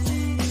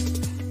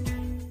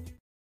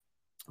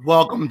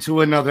Welcome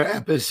to another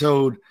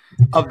episode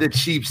of the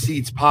Cheap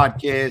Seats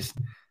podcast.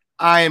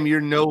 I am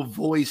your no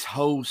voice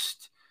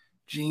host,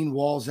 Gene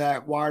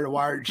Walzak, Wire to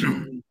Wire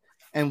Gene.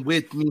 And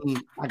with me,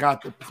 I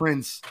got the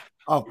Prince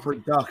of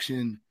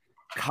Production,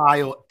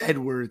 Kyle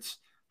Edwards.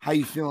 How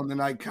you feeling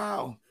tonight,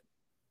 Kyle?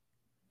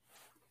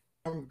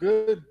 I'm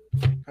good.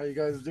 How you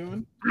guys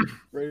doing?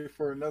 Ready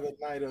for another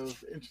night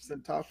of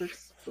interesting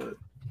topics, but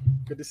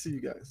good to see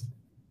you guys.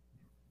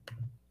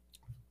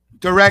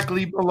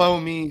 Directly below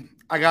me,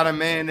 I got a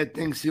man that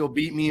thinks he'll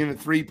beat me in a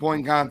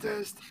three-point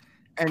contest,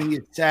 and he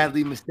is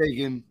sadly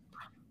mistaken.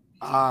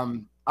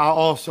 I'll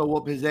also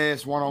whoop his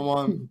ass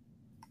one-on-one.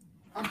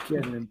 I'm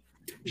kidding.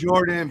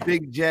 Jordan,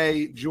 Big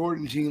J,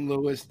 Jordan Gene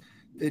Lewis,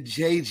 the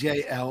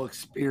JJL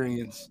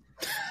experience.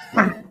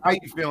 How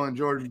you feeling,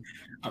 Jordan?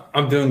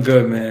 I'm doing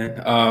good, man.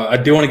 I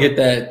do want to get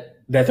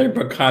that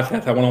 3-point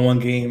contest, that one-on-one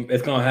game.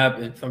 It's gonna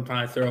happen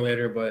sometime sooner or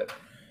later, but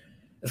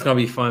it's gonna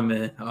be fun,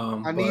 man.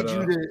 I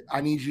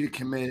need you to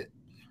commit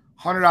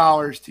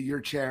 $100 to your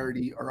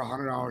charity or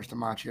 $100 to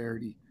my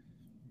charity.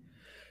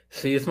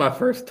 See, it's my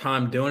first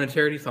time doing a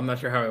charity, so I'm not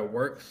sure how it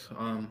works.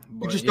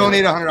 You just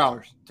donate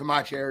 $100 to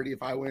my charity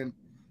if I win,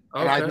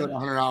 and I donate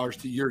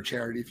 $100 to your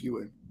charity if you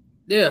win.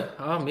 Yeah,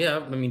 yeah.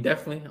 I mean,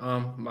 definitely.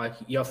 Like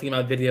y'all see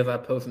my videos I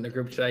post in the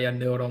group chat. Y'all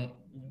know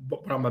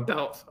what I'm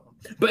about. So.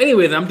 But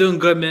anyways, I'm doing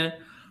good, man.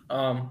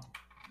 I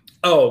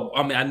know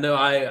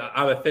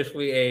I'm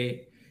officially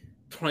a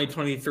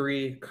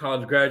 2023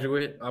 college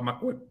graduate.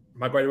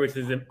 My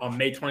graduation is on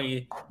May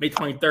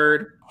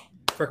 23rd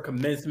for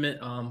commencement.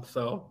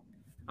 So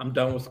I'm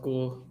done with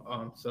school.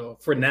 So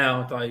for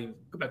now, until I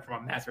go back for my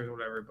master's or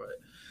whatever. But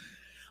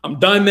I'm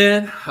done,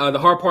 man. The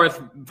hard part is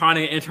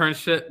finding an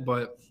internship,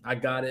 but I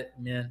got it,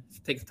 man.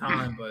 It takes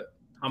time, but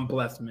I'm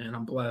blessed, man.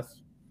 I'm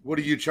blessed. What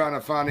are you trying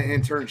to find an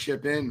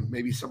internship in?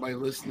 Maybe somebody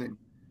listening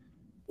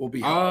will be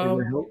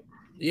helpful.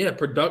 Yeah,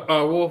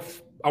 well,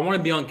 I want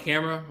to be on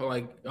camera.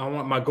 Like,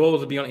 my goal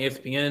is to be on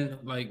ESPN,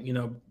 like,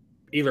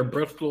 either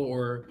Bristol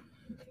or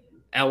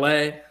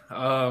LA,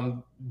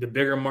 the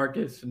bigger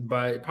markets,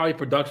 but probably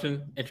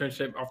production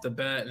internship off the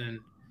bat and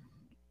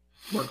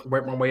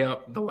work my way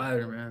up the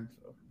ladder, man.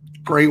 So.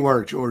 Great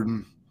work,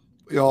 Jordan.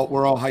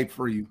 We're all hyped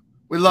for you.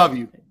 We love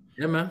you.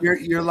 Yeah, man.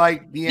 You're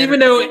like the even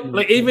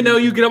though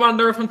you get on my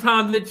nerves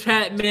sometimes in the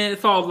chat, man.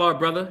 It's all love,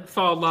 brother. It's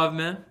all love,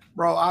 man.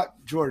 Bro,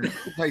 Jordan,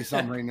 I'll tell you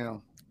something right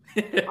now.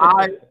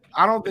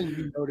 I don't think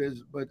you know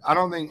this, but I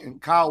don't think,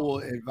 and Kyle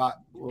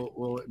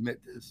will admit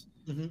this.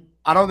 Mm-hmm.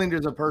 I don't think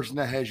there's a person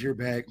that has your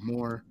back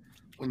more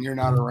when you're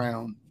not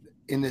around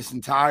in this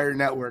entire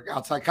network,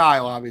 outside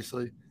Kyle,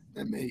 obviously,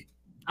 than me.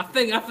 I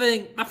think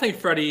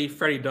Freddie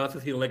does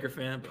because he's a Laker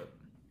fan, but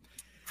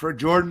for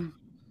Jordan,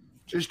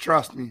 just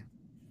trust me.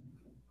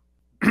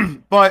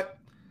 But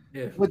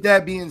with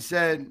that being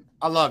said,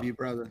 I love you,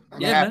 brother.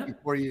 I'm happy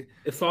for you.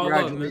 It's all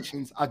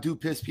congratulations. I do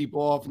piss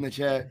people off in the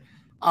chat.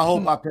 I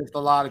hope I pissed a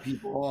lot of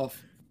people off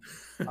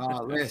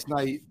last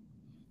night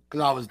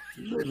because I was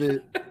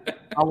livid.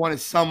 I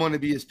wanted someone to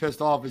be as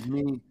pissed off as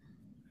me.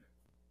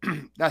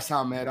 That's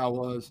how mad I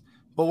was.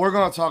 But we're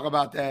going to talk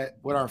about that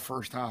with our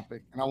first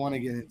topic, and I want to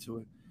get into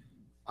it.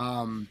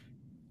 And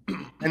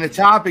the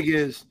topic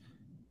is,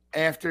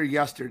 after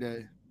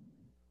yesterday,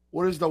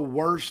 what is the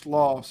worst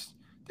loss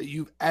that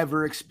you've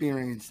ever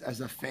experienced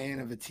as a fan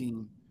of a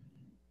team?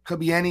 Could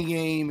be any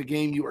game, a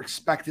game you were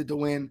expected to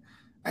win.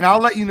 And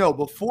I'll let you know,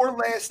 before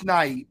last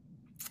night,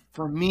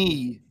 for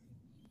me,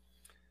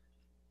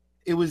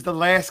 it was the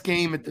last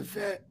game at the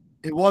Vet.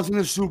 It wasn't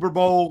a Super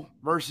Bowl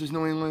versus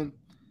New England.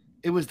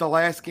 It was the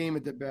last game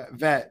at the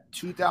Vet,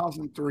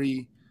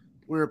 2003.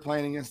 We were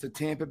playing against the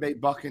Tampa Bay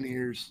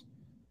Buccaneers.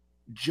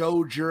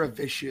 Joe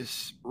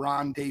Juravicius,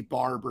 Rondé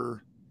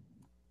Barber.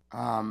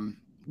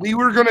 We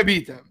were going to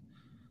beat them.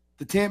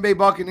 The Tampa Bay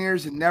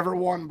Buccaneers had never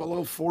won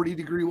below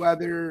 40-degree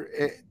weather.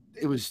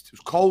 It was a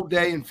cold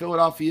day in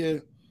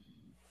Philadelphia.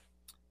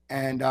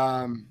 And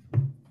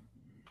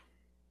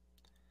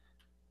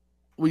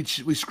we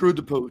screwed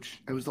the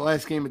pooch. It was the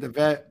last game at the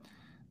Vet.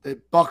 The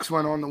Bucs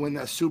went on to win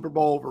that Super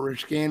Bowl over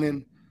Rich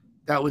Gannon.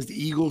 That was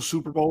the Eagles'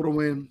 Super Bowl to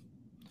win.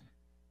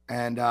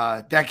 And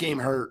that game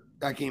hurt.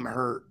 I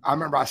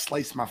remember I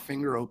sliced my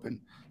finger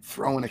open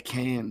throwing a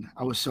can.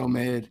 I was so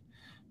mad.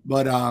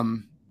 But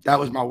that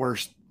was my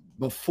worst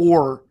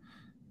before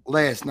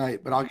last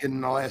night. But I'll get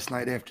into last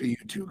night after you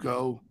two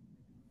go.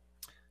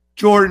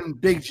 Jordan,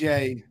 Big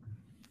J,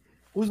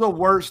 what was the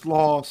worst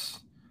loss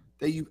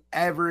that you've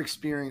ever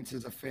experienced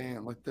as a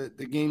fan? Like the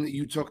game that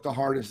you took the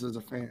hardest as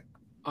a fan?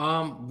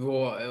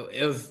 Well,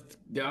 it was.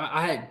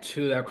 I had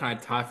two that were kind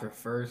of tied for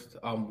first.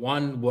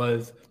 One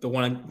was the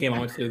one game I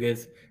went to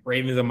against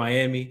Ravens in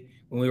Miami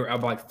when we were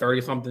up like 30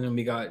 something, and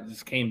we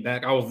just came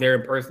back. I was there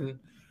in person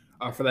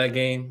for that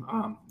game.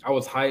 I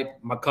was hyped.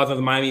 My cousin's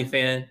a Miami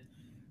fan,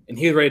 and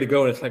he was ready to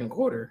go in the second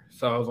quarter.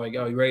 So I was like,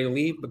 "Yo, you ready to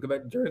leave? Go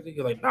back to Jersey?"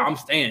 He's like, "No, I'm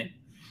staying."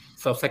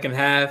 So second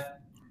half,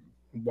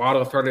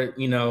 Waddle started,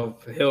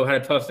 Hill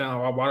had a touchdown,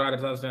 Waddle had a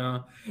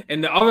touchdown.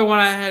 And the other one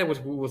I had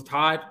was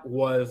tied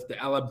was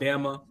the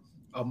Alabama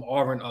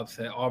Auburn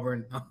upset.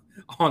 Auburn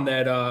on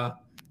that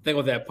think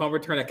of that punt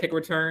return, that kick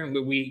return.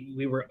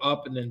 We were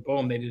up and then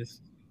boom, they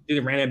just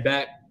ran it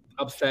back,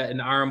 upset in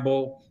the Iron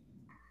Bowl.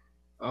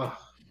 Oh.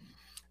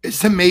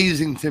 It's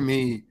amazing to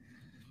me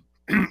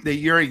that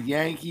you're a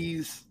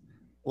Yankees,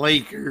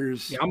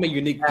 Lakers, I'm a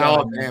unique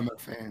Alabama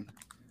fan.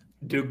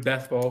 Duke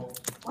basketball.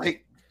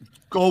 Like,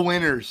 go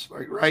winners.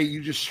 Like, right?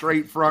 You just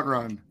straight front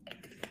run.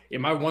 Yeah,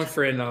 my one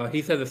friend,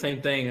 he said the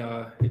same thing.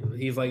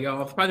 He's like, yo,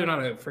 I'm surprised you're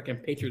not a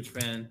freaking Patriots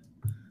fan.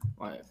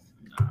 Like,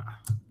 nah.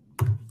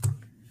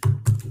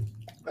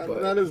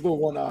 That is the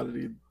one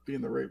oddity, being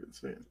the Ravens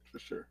fan, for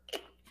sure.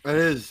 It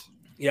is.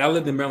 Yeah, I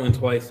lived in Maryland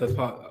twice. That's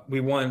how we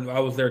won. I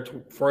was there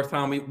first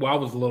time. I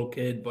was a little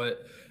kid,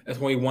 but that's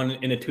when we won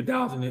in the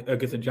 2000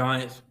 against the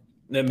Giants.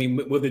 Then we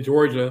with the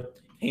Georgia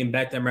came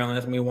back to Maryland.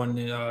 That's when we won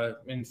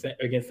against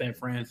San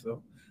Fran.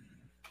 So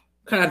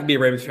kind of have to be a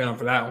Ravens fan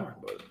for that one.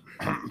 But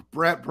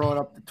Brett brought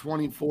up the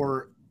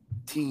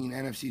 2014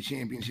 NFC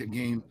Championship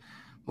game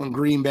when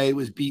Green Bay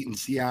was beating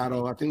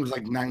Seattle. I think it was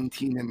like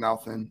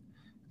 19-0,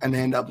 and they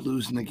ended up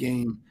losing the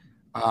game.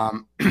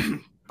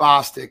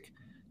 Bostic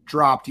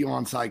dropped the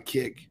onside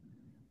kick,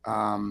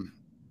 and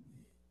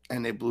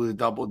they blew the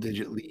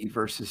double-digit lead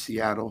versus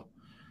Seattle.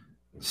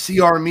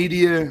 CR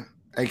Media,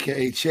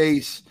 a.k.a.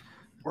 Chase,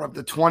 brought up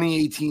the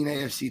 2018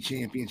 AFC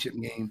Championship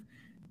game.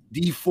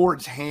 D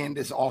Fort's hand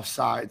is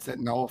offsides that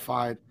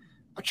nullified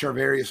a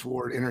Charvarius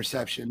Ward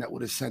interception that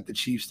would have sent the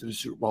Chiefs to the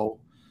Super Bowl.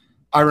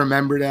 I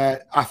remember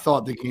that. I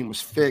thought the game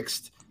was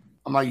fixed.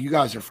 I'm like, you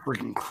guys are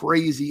freaking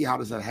crazy. How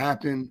does that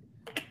happen?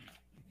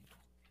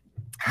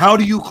 How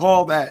do you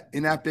call that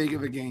in that big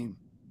of a game?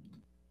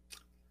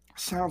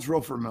 Sounds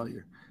real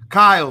familiar.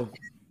 Kyle.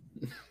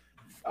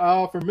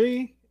 For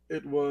me,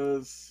 it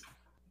was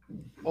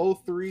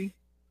 03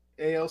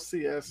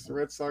 ALCS,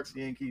 Red Sox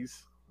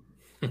Yankees.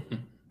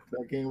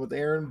 That game with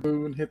Aaron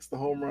Boone hits the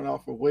home run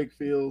off of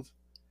Wakefield.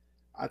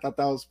 I thought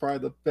that was probably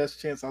the best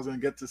chance I was going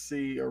to get to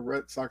see a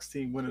Red Sox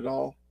team win it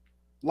all.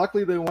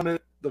 Luckily, they won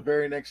it the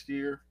very next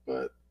year,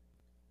 but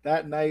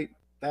that night,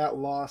 that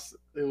loss,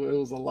 it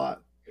was a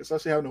lot.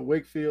 Especially having a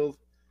Wakefield,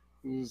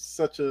 who's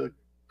such a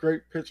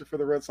great pitcher for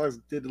the Red Sox,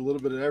 did a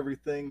little bit of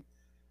everything.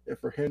 And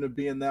for him to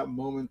be in that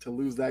moment, to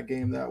lose that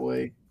game that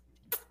way,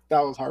 that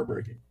was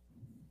heartbreaking.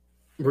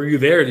 Were you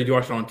there or did you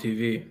watch it on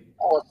TV? I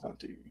watched it on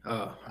TV.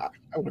 Oh.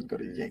 I wouldn't go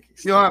to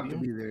Yankees. You don't have to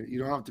be there. You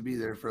don't have to be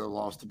there for the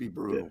loss to be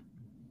brutal. Yeah.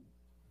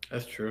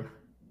 That's true.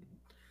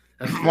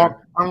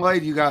 Mark, I'm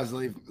glad you guys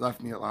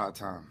left me a lot of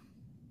time.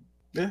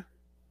 Yeah.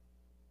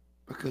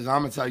 Because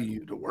I'm going to tell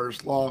you, the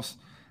worst loss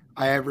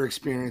I ever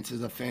experienced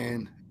as a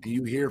fan, and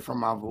you hear from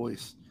my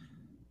voice,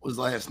 was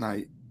last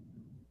night.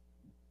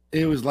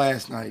 It was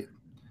last night.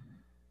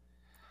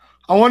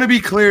 I want to be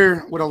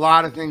clear with a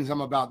lot of things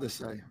I'm about to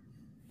say.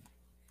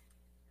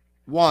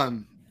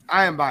 One,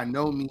 I am by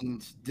no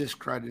means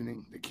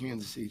discrediting the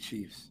Kansas City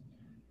Chiefs.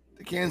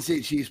 The Kansas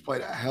City Chiefs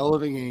played a hell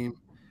of a game.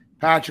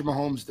 Patrick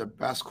Mahomes, the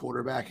best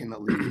quarterback in the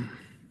league.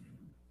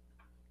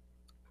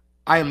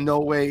 I am no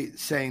way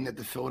saying that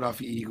the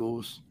Philadelphia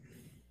Eagles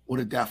would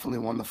have definitely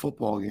won the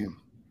football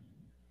game.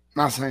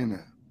 Not saying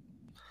that.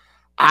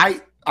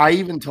 I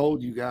even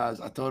told you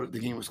guys I thought the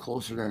game was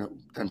closer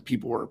than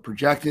people were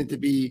projecting it to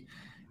be.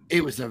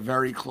 It was a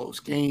very close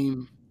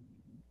game.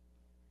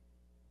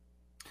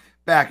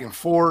 Back and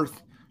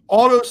forth.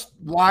 All those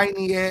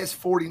whiny-ass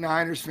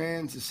 49ers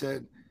fans that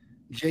said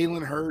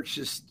Jalen Hurts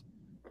just,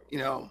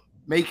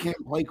 make him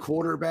play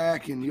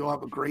quarterback and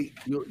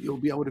you'll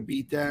be able to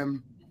beat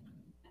them.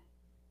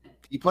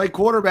 He played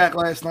quarterback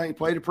last night. He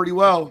played it pretty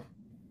well.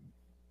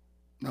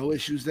 No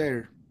issues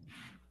there.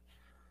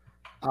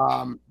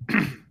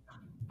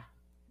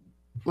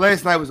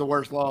 Last night was the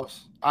worst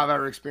loss I've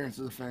ever experienced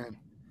as a fan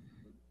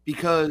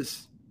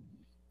because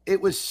it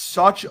was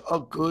such a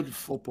good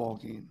football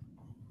game.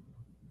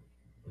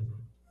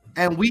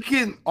 And we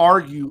can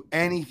argue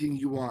anything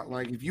you want.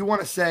 Like, if you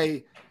want to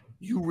say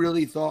you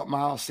really thought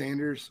Miles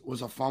Sanders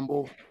was a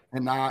fumble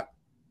and not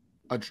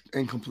an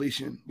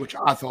incompletion, which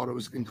I thought it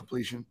was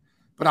incompletion,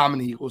 but I'm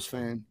an Eagles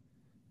fan.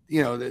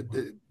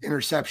 The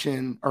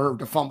interception or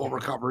the fumble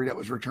recovery that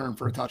was returned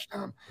for a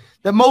touchdown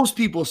that most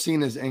people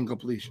seen as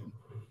incompletion.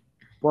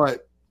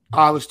 But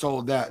I was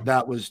told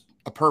that was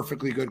a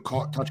perfectly good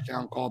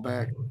touchdown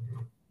callback.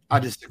 I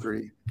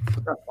disagree,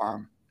 but that's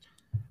fine.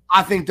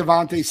 I think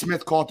Devontae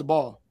Smith caught the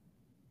ball.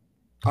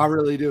 I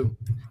really do.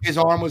 His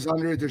arm was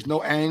under it. There's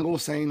no angle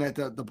saying that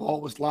the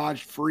ball was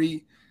lodged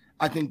free.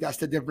 I think that's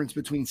the difference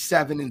between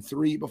 7 and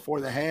 3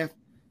 before the half,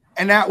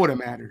 and that would have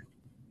mattered.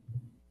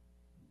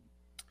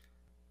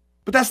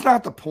 But that's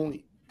not the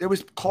point. There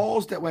was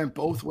calls that went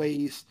both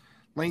ways.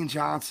 Lane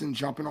Johnson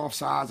jumping off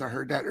sides. I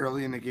heard that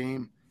early in the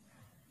game.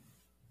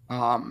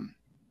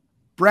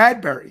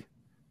 Bradbury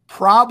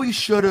probably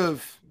should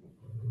have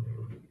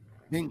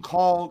been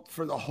called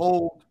for the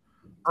hold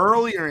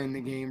earlier in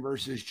the game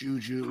versus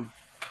Juju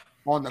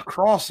on the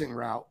crossing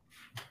route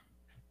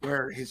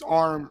where his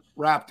arm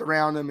wrapped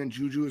around him and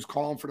Juju was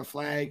calling for the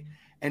flag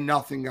and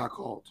nothing got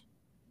called.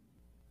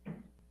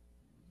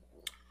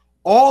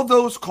 All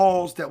those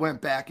calls that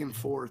went back and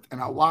forth, and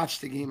I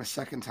watched the game a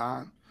second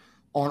time,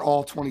 on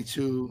all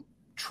 22.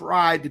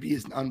 Tried to be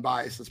as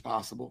unbiased as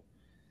possible.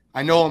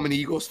 I know I'm an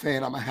Eagles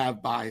fan. I'm going to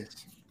have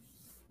bias.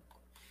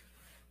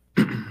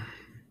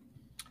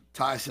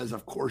 Ty says,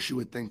 of course you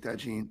would think that,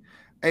 Gene.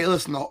 Hey,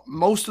 listen,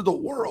 most of the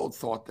world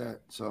thought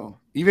that. So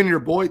even your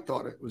boy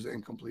thought it was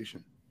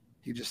incompletion.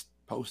 He just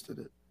posted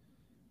it.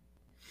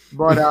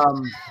 But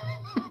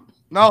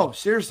no,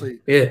 seriously.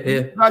 Yeah.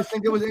 You guys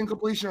think it was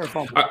incompletion or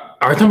fumble?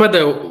 Are you talking about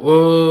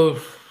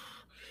the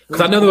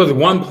because I know there was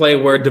one play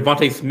where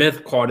Devontae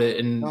Smith caught it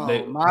and not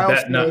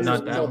that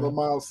one.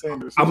 Miles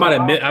Sanders. I might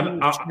have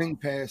missed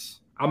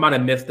pass. I might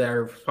have missed that,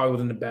 or probably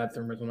was in the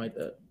bathroom or something like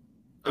that.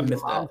 I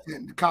missed that.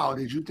 Kyle,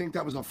 did you think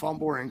that was a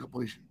fumble or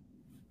incompletion?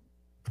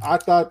 I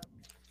thought,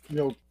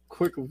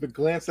 quick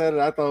glance at it,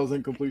 I thought it was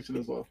incompletion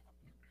as well.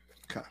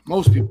 Okay.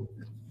 Most people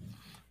did.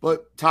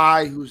 But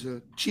Ty, who's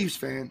a Chiefs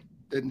fan,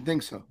 didn't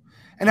think so.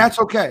 And that's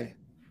okay.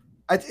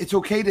 It's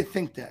okay to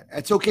think that.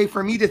 It's okay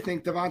for me to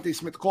think Devontae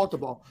Smith caught the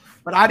ball.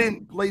 But I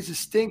didn't blaze a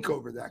stink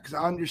over that because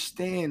I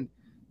understand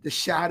the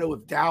shadow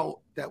of doubt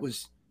that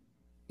was,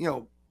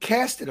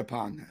 casted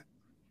upon that.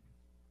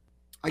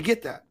 I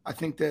get that. I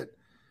think that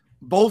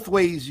both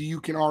ways you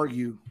can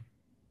argue.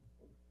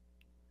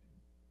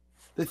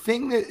 The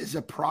thing that is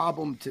a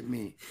problem to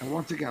me, and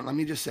once again, let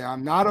me just say,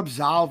 I'm not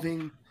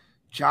absolving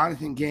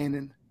Jonathan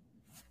Gannon.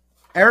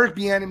 Eric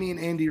Bieniemy and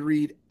Andy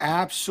Reid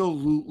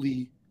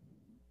absolutely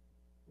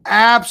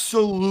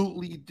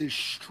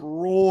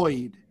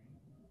destroyed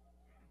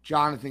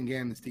Jonathan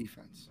Gannon's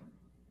defense.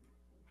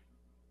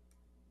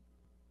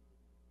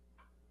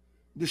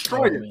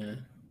 Destroyed it.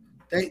 Man.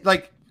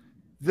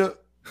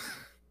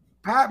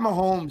 Pat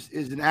Mahomes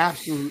is an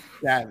absolute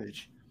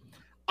savage.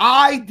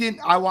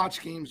 I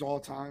watch games all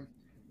the time.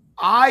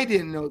 I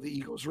didn't know the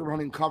Eagles were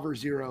running cover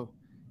 0.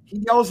 He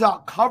yells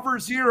out cover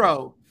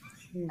 0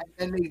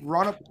 and they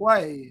run a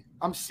play.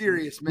 I'm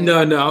serious, man.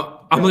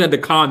 No. I'm looking at the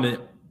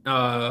comment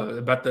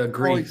about the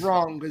grease. Oh, he's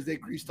wrong because they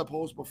greased up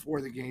holes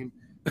before the game.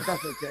 But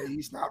that's okay.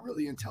 He's not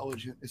really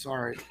intelligent. It's all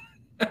right.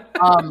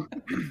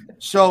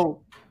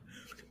 So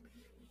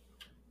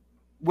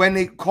when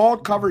they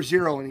called cover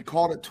 0 and he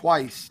called it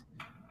twice,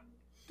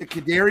 the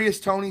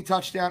Kadarius Toney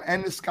touchdown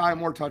and the Sky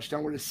Moore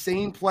touchdown were the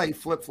same play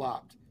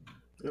flip-flopped.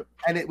 Yep.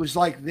 And it was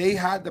like they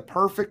had the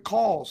perfect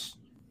calls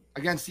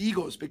against the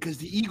Eagles because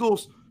the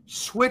Eagles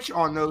switch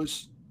on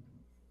those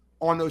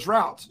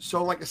routes.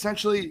 So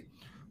essentially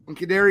when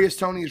Kadarius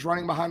Toney is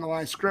running behind the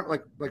line of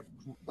scrimmage,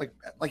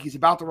 like he's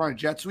about to run a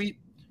jet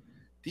sweep,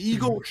 the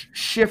Eagles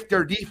shift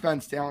their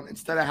defense down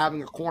instead of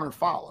having a corner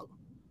follow.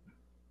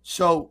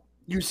 So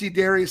you see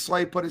Darius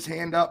Slay put his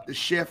hand up to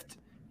shift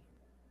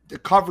the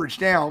coverage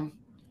down.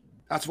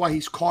 That's why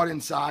he's caught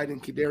inside,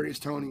 and Kadarius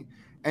Toney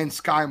and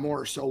Sky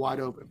Moore are so wide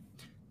open.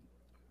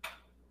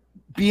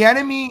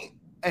 Bieniemy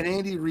and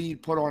Andy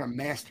Reid put on a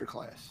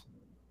masterclass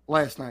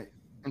last night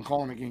in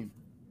calling a game.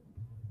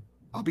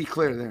 I'll be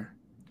clear there.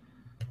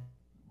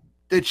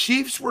 The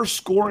Chiefs were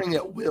scoring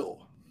at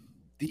will.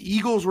 The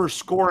Eagles were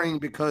scoring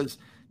because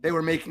they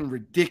were making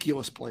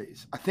ridiculous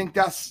plays. I think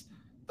that's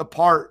the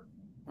part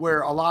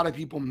where a lot of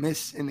people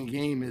miss in the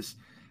game is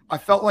I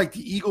felt like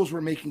the Eagles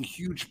were making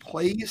huge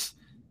plays,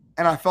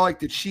 and I felt like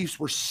the Chiefs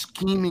were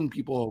scheming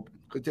people open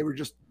because they were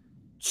just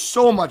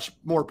so much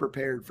more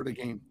prepared for the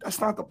game. That's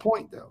not the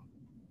point, though.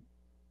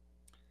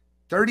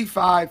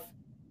 35-35,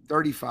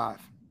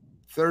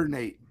 3rd and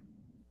 8.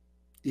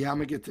 Yeah, I'm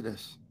going to get to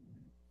this.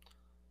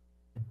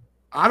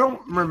 I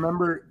don't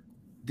remember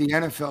the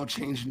NFL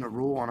changing the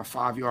rule on a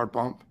 5-yard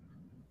bump.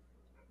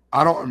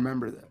 I don't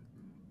remember that.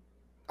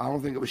 I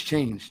don't think it was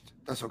changed.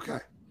 That's okay.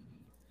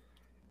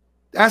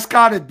 That's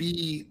got to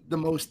be the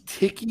most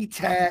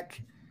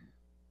ticky-tack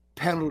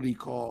penalty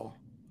call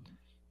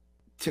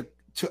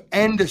to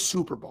end a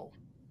Super Bowl.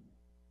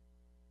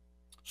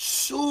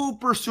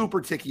 Super,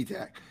 super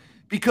ticky-tack.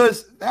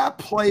 Because that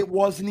play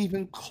wasn't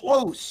even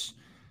close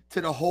to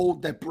the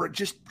hold that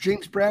just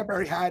James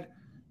Bradbury had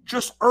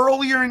just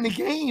earlier in the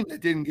game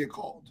that didn't get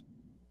called.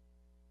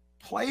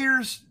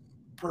 Players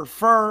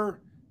prefer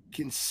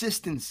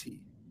consistency.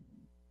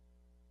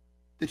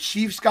 The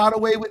Chiefs got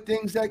away with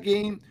things that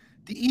game.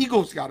 The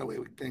Eagles got away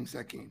with things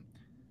that game.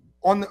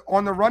 On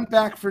the run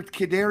back for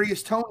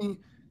Kadarius Toney,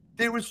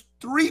 there was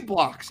 3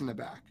 blocks in the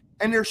back.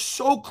 And they're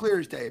so clear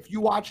as day. If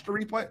you watch the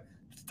replay,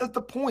 that's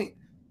the point.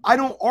 I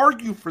don't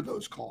argue for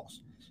those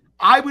calls.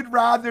 I would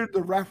rather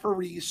the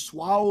referees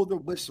swallow the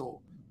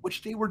whistle,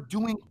 which they were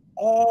doing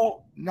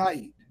all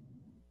night.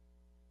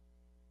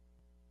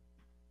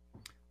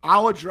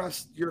 I'll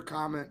address your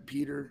comment,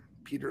 Peter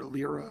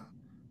Lira,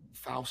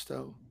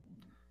 Fausto.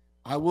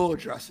 I will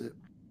address it.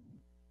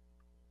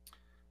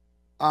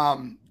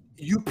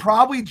 You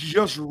probably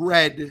just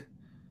read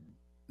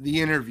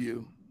the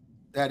interview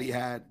that he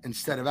had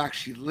instead of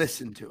actually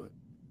listened to it.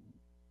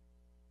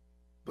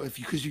 But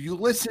because if you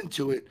listen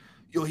to it,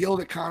 you'll hear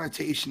the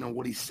connotation of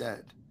what he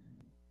said.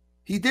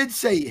 He did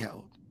say he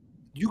held.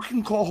 You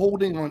can call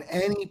holding on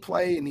any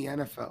play in the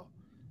NFL.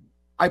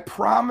 I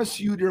promise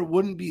you there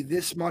wouldn't be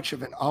this much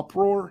of an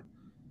uproar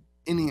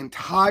in the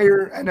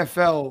entire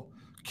NFL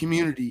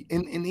community,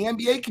 in the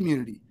NBA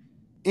community,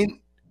 in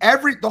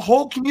the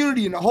whole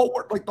community and the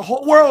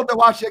whole world that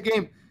watched that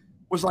game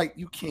was like,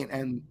 you can't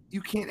end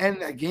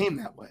that game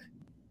that way.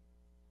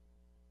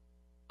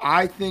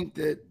 I think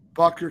that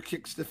Butker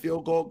kicks the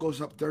field goal,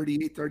 goes up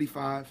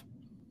 38-35,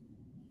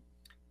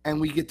 and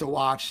we get to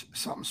watch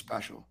something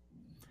special.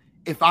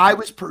 If I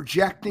was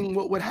projecting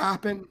what would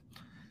happen,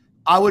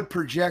 I would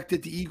project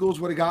that the Eagles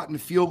would have gotten the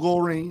field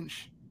goal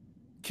range,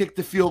 kicked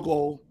the field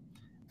goal,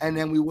 and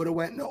then we would have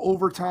went into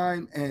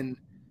overtime, and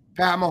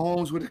Pat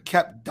Mahomes would have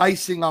kept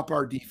dicing up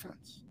our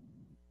defense.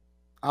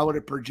 I would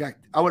have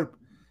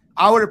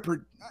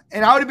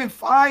been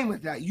fine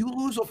with that. You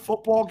lose a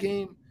football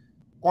game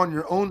on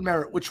your own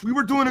merit, which we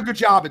were doing a good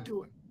job of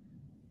doing.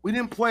 We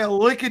didn't play a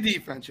lick of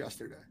defense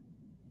yesterday.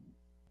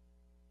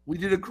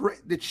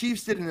 The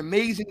Chiefs did an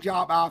amazing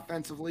job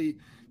offensively.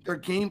 Their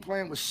game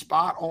plan was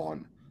spot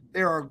on.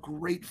 They are a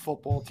great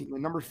football team.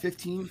 And number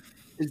 15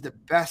 is the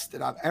best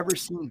that I've ever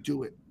seen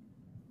do it.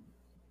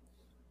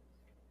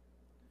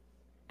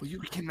 But you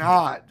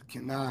cannot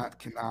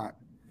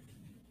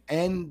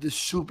end the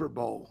Super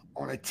Bowl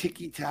on a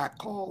ticky-tack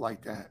call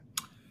like that.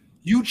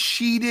 You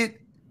cheated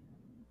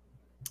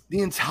the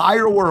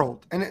entire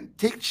world. And then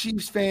take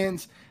Chiefs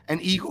fans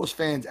and Eagles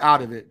fans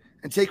out of it.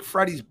 And take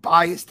Freddie's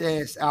biased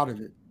ass out of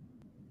it.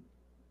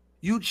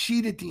 You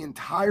cheated the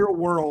entire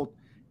world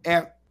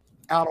out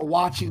of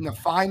watching the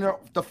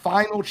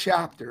final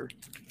chapter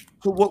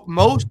to what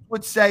most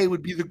would say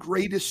would be the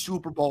greatest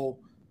Super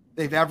Bowl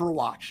they've ever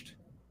watched.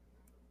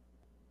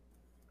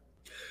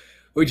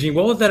 Wait, Gene,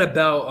 what was that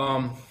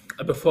about?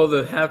 Before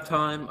the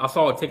halftime, I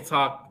saw a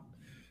TikTok.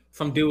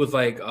 Some dude was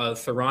like,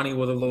 Serrani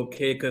was a little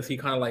kid because he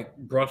kind of like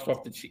brushed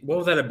off the cheek. What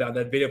was that about?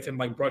 That video of him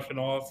like brushing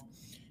off,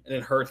 and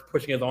then Hurts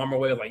pushing his arm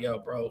away, like, "Yo,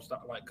 bro,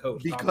 stop!" Like,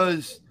 coach, stop.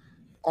 Because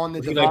on the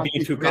was he like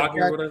being too cocky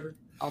or whatever.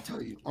 I'll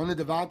tell you, on the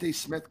Devontae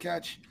Smith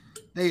catch,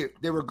 they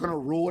were gonna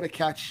rule it a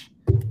catch,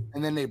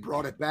 and then they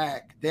brought it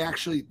back. They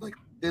actually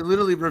they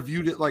literally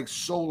reviewed it like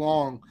so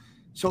long.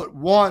 So it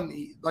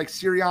won, like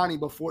Sirianni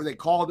before they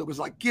called it was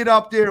like, get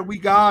up there, we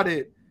got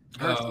it.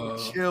 Like,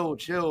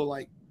 chill,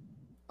 like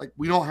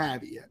we don't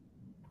have it yet.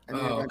 And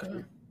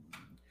okay.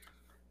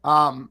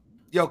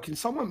 Yo, can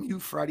someone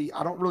mute Freddie?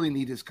 I don't really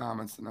need his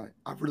comments tonight.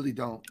 I really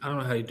don't. I don't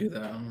know how you do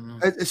that. I don't know.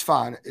 It's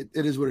fine.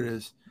 It is what it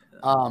is.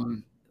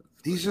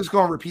 He's just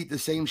gonna repeat the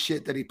same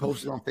shit that he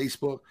posted on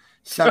Facebook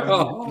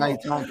 7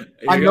 nights.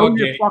 I know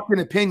your fucking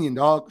opinion,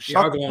 dog.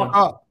 Shut the fuck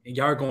up.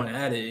 Y'all going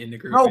at it in the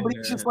group. No, but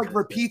he just like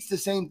repeats the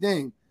same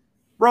thing.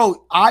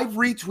 Bro, I've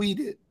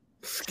retweeted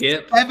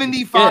Skip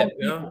 75 Skip,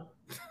 people.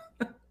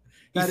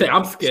 You say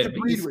I'm Skip.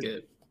 You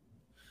Skip.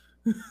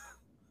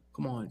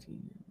 Come on,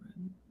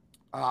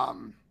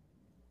 team.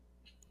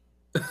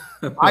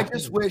 I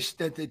just wish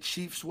that the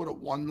Chiefs would have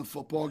won the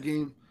football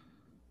game,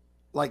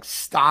 like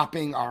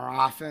stopping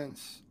our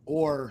offense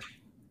or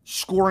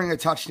scoring a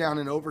touchdown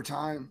in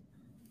overtime.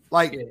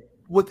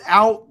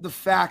 Without the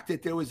fact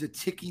that there was a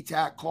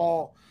ticky-tack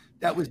call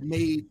that was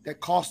made that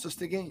cost us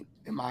the game,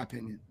 in my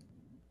opinion.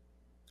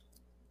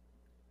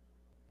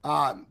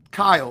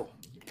 Kyle.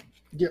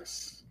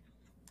 Yes.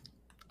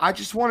 I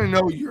just want to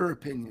know your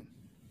opinion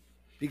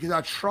because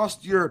I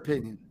trust your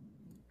opinion.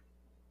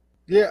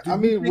 Yeah, I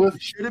mean,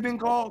 it should have been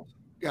called.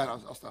 Yeah,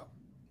 I'll stop.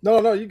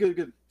 No, you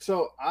good.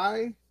 So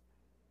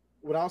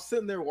when I was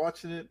sitting there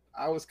watching it,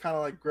 I was kind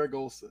of like Greg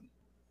Olsen,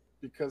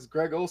 because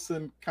Greg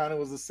Olsen kind of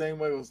was the same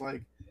way. It was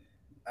like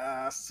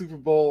Super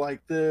Bowl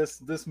like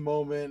this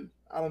moment.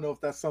 I don't know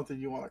if that's something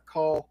you want to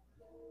call.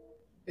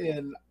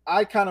 And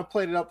I kind of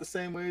played it out the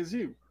same way as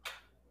you,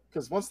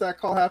 because once that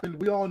call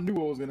happened, we all knew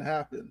what was going to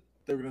happen.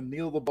 They were going to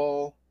kneel the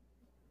ball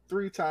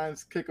 3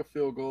 times, kick a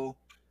field goal,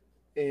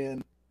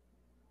 and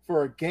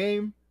for a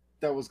game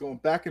that was going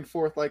back and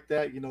forth like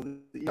that, you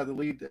had the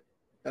lead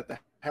at the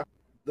half.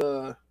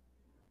 The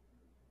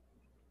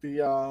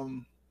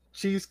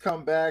Chiefs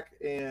come back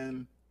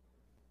and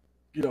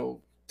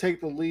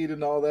take the lead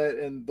and all that,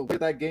 and the way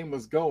that game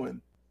was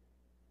going,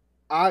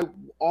 I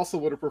also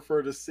would have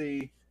preferred to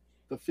see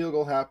the field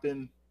goal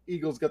happen.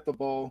 Eagles get the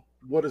ball.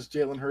 What does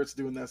Jalen Hurts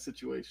do in that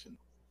situation?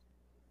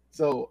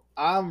 So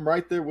I'm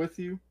right there with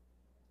you.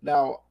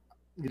 Now,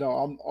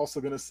 I'm also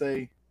going to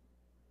say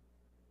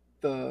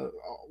kind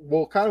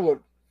of what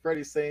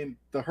Freddie's saying,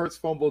 the Hurts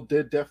fumble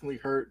did definitely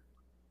hurt,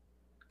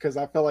 because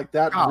I felt like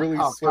that really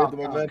swayed the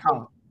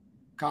momentum.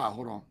 Kyle,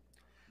 hold on.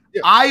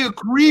 Yeah. I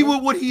agree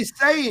with what he's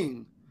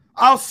saying.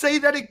 I'll say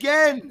that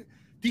again.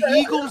 The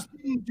Eagles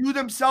didn't do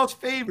themselves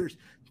favors.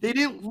 They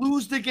didn't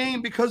lose the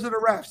game because of the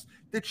refs.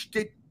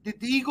 The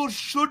Eagles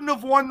shouldn't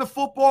have won the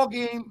football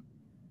game.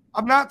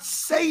 I'm not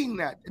saying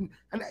that. And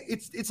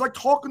it's like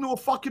talking to a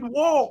fucking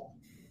wall.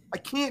 I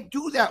can't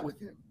do that with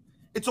him.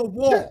 It's a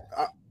wall. Yeah,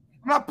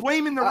 I'm not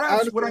blaming the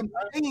refs. What I'm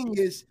saying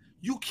is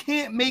you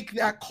can't make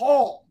that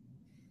call.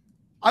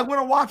 I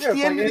want to watch the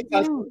end of the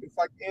game. It's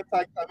like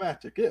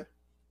anticlimactic, yeah.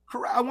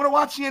 Correct. I want to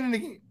watch the end of the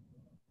game.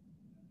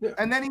 Yeah.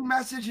 And then he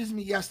messages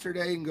me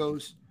yesterday and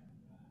goes,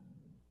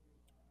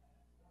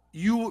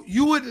 You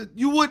would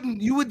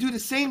do the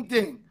same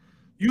thing.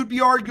 You'd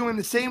be arguing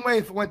the same way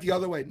if it went the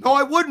other way. No,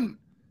 I wouldn't.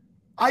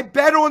 I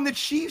bet on the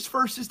Chiefs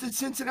versus the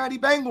Cincinnati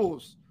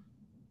Bengals.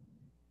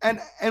 And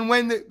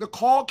when the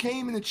call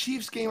came in the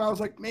Chiefs game, I was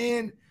like,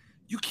 man,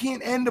 you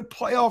can't end a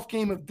playoff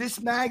game of this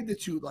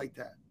magnitude like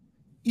that.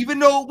 Even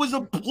though it was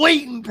a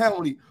blatant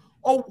penalty,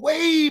 a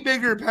way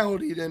bigger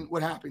penalty than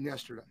what happened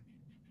yesterday.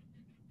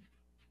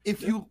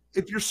 If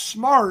you're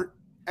smart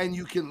and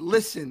you can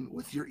listen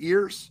with your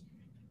ears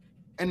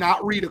and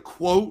not read a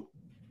quote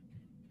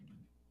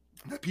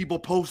that people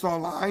post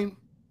online,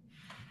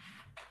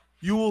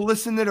 you will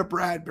listen to the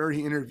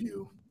Bradbury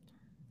interview.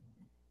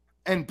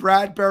 And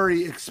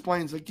Bradbury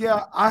explains, like,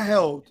 yeah, I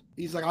held.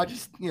 He's like, I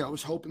just,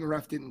 was hoping the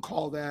ref didn't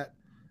call that.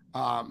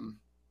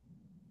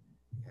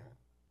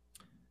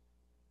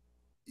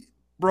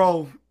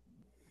 Bro,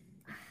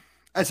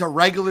 it's a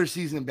regular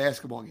season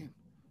basketball game.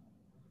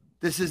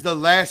 This is the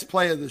last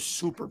play of the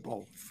Super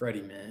Bowl.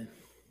 Freddie, man.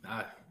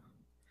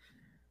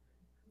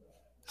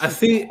 I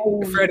see,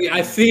 Freddie.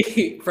 I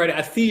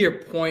see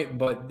your point,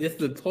 but this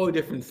is a totally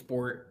different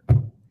sport.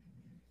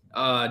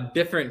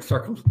 Different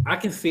circumstances. I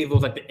can see if it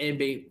was like the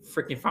NBA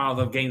freaking finals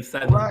of Game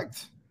 7.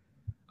 Correct.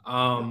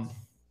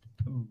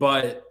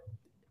 But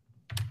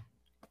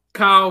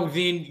Kyle,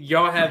 Gene,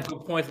 y'all have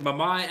good points. But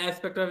my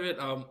aspect of it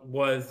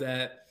was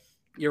that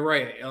you're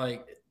right.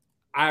 Like,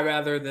 I'd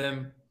rather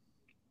them,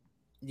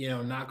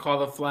 not call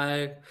the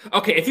flag.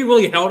 Okay, if you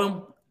really held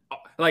him,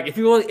 like if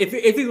he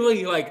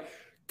really like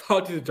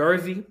touched his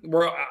jersey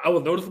where I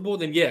was noticeable,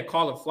 then yeah,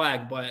 call the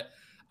flag. But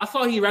I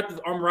saw he wrapped his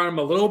arm around him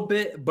a little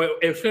bit, but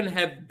it shouldn't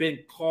have been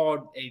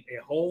called a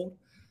hold.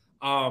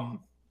 And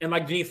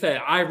like Gene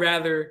said, I'd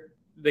rather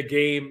the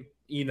game,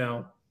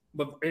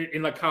 but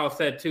and like Kyle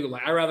said too,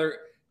 like I'd rather,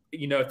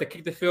 if they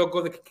kick the field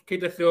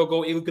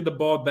goal, even get the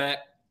ball back,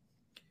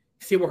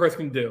 see what Hurts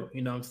can do,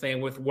 what I'm saying,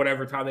 with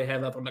whatever time they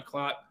had left on the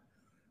clock.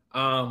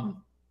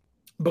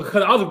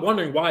 Because I was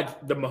wondering why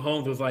the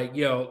Mahomes was like,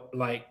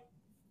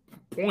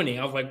 pointing.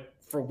 I was like,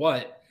 for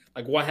what?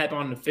 Like, what happened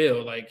on the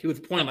field? Like, he was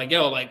pointing like,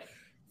 like,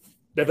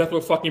 that's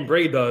what fucking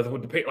Brady does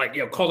with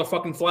the call the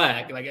fucking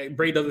flag. Like,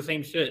 Brady does the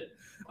same shit.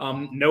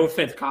 No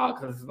offense, Kyle,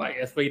 because like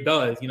that's what he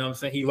does. You know what I'm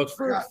saying? He looks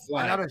for a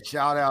flag. I gotta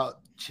shout out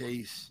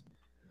Chase,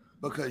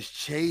 because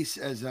Chase,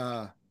 as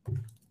a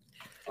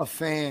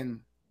fan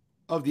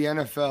of the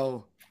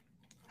NFL,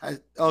 has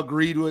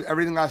agreed with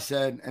everything I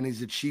said, and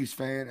he's a Chiefs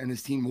fan, and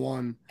his team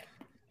won.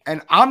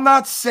 And I'm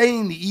not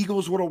saying the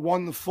Eagles would have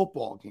won the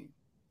football game.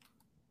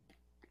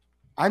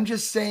 I'm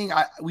just saying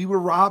we were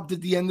robbed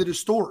at the end of the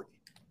story.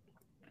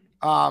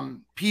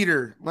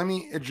 Peter, let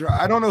me address.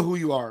 I don't know who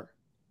you are,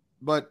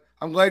 but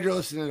I'm glad you're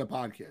listening to the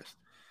podcast.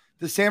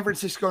 The San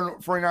Francisco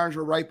 49ers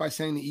were right by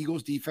saying the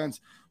Eagles defense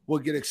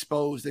would get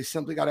exposed. They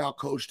simply got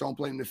outcoached. Don't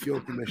blame the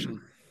field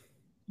condition.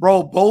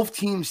 Bro, both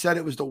teams said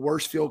it was the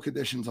worst field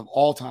conditions of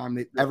all time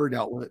they've ever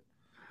dealt with.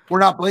 We're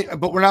not blaming,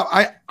 but we're not.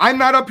 I'm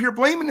not up here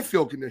blaming the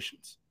field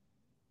conditions.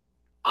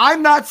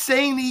 I'm not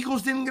saying the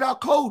Eagles didn't get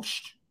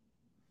outcoached.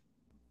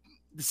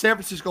 The San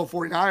Francisco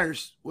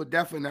 49ers would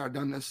definitely not have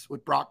done this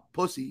with Brock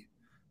Pussy.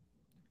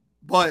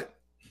 But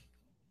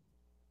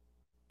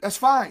that's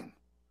fine.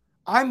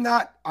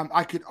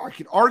 I could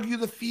argue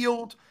the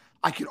field.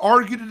 I could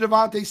argue the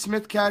Devontae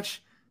Smith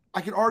catch.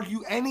 I could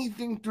argue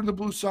anything through the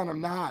blue sun.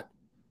 I'm not.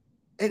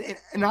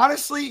 And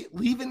honestly,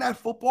 leaving that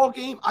football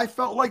game, I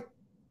felt like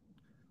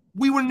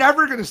we were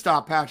never going to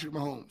stop Patrick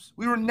Mahomes.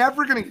 We were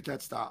never going to get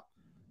that stop.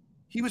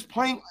 He was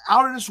playing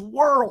out of this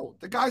world.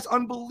 The guy's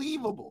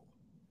unbelievable.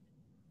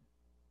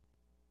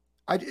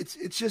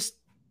 It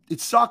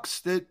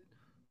sucks that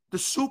the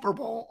Super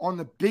Bowl on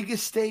the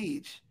biggest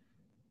stage,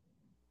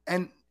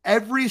 and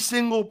every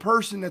single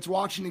person that's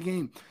watching the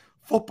game,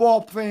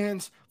 football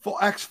fans,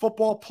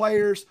 ex-football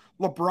players,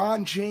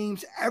 LeBron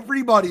James,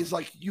 everybody's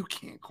like, you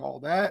can't call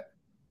that.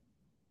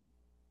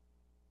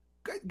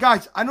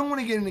 Guys, I don't want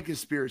to get into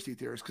conspiracy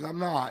theories because I'm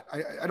not.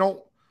 I don't.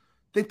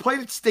 They played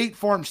at State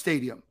Farm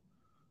Stadium.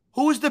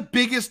 Who is the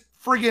biggest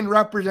friggin'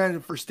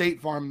 representative for State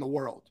Farm in the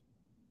world?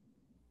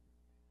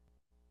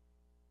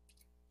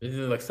 Is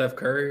it like Steph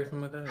Curry or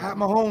something like that? Pat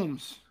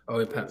Mahomes. Oh,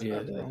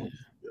 yeah.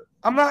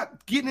 I'm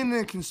not getting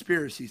into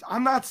conspiracies.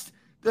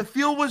 The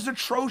field was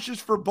atrocious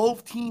for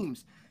both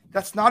teams.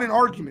 That's not an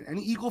argument.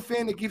 Any Eagle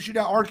fan that gives you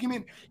that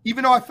argument,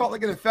 even though I felt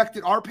like it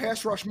affected our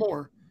pass rush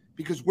more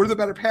because we're the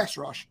better pass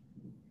rush,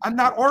 I'm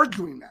not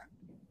arguing that.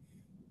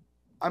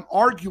 I'm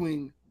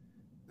arguing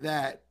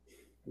that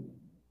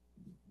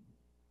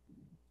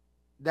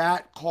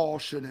that call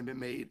shouldn't have been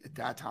made at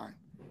that time.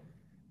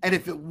 And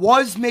if it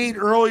was made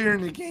earlier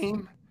in the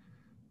game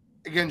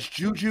against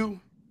Juju,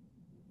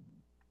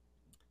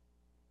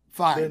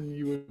 fine. Then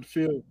you'd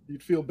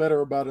feel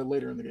better about it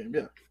later in the game.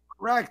 Yeah.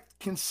 Correct.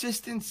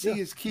 Consistency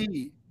is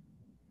key.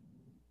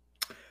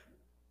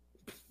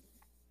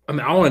 I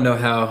mean, I want to know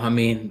how,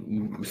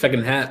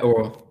 second half,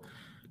 or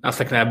not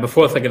second half,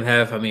 before the second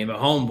half,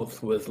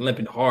 Mahomes was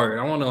limping hard.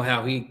 I want to know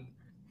how he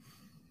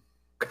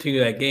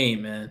continued that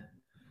game, man.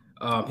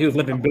 He was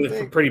limping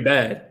pretty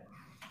bad.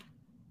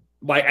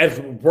 Like, I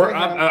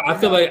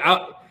feel like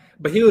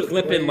But he was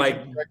limping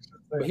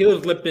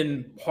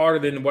harder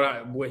than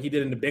what he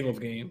did in the Bengals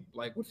game,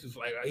 like which is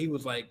like he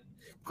was like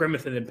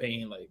grimacing in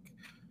pain. Like,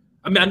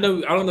 I mean, I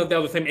don't know if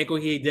that was the same ankle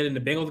he did in the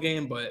Bengals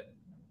game, but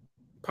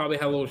probably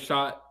had a little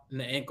shot in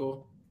the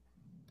ankle,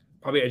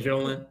 probably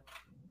adrenaline.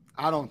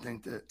 I don't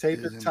think that tape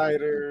it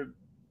tighter.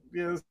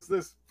 Yeah,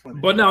 this.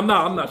 But no, I'm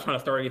not trying to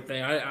start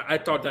anything. I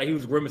thought that he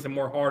was grimacing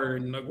more harder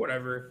and like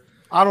whatever.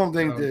 I don't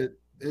think that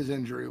his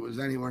injury was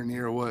anywhere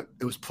near what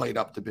it was played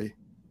up to be.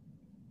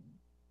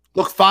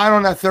 Looked fine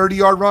on that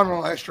 30-yard run on the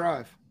last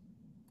drive.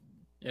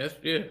 Yes,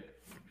 yeah.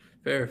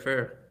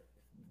 Fair.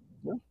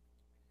 Yeah.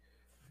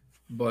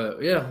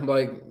 But yeah,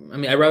 like I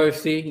mean, I'd rather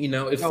see,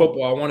 it's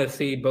football. I want to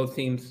see both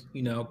teams,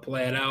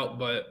 play it out.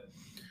 But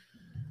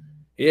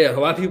yeah, a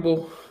lot of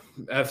people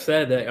have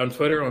said that on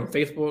Twitter, on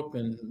Facebook,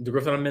 and the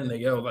groups that I'm in,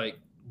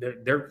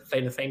 they're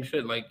saying the same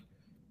shit. Like,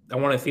 I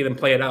want to see them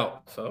play it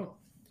out. So.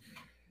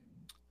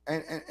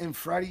 And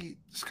Freddie's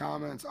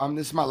comments.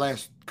 This is my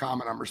last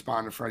comment. I'm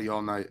responding to Freddie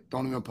all night.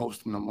 Don't even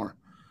post them no more.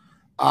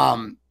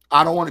 I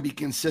don't want to be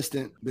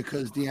consistent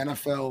because the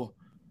NFL.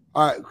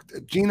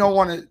 Gino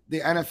wanted the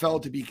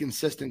NFL to be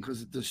consistent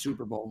because it's the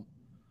Super Bowl.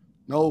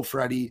 No,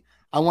 Freddie.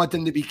 I want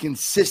them to be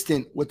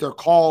consistent with their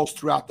calls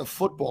throughout the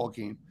football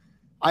game.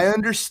 I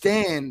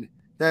understand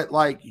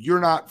that you're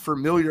not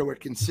familiar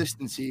with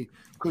consistency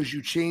because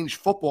you change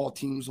football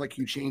teams like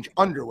you change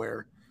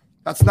underwear.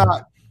 That's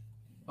not.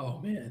 Oh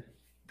man.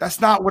 That's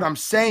not what I'm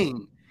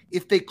saying.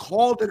 If they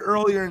called it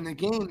earlier in the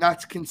game,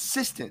 that's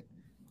consistent.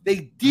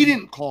 They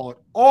didn't call it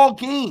all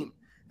game,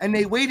 and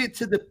they waited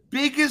to the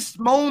biggest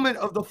moment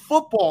of the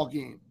football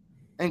game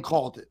and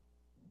called it.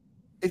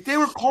 If they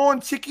were calling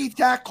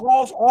ticky-tack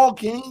calls all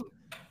game,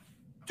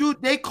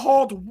 dude, they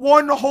called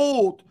one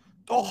hold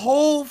the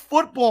whole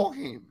football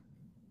game.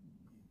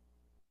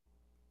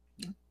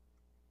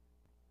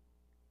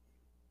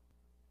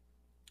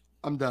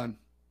 I'm done.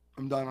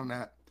 I'm done on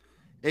that.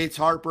 It's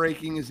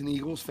heartbreaking as an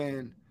Eagles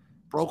fan.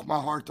 Broke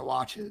my heart to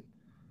watch it.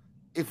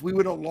 If we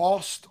would have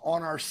lost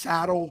on our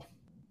saddle,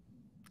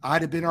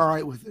 I'd have been all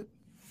right with it.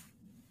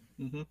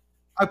 Mm-hmm.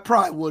 I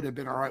probably would have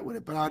been all right with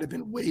it, but I'd have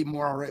been way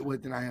more all right with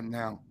it than I am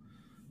now.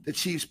 The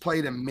Chiefs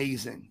played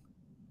amazing.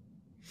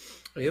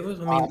 And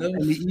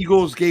the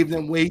Eagles gave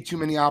them way too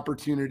many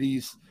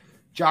opportunities.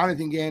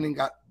 Jonathan Gannon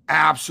got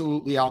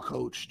absolutely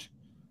outcoached.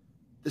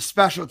 The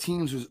special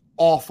teams was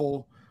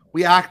awful.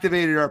 We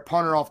activated our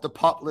punter off the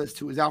pup list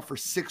who was out for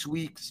 6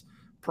 weeks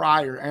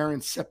prior, Aaron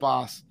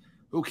Sipas,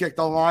 who kicked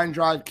a line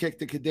drive kick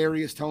to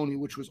Kadarius Toney,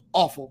 which was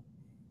awful.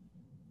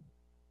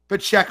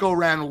 Pacheco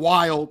ran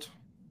wild.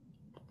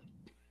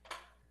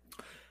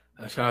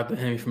 A shout out to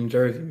him from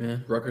Jersey,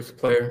 man. Rutgers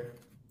player.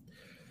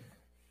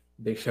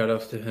 Big shout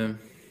outs to him.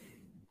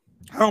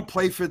 I don't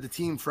play for the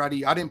team,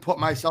 Freddie. I didn't put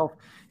myself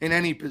in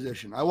any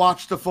position. I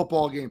watched the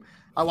football game.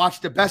 I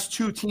watched the best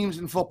two teams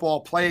in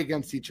football play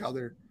against each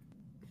other.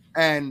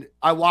 And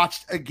I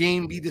watched a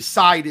game be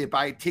decided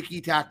by a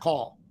ticky-tack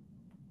call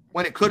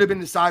when it could have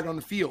been decided on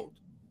the field.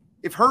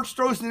 If Hurts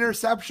throws an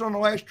interception on the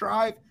last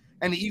drive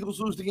and the Eagles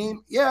lose the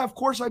game, yeah, of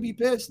course I'd be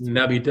pissed.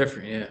 That'd be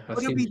different, yeah.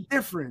 But it'd be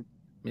different.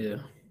 Yeah.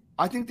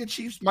 I think the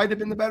Chiefs might have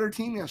been the better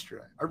team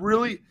yesterday.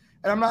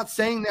 And I'm not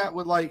saying that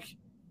with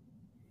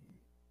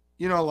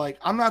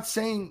I'm not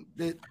saying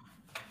that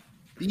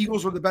the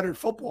Eagles were the better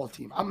football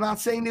team. I'm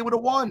not saying they would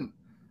have won.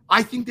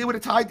 I think they would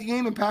have tied the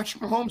game and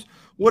Patrick Mahomes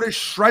would have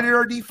shredded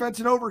our defense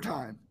in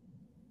overtime.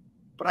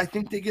 But I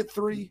think they get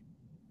 3.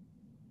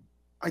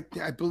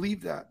 I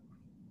believe that.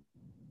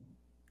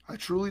 I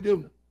truly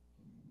do.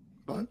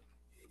 But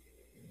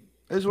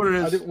it is what it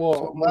is.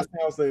 Last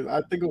thing I'll say,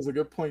 I think it was a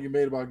good point you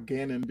made about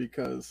Gannon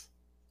because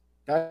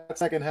that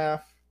second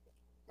half,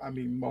 I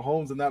mean,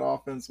 Mahomes and that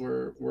offense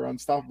were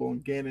unstoppable,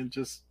 and Gannon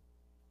just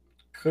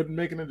couldn't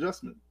make an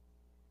adjustment.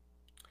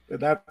 And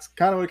that's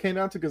kind of what it came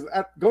down to because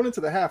going into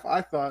the half,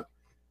 I thought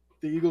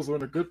the Eagles were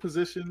in a good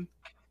position,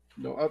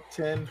 up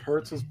 10.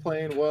 Hurts was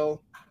playing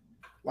well.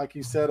 Like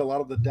you said, a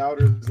lot of the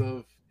doubters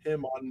of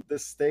him on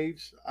this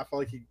stage, I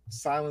felt like he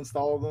silenced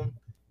all of them.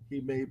 He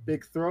made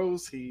big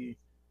throws. They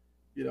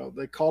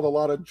called a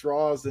lot of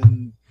draws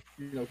and,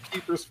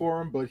 keepers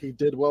for him, but he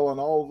did well on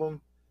all of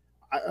them.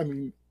 I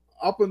mean,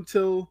 up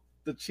until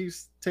the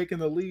Chiefs taking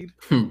the lead,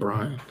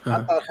 Brian,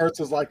 I thought Hurts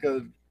was like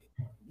a,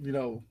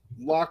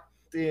 locked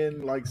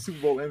in Super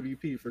Bowl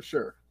MVP for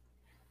sure.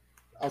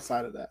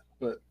 Outside of that,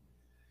 but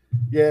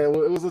yeah,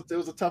 it was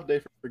a tough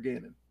day for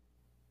Gannon.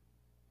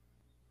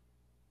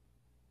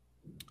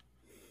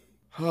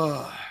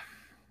 But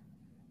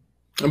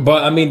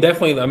I mean,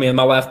 definitely. I mean,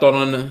 my last thought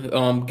on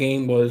the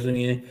game was,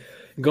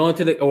 going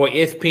to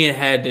ESPN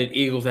had the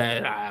Eagles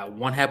at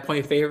 1.5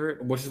 point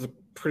favorite, which is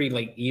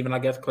pretty even, I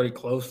guess, pretty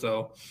close.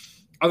 So,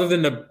 other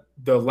than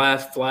the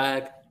last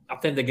flag, I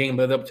think the game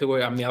led up to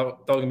it. I mean, I thought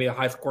it was gonna be a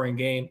high scoring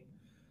game.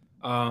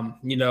 And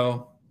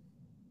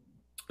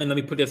let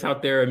me put this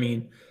out there. I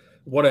mean,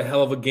 what a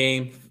hell of a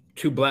game.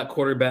 2 black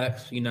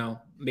quarterbacks,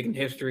 making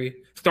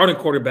history. Starting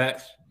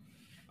quarterbacks,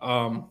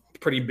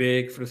 pretty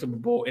big for the Super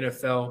Bowl.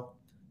 NFL,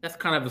 that's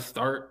kind of a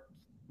start,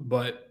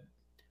 but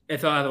it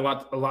still has a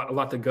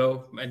lot to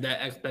go in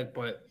that aspect.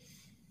 But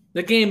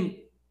the game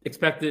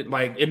expected,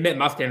 like, it met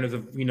my standards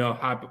of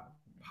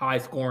high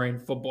scoring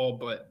football.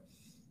 But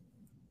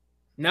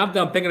now that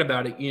I'm thinking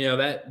about it,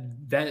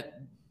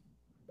 that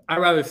I'd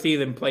rather see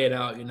them play it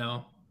out.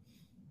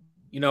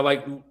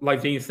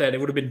 Like Dean said, it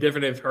would have been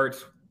different if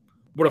Hurts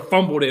would have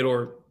fumbled it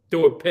or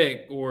threw a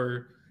pick,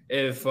 or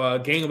if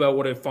Gainwell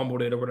would have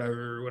fumbled it or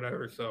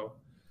whatever.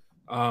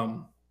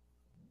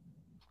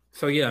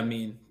 So yeah, I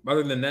mean,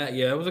 other than that,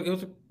 yeah, it was a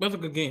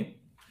good game,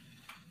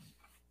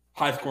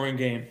 high scoring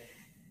game.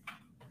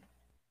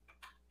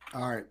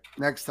 All right,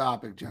 next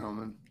topic,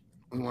 gentlemen.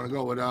 We want to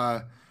go with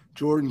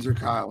Jordan's or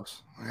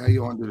Kyle's. How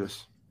you want to do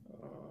this?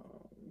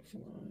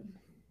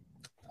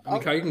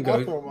 Kyle, you can go.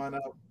 I'll throw mine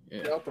out.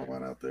 Yeah, I'll throw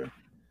mine out there.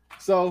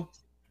 So,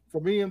 for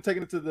me, I'm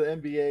taking it to the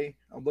NBA.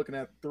 I'm looking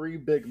at 3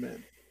 big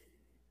men.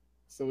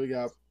 So we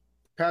got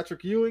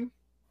Patrick Ewing,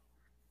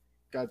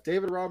 got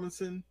David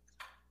Robinson,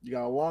 you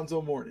got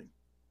Alonzo Mourning.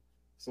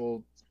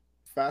 So,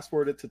 fast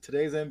forward it to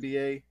today's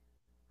NBA.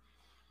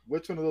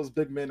 Which one of those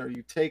big men are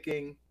you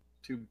taking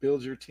to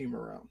build your team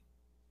around?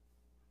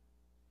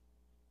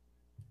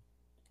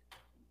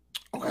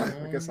 Okay.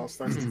 I guess I'll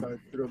start since I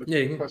threw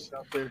the question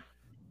out there.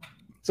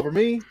 So for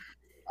me,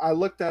 I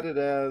looked at it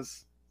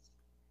as,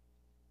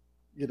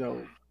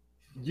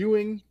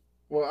 Ewing.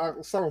 Well,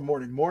 I'll start with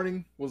Mourning.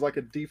 Mourning was like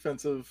a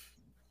defensive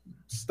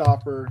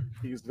stopper.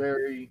 He's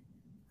very,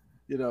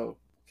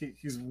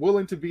 he's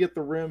willing to be at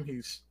the rim.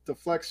 He's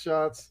deflects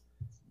shots.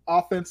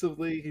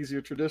 Offensively, he's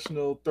your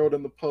traditional throw it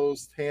in the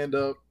post, hand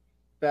up,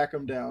 back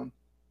him down.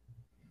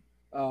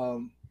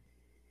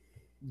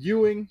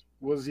 Ewing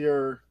was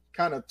your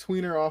kind of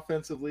tweener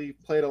offensively,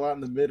 played a lot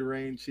in the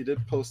mid-range. He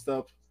did post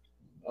up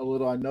a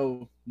little. I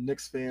know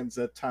Knicks fans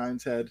at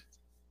times had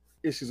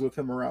issues with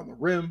him around the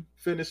rim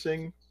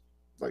finishing,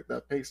 like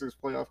that Pacers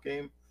playoff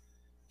game.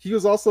 He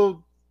was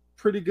also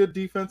pretty good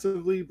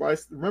defensively, but I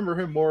remember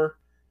him more,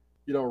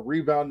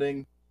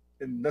 rebounding,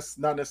 and that's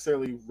not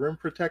necessarily rim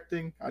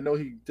protecting. I know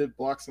he did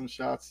block some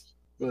shots,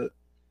 but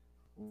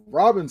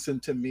Robinson,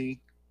 to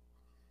me,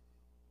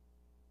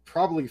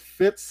 probably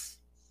fits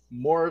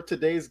more of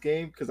today's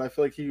game because I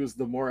feel like he was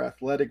the more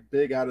athletic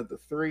big out of the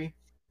 3.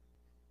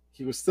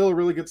 He was still a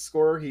really good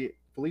scorer. I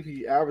believe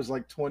he averaged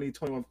like 20,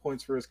 21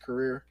 points for his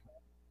career.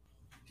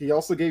 He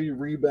also gave you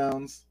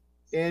rebounds,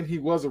 and he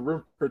was a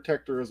rim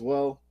protector as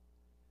well.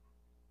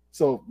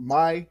 So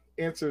my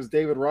answer is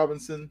David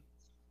Robinson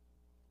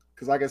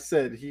because, like I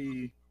said,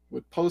 he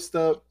would post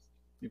up.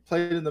 He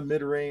played in the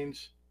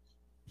mid-range.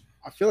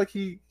 I feel like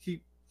he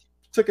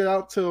took it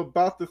out to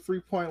about the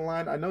 3-point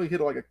line. I know he hit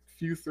like a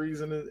few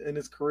threes in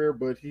his career,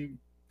 but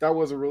that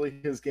wasn't really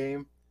his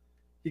game.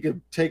 He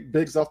could take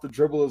bigs off the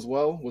dribble as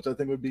well, which I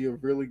think would be a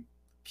really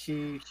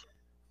key,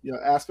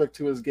 aspect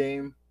to his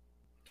game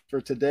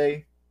for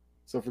today.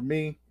 So for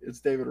me, it's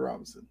David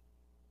Robinson.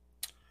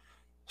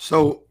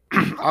 So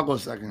I'll go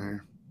second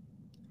here.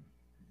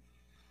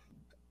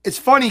 It's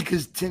funny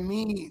because to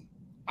me,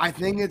 I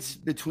think it's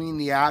between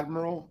the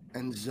Admiral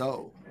and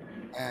Zoe.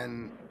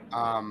 And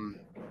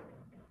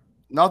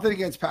nothing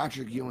against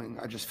Patrick Ewing.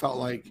 I just felt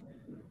like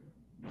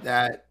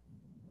that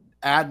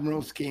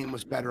Admiral's game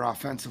was better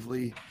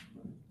offensively.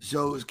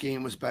 Zoe's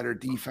game was better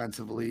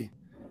defensively.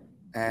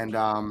 And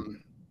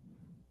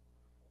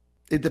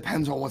it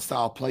depends on what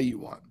style of play you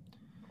want.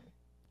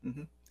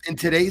 Mm-hmm. In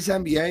today's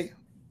NBA,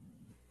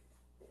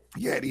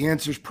 yeah, the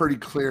answer is pretty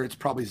clear. It's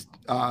probably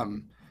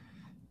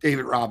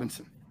David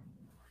Robinson,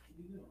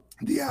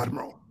 the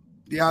Admiral.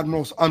 The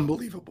Admiral's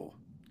unbelievable.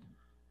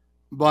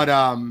 But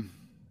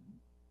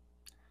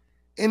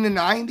in the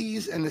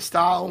 90s and the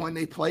style when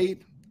they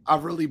played, I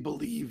really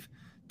believe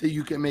that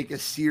you can make a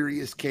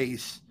serious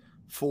case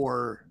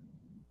for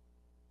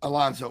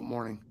Alonzo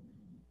Mourning.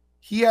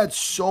 He had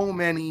so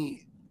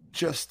many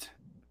just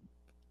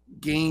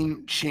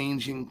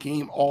game-changing,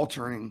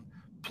 game-altering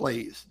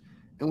plays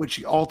in which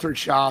he altered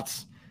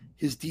shots.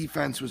 His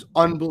defense was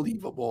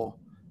unbelievable,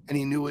 and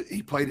he knew it.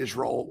 He played his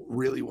role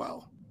really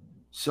well.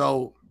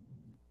 So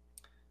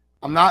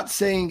I'm not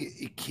saying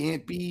it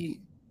can't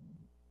be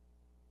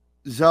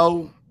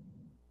Zoe,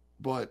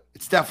 but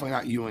it's definitely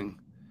not Ewing.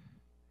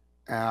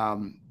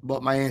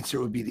 But my answer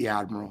would be the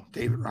Admiral,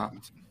 David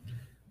Robinson.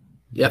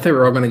 Yeah, I think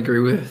we're all going to agree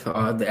with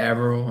the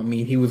Admiral. I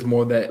mean, he was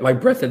more that,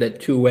 like Brett said, that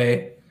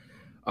two-way,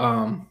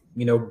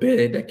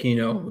 bid that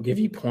can, give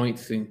you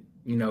points and,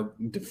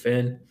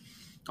 defend.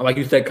 Like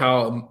you said,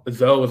 Kyle,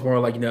 Zoe was more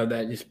like,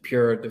 that just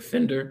pure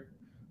defender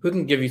who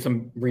can give you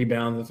some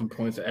rebounds and some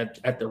points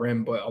at the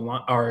rim. But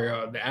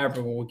the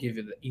Admiral will give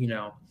you,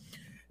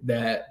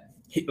 that,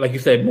 like you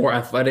said, more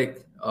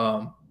athletic.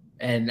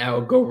 And that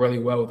would go really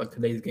well with like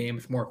today's game.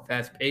 It's more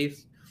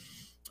fast-paced.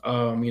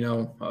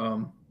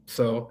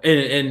 So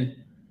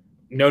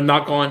no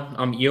knock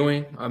on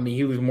Ewing. I mean,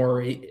 he was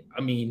more. He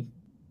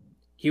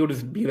would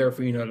just be there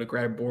for to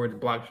grab boards,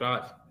 block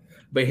shots.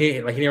 But he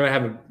never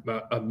have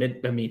a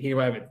mid. I mean, he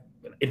never have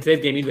in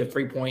today's game. He needed a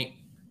 3-point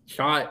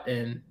shot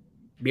and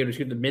be able to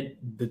shoot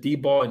the D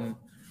ball. And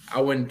I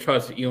wouldn't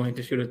trust Ewing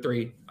to shoot a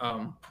 3.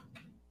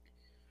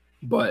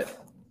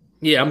 But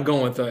Yeah, I'm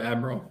going with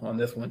Admiral on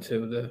this one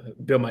too to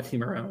build my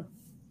team around.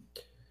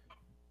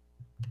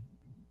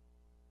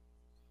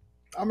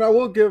 I mean, I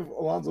will give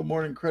Alonzo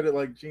Mourning credit,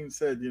 like Gene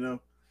said.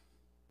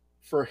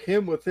 For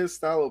him with his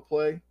style of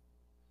play,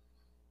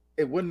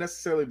 it wouldn't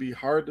necessarily be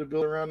hard to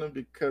build around him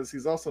because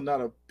he's also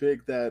not a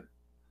big that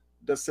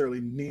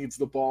necessarily needs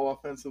the ball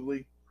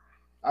offensively.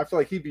 I feel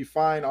like he'd be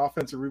fine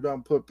offensive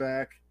rebound, put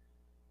back,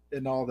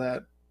 and all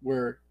that.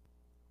 Where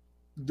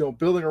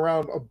building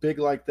around a big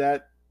like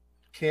that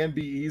can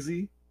be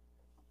easy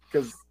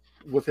because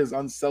with his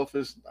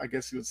unselfish, I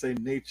guess you would say,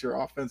 nature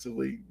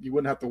offensively, you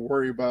wouldn't have to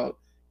worry about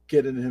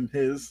getting him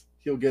his.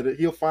 He'll get it.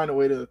 He'll find a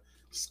way to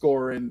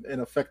score and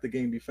affect the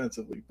game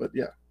defensively. But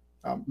yeah,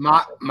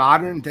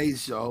 modern day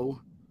Zoe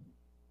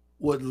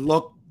would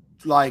look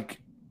like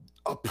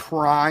a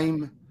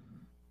prime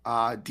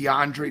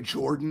DeAndre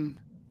Jordan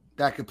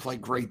that could play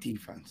great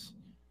defense.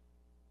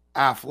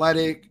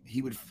 Athletic,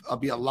 he would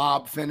be a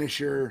lob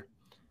finisher.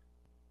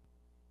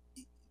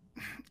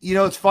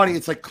 It's funny.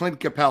 It's like Clint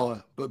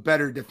Capella, but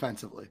better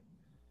defensively.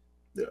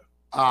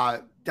 Yeah.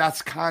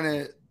 That's kind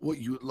of what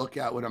you would look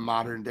at with a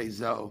modern day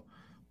Zoe.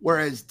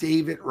 Whereas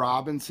David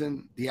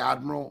Robinson, the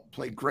Admiral,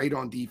 played great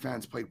on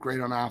defense, played great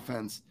on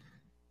offense.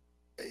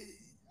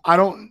 I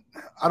don't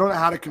know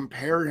how to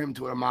compare him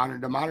to the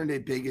modern day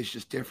big is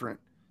just different.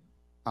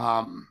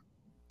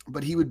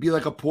 But he would be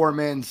like a poor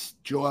man's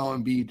Joel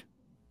Embiid.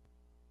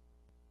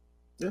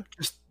 Yeah.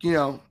 Just,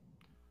 and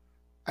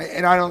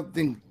I don't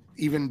think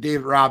even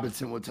David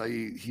Robinson would tell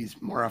you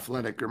he's more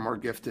athletic or more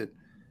gifted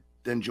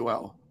than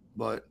Joel.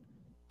 But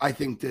I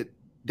think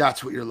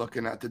that's what you're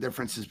looking at. The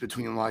differences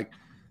between like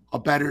a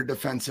better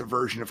defensive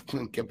version of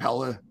Clint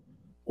Capella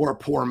or a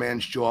poor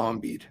man's Joel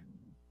Embiid.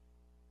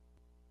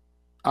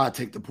 I'll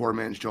take the poor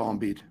man's Joel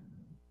Embiid.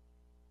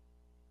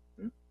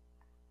 Yeah.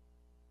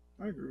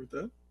 I agree with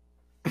that.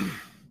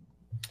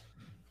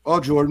 Well,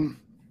 Jordan,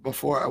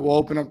 we'll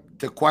open up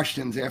the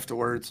questions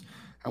afterwards,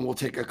 and we'll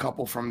take a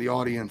couple from the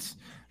audience.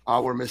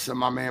 We're missing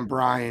my man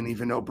Brian,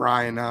 even though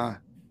Brian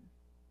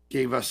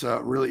gave us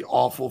a really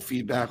awful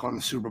feedback on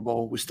the Super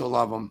Bowl. We still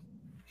love him.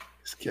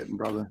 Just kidding,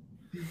 brother.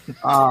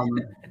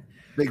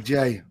 Big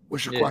J,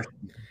 what's your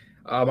question?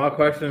 My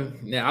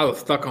question, I was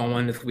stuck on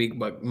one this week,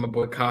 but my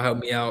boy Kyle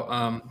helped me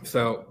out.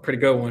 So pretty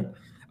good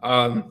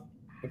one.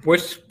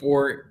 Which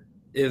sport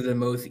is the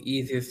most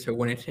easiest to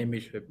win a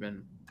championship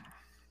in?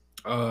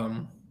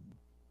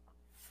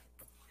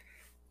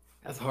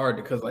 That's hard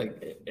because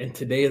like in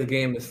today's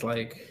game, it's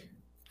like.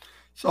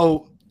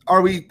 So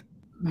are we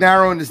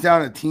narrowing this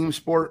down to team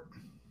sport?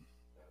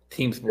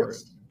 Team sport.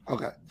 Yes.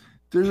 Okay.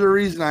 There's a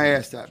reason I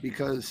asked that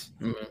because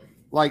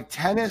like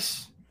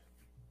tennis,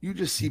 you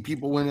just see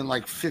people winning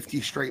like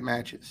 50 straight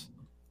matches.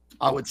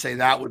 I would say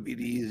that would be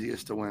the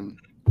easiest to win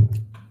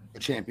a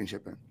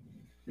championship in.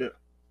 Yeah.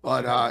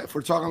 But if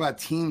we're talking about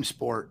team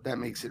sport, that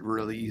makes it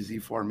really easy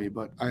for me,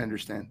 but I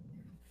understand.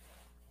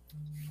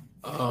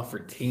 For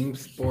team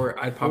sport,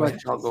 I'd I'll probably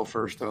let y'all go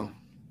first, though.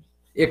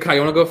 Yeah, Kyle,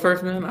 you want to go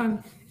first,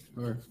 man?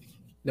 Or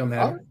no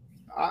matter.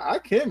 I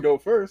can go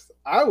first.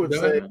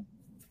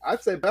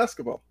 I'd say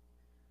basketball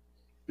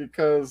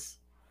because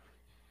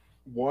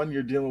one,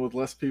 you're dealing with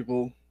less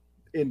people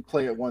in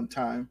play at one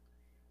time,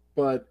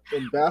 but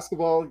in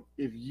basketball,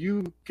 if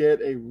you get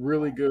a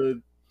really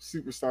good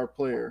superstar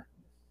player,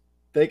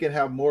 they can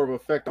have more of an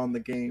effect on the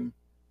game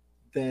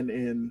than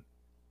in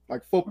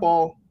like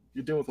football.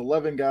 You're dealing with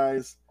 11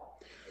 guys.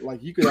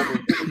 Like you could have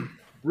a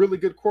really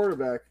good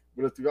quarterback,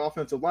 but if the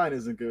offensive line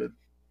isn't good,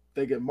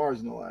 they get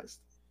marginalized.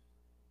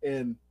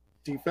 And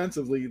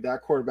defensively,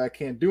 that quarterback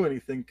can't do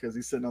anything because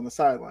he's sitting on the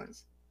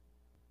sidelines.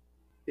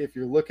 If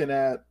you're looking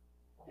at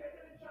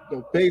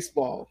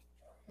baseball,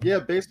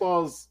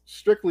 baseball is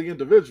strictly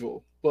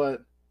individual,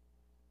 but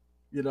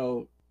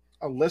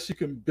unless you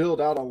can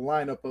build out a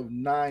lineup of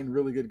 9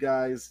 really good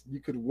guys, you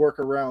could work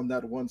around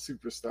that one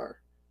superstar.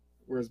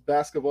 Whereas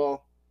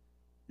basketball,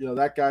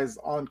 that guy's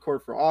on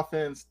court for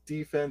offense,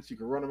 defense. You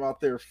can run him out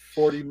there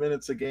 40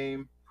 minutes a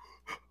game.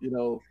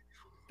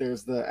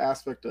 There's the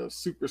aspect of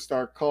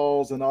superstar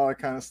calls and all that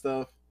kind of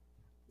stuff.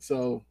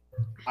 So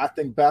I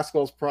think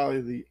basketball is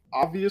probably the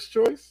obvious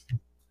choice,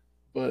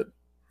 but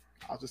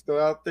I'll just go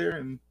out there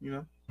and,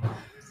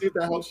 see if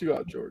that helps you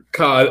out, George.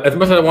 Kyle, as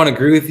much as I want to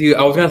agree with you,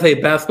 I was going to say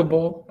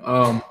basketball.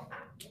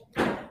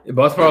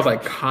 But as far as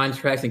like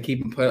contracts and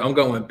keeping players, I'm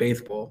going with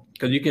baseball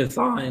because you can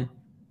sign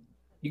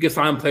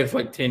players for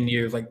like 10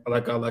 years, like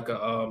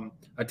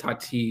a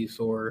Tatis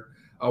or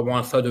a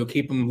Juan Soto,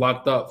 keep them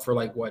locked up for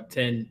like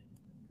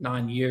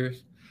 9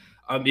 years.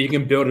 You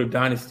can build a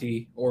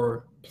dynasty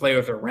or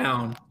players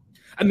around.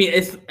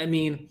 It's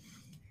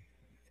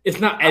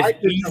not as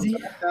easy.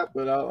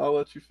 But I'll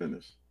let you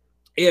finish.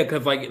 Yeah,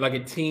 because like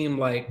a team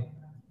like,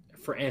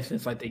 for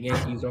instance, like the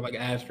Yankees or like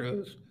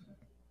Astros,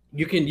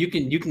 you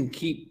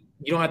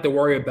don't have to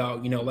worry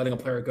about letting a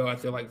player go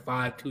after like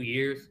 2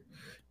 years.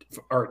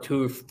 Or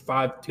 2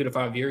 to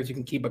 5 years, you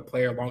can keep a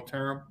player long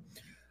term.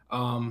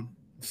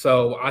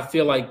 So I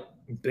feel like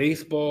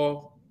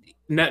baseball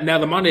now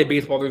the Monday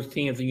baseball, there's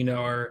teams that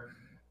are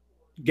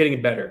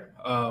getting better.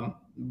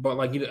 But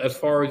like as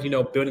far as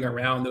building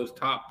around those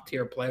top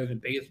tier players in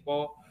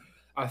baseball,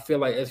 I feel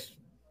like it's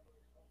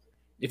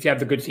if you have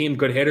the good team,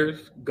 good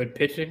hitters, good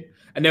pitching.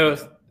 I know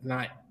it's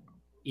not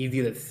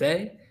easy to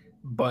say,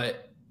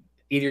 but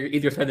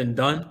easier said than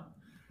done.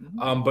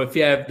 But if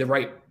you have the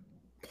right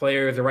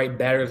players, the right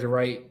batters, the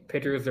right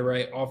pitchers, the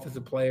right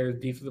offensive players,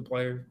 defensive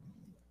players,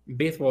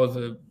 baseball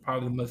is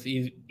probably the most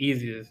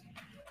easiest.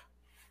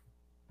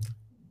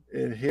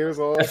 And here's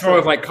all as far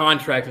as like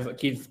contracts, like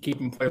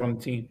keeping players on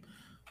the team.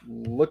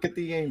 Look at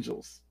the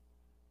Angels.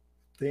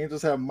 The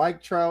Angels have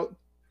Mike Trout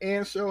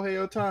and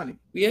Shohei Ohtani.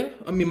 Yeah,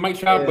 I mean Mike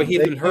Trout, but he's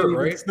been hurt,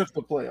 right? Sniff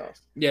the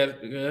playoffs. Yeah.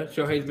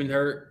 Shohei's been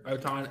hurt.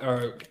 Ohtani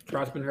or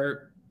Trout's been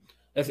hurt.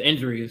 That's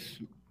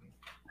injuries.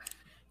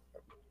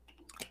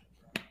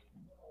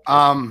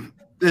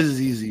 This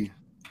is easy,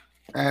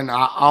 and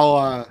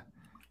I'll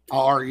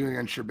argue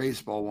against your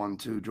baseball one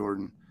too,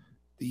 Jordan.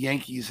 The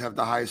Yankees have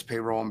the highest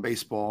payroll in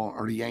baseball,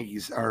 or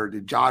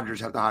the Dodgers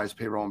have the highest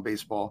payroll in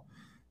baseball,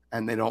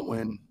 and they don't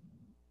win.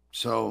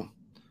 So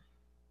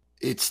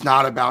it's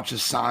not about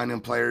just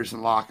signing players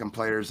and locking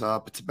players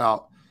up. It's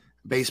about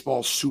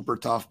baseball's super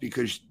tough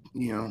because,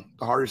 the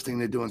hardest thing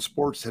to do in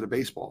sports is hit a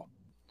baseball.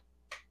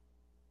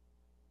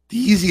 The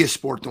easiest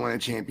sport to win a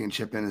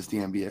championship in is the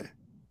NBA.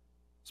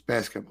 It's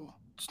basketball.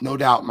 It's no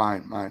doubt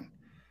mine.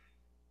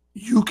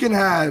 You can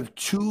have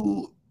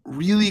two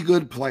really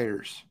good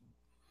players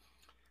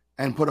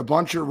and put a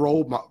bunch of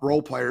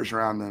role players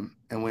around them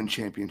and win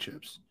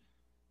championships.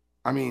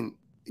 I mean,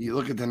 you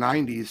look at the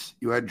 90s,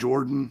 you had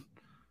Jordan,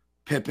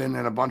 Pippen,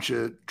 and a bunch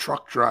of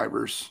truck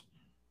drivers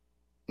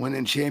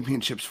winning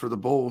championships for the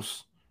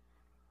Bulls.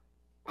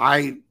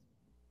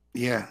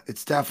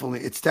 It's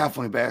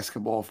definitely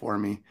basketball for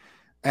me.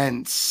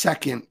 And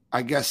second,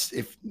 I guess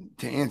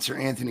to answer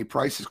Anthony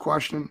Price's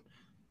question,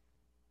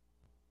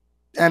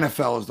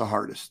 NFL is the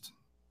hardest.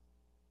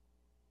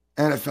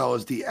 NFL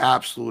is the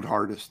absolute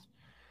hardest.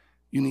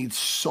 You need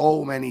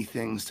so many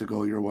things to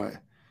go your way.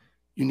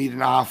 You need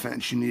an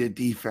offense. You need a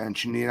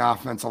defense. You need an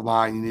offensive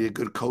line. You need a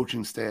good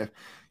coaching staff.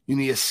 You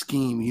need a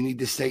scheme. You need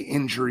to stay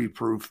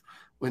injury-proof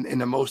when in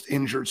the most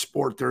injured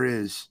sport there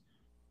is.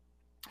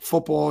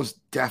 Football is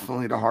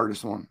definitely the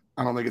hardest one.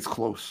 I don't think it's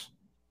close.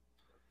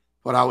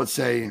 But I would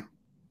say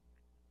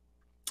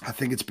I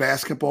think it's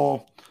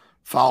basketball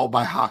followed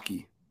by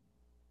hockey.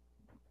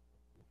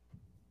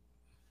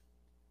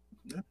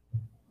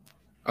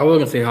 I was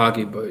going to say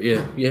hockey, but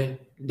yeah,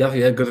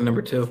 definitely that goes to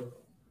number 2.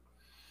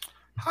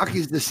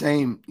 Hockey's the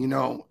same. You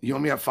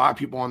only have 5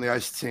 people on the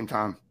ice at the same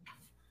time.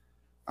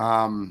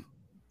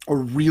 A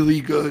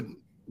really good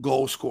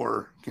goal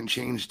scorer can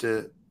change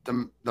the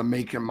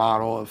make and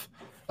model of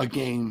a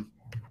game.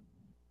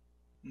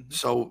 Mm-hmm.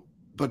 So,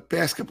 but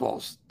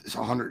basketball's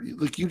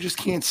 100. Like, you just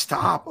can't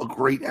stop a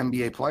great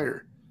NBA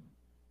player.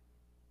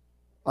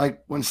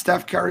 Like, when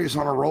Steph Curry is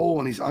on a roll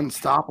and he's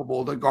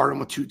unstoppable, they guard him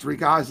with 2-3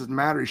 guys. Doesn't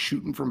matter. He's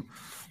shooting from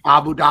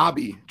Abu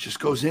Dhabi. Just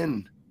goes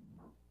in.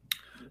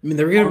 I mean,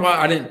 the reason why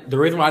I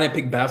didn't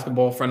pick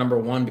basketball for number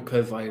 1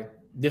 because like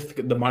just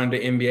the modern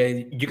day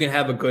NBA, you can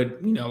have a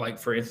good, like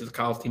for instance,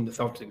 college team, the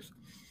Celtics,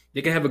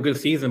 they can have a good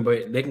season,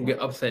 but they can get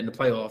upset in the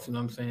playoffs. You know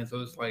what I'm saying?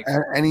 So it's like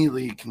any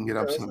league can get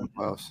upset in the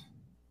playoffs.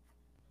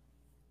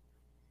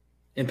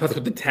 And plus,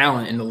 with the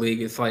talent in the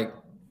league, it's like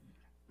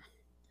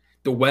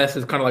the West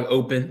is kind of like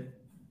open.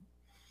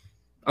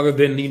 Other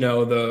than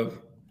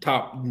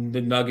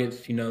the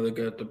Nuggets, they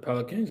got the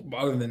Pelicans. But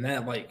other than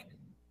that, like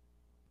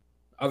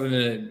other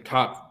than the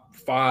top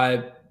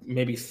 5,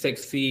 maybe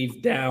 6 seeds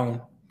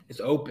down, it's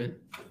open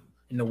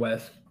in the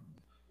West.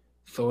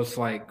 So it's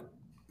like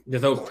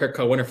there's no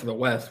clear-cut winner for the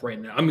West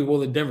right now. I mean, well,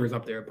 the Denver's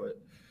up there, but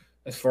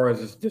as far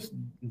as it's just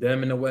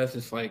them in the West,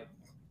 it's like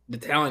the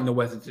talent in the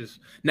West is just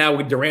now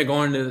with Durant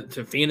going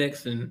to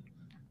Phoenix and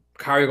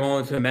Kyrie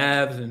going to the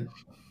Mavs and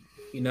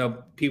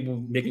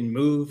people making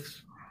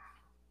moves.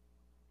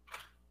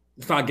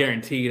 It's not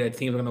guaranteed that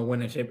teams are going to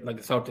win a championship like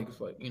the Celtics,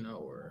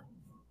 or.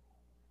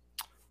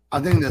 I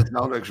think the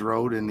Celtics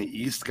road in the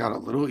East got a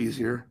little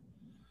easier.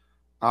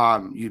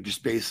 You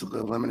just basically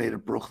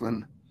eliminated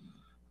Brooklyn.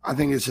 I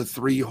think it's a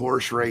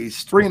 3-horse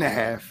race,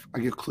 3.5. I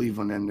get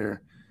Cleveland in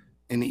there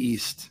in the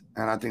East,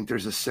 and I think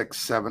there's a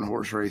 6-7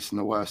 horse race in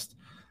the West.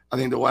 I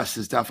think the West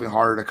is definitely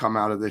harder to come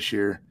out of this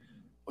year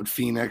with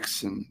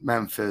Phoenix and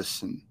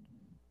Memphis and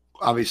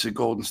obviously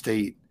Golden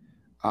State,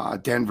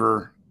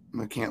 Denver.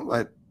 We can't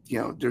let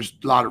there's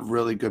a lot of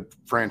really good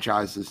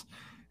franchises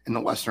in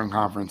the Western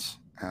Conference.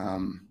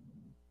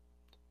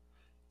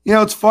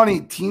 It's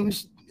funny.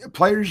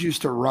 Players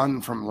used to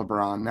run from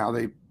LeBron. Now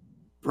they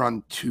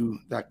run to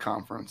that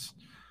conference.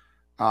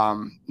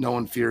 No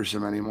one fears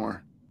him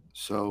anymore.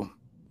 So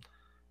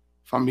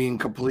if I'm being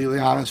completely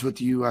honest with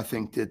you, I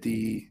think that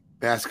the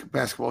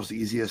basketball is the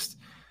easiest.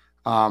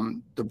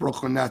 The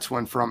Brooklyn Nets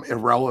went from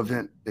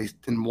irrelevant.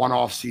 In one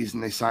off season,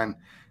 they signed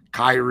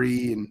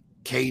Kyrie and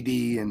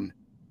KD, and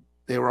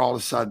they were all of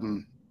a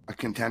sudden a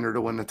contender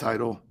to win the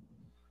title.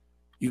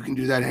 You can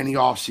do that any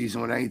off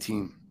season with any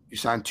team. You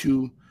sign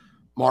 2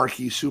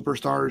 marquee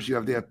superstars, you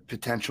have the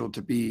potential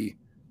to be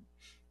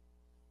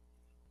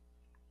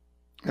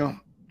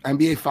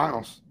NBA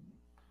Finals.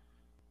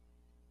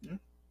 Yeah.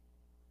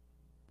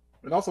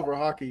 And also for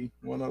hockey,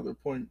 one other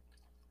point.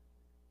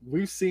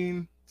 We've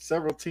seen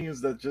several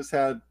teams that just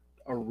had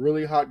a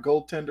really hot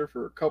goaltender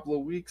for a couple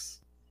of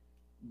weeks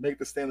make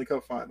the Stanley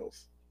Cup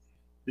Finals.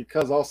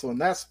 Because also in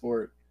that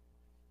sport,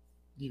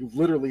 you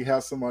literally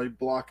have somebody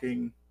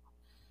blocking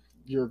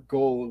your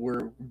goal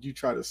where you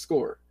try to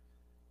score.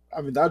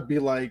 I mean, that'd be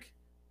like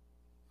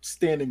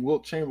standing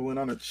Wilt Chamberlain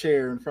on a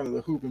chair in front of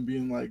the hoop and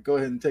being like, go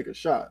ahead and take a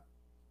shot.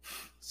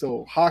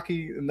 So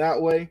hockey in that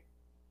way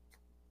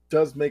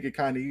does make it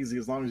kind of easy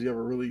as long as you have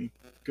a really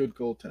good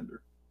goaltender.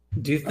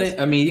 Do you think?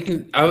 I mean, you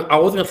can. I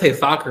was gonna say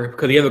soccer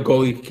because you have a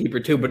goalie keeper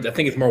too, but I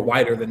think it's more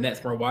wider. The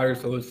net's more wider,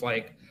 so it's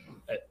like.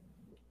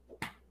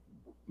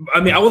 I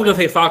mean, I was gonna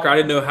say soccer. I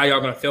didn't know how y'all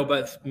gonna feel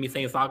about me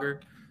saying soccer.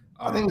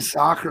 I think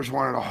soccer is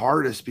one of the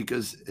hardest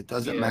because it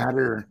doesn't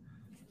matter.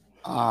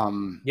 You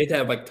have to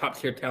have like top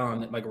tier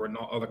talent, like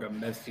Ronaldo, or like a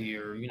Messi,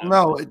 or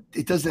No,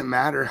 it doesn't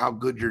matter how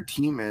good your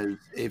team is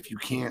if you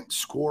can't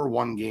score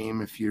one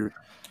game. If you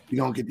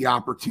don't get the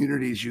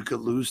opportunities, you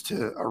could lose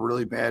to a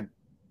really bad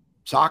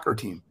soccer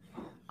team.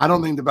 I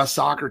don't think the best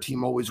soccer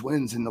team always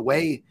wins. And the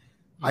way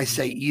I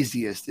say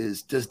easiest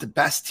is, does the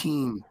best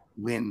team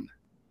win?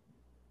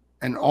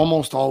 And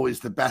almost always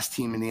the best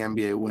team in the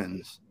NBA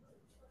wins.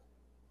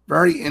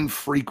 Very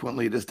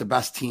infrequently does the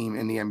best team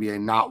in the NBA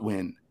not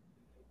win,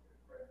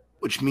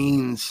 which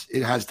means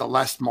it has the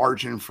less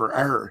margin for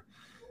error.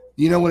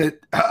 When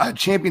a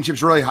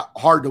championship's really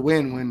hard to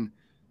win when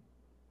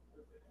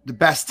the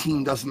best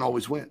team doesn't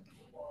always win.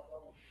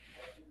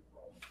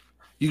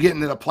 You get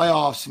into the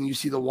playoffs and you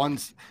see the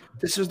ones.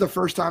 This is the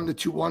first time the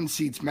 2-1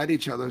 seeds met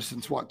each other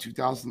since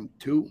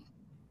 2002.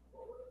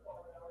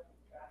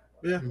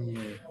 Yeah,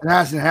 it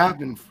hasn't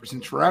happened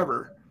since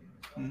forever,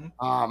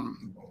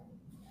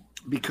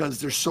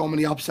 because there's so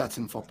many upsets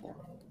in football.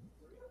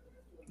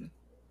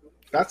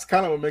 That's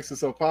kind of what makes it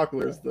so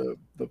popular is the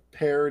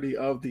parity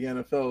of the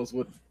NFL is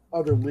what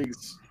other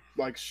leagues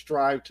like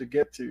strive to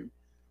get to.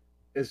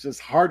 It's just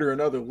harder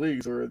in other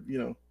leagues, or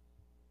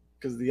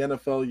because the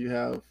NFL you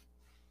have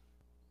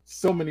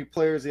so many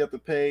players you have to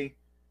pay,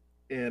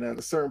 and at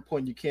a certain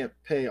point you can't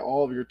pay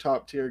all of your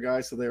top tier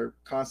guys, so they're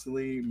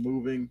constantly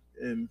moving.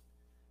 And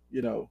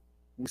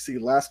we see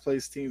last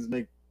place teams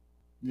make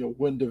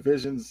win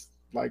divisions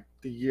like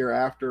the year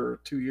after or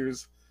 2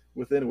 years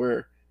within,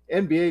 where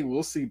NBA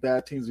will see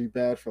bad teams be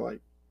bad for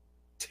like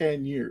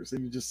 10 years,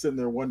 and you're just sitting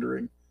there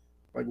wondering,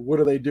 like,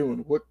 what are they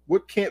doing?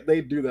 What can't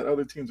they do that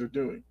other teams are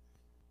doing?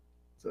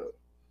 So,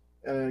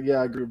 yeah,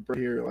 I agree with Brett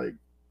here. Like,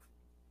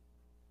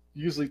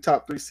 usually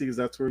top 3 seeds,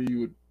 that's where you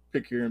would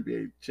pick your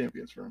NBA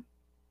champions from.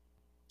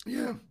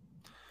 Yeah.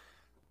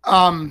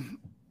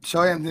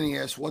 So Anthony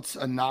asks, what's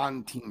a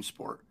non-team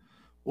sport?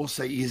 We'll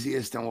say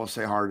easiest and we'll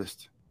say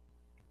hardest.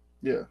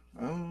 Yeah.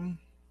 I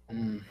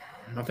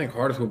think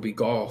hardest would be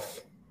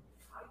golf.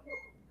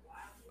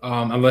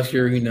 Unless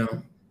you're,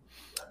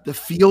 The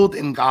field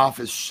in golf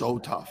is so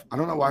tough. I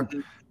don't know why.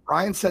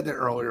 Brian said that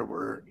earlier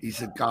where he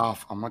said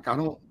golf. I'm like, I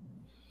don't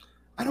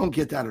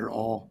get that at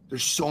all.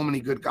 There's so many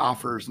good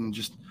golfers, and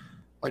just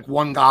like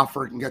one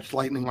golfer can catch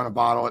lightning on a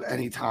bottle at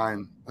any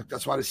time. Like,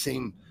 that's why the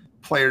same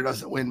player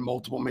doesn't win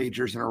multiple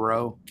majors in a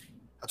row.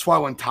 That's why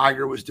when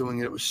Tiger was doing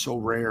it, it was so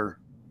rare.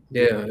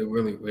 Yeah, it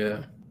really,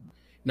 yeah.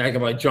 Now you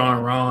got like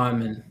John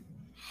Rahm and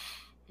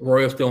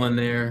Roy's still in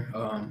there.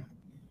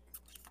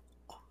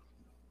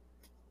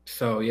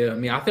 So yeah, I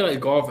mean, I feel like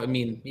golf. I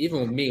mean,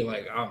 even with me,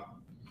 like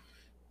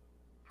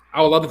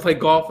I would love to play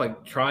golf,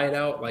 like try it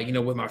out, like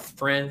with my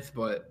friends.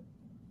 But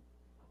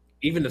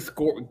even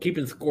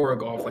keeping score of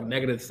golf, like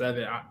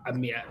 -7. I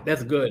mean,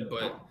 that's good,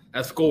 but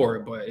that's score.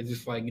 But it's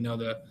just like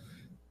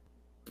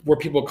where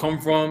people come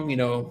from.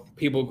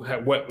 People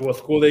have what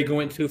school they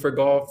go into for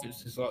golf.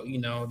 It's just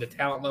the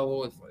talent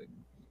level. It's like,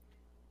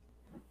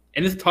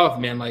 and it's tough,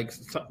 man. Like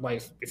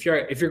if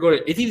you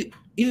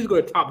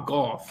go to Top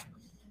Golf.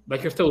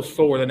 Like, you're still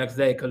sore the next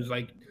day because,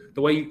 like,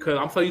 because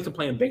I'm so used to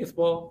playing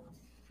baseball,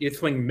 you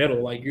swing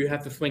middle. Like, you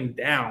have to swing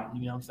down,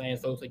 you know what I'm saying?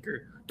 So it's like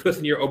you're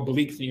twisting your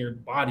obliques in your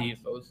body.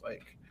 So it's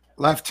like.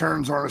 Left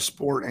turns aren't a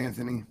sport,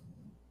 Anthony.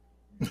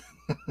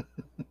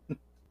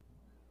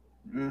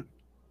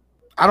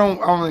 I don't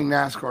think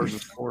NASCAR is a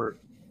sport.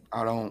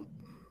 I don't,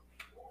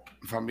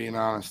 if I'm being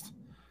honest.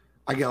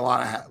 I get a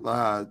lot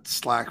of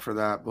slack for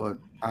that, but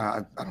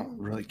I don't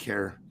really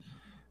care.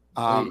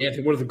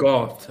 Anthony, what is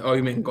golf? Oh,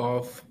 you mean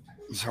golf?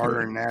 It's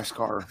harder than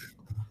NASCAR.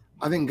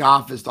 I think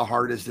golf is the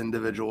hardest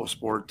individual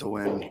sport to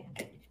win.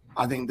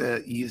 I think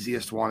the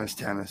easiest one is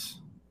tennis.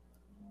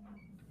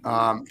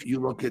 You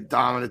look at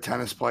dominant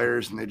tennis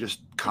players and they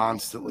just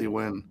constantly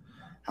win.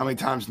 How many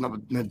times did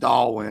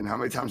Nadal win? How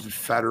many times did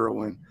Federer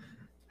win?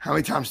 How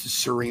many times did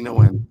Serena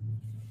win?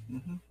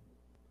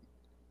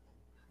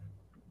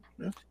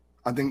 Yeah.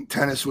 I think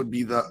tennis would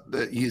be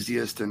the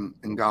easiest and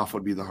golf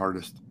would be the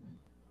hardest.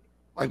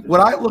 Like, what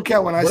I look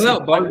at when I say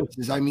hardest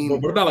is,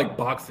 what about like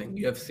boxing,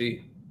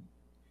 UFC?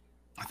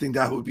 I think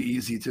that would be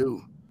easy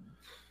too.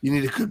 You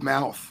need a good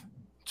mouth.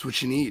 That's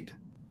what you need.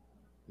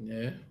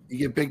 Yeah. You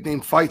get big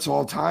name fights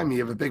all the time. You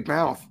have a big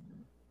mouth.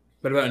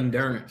 What about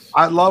endurance?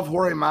 I love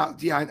Jorge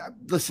Masvidal. Yeah,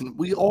 listen,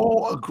 we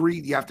all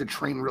agreed you have to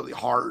train really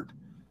hard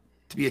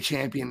to be a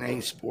champion in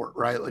any sport,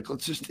 right? Like,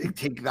 let's just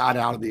take that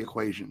out of the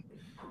equation.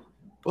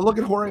 But look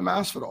at Jorge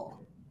Masvidal.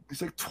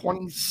 He's like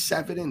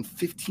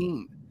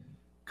 27-15.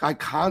 Guy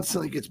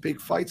constantly gets big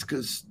fights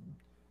because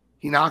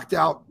he knocked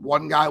out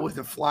one guy with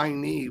a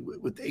flying knee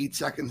with 8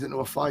 seconds into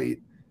a fight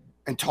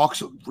and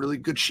talks really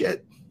good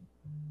shit.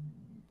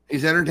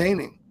 He's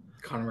entertaining.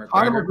 Conor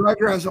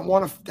McGregor hasn't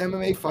won an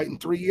MMA fight in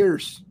 3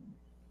 years.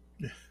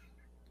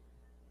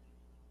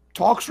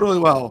 Talks really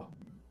well.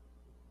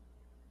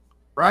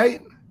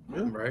 Right?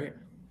 Yeah. Right.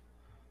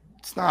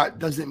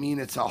 Doesn't mean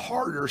it's a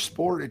harder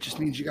sport. It just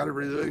means you got to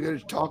really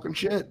good at talking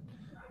shit.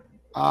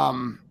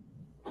 I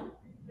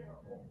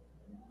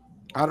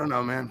don't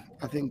know, man.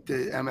 I think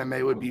the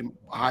MMA would be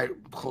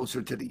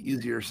closer to the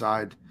easier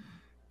side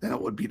than it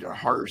would be the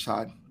harder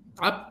side.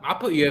 I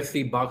put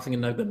UFC boxing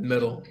in like the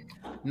middle.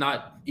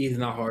 Not easy,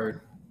 not hard.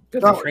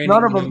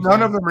 None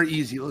of them are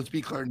easy. Let's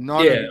be clear.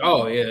 None of them.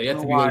 Oh, yeah. You have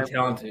to be really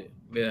talented.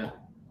 Yeah.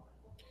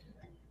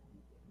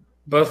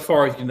 But as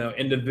far as,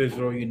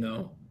 individual,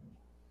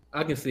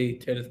 I can see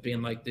tennis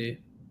being like the.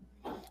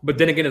 But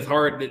then again, it's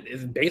hard.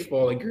 It's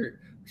baseball. Like you're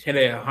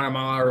hitting a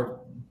 100-mile-an-hour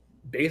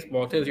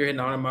baseball. Tennis, you're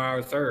hitting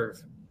 100-mile-an-hour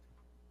serves.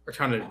 Or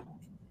trying to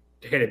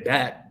hit it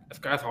back.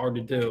 That's hard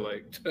to do.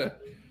 Like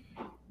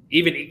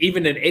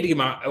even an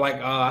 80-mile. Like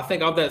I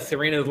think of that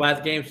Serena's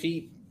last game,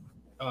 she.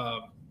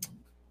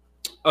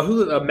 Who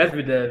was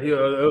Medvedev? He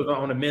was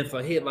on the men's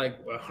side. He hit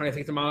like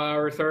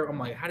 160-mile-an-hour serve. I'm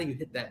like, how do you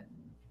hit that?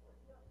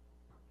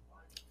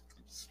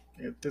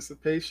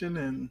 Anticipation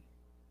and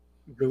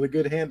really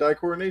good hand-eye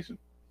coordination.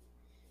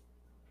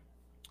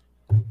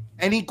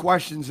 Any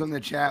questions in the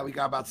chat? We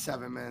got about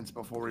 7 minutes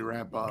before we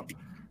wrap up.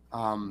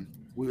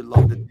 We would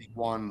love to take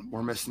one.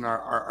 We're missing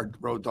our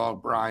road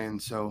dog, Brian,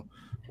 so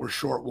we're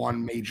short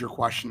one major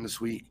question this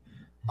week.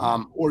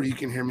 Or you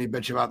can hear me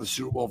bitch about the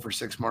Super Bowl for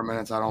 6 more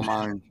minutes. I don't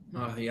mind.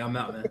 Oh, yeah, I'm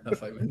out, man.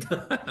 That's like,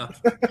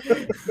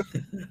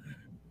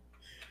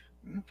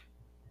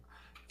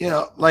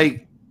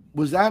 like,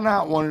 was that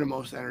not one of the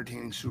most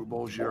entertaining Super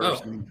Bowls you've ever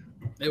seen?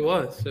 It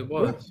was.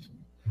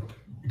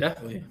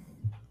 Definitely.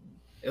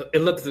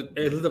 It lived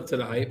up to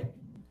the hype.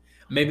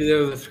 Maybe there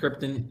was a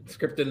script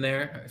in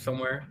there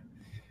somewhere.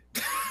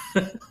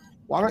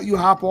 Why don't you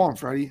hop on,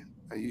 Freddie?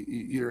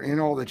 You're in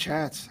all the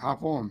chats.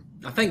 Hop on.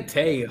 I think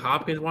Tay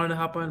Hopkins wanted to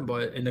hop on,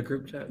 but in the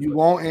group chat. You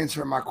won't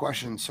answer my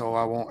question, so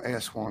I won't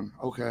ask one.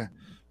 Okay.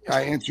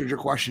 I answered your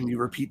question. You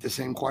repeat the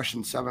same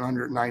question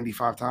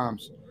 795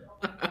 times.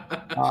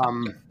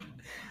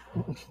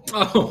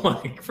 Oh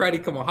my, Freddie,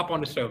 come on, hop on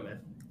the show, man.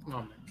 Come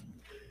on, man.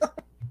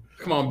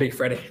 Come on, big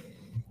Freddie.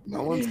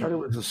 No one said it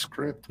was a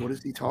script. What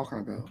is he talking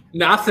about?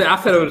 No, I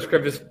said it was a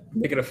script, just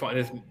making it fun,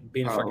 just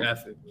being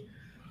sarcastic.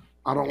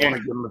 I don't want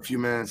to give him a few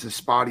minutes. The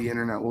spotty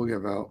internet will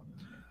give out.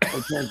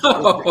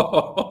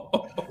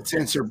 Let's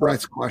answer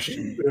Brett's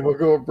question. Yeah, we'll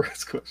go with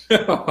Brett's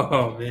question.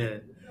 Oh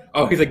man.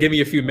 Oh, he's like, give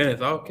me a few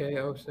minutes. Okay.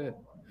 Oh shit.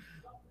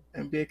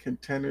 NBA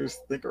contenders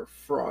think are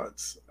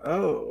frauds.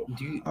 Oh.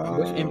 Which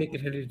NBA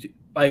contenders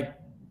like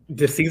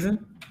this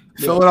season?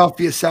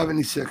 Philadelphia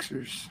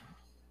 76ers.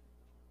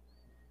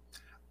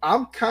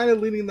 I'm kind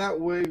of leaning that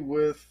way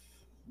with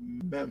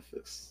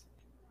Memphis.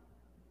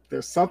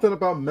 There's something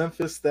about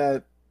Memphis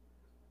that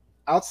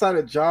outside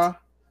of Ja,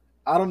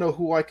 I don't know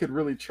who I could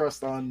really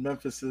trust on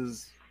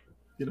Memphis's,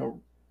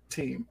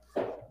 team.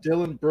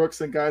 Dylan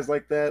Brooks and guys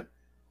like that,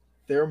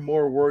 they're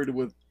more worried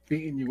with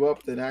beating you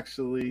up than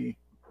actually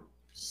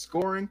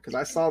scoring. Because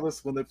I saw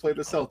this when they played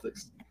the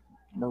Celtics.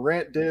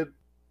 Morant did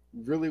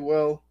really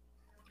well,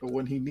 but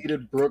when he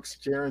needed Brooks,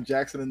 Jaren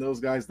Jackson, and those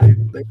guys, they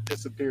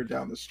disappeared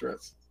down the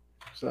stretch.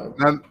 So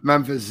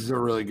Memphis is a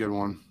really good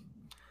one.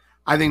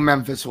 I think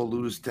Memphis will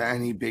lose to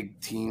any big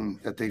team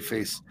that they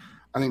face.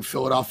 I think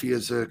Philadelphia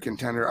is a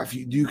contender. If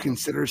you do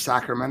consider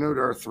Sacramento,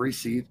 they're a 3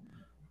 seed.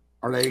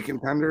 Are they a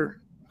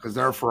contender? Because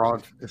they're a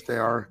fraud if they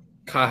are.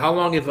 Kyle, how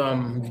long is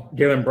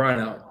Jalen Brown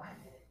out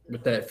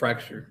with that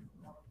fracture?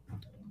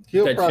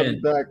 He'll probably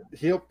be back.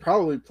 He'll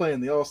probably play in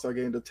the All-Star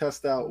game to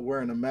test out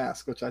wearing a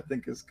mask, which I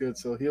think is good.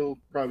 So he'll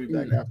probably be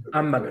back after.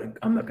 I'm not gonna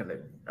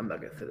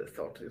say the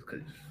Celtics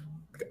because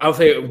I'll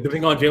say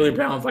depending on Jalen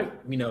Brown's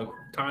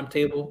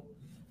timetable.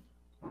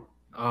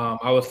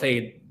 I would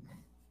say.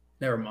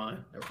 Never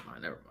mind, man.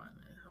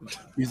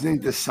 You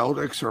think the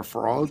Celtics are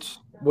frauds?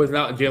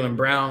 Without Jalen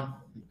Brown,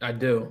 I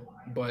do.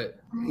 But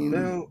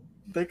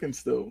they can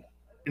still.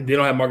 They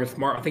don't have Marcus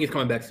Smart. I think he's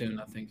coming back soon.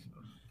 I think so.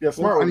 Yeah,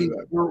 Smart.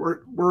 Well,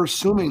 we're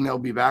assuming they'll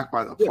be back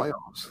by the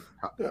playoffs.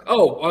 Yeah.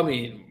 Oh, I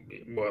mean,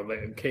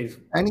 in case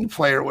any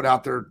player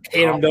without their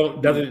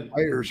doesn't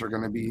players are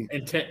going to be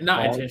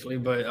not intentionally,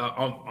 but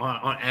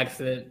on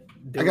accident.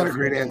 I got a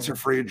great answer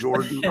for you,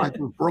 Jordan. I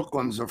think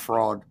Brooklyn's a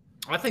fraud.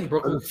 I think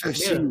Brooklyn's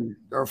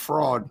they're a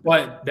fraud.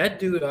 But that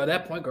dude,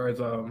 that point guard is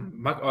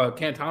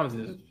Cam Thomas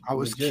is. I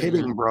was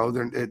kidding, bro.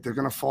 They're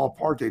going to fall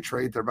apart. They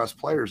trade their best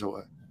players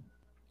away.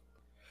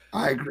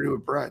 I agree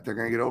with Brett. They're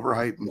going to get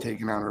overhyped and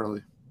taken out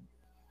early.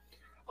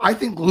 I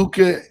think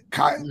Luka,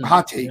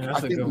 hot take. Yeah,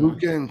 I think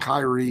Luka and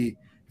Kyrie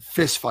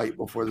fist fight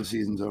before the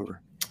season's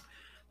over.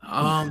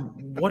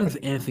 What is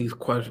Anthony's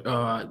question?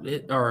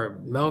 Or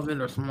Melvin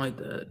or something like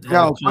that?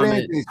 No, put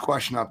Anthony's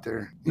question up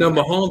there. No,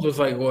 Mahomes was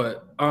like,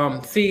 what?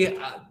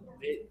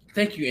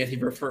 Thank you,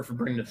 Anthony, for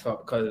bringing this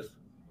up because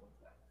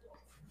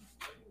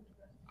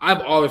I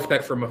have all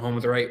respect for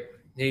Mahomes, right?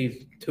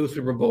 He's 2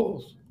 Super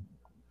Bowls.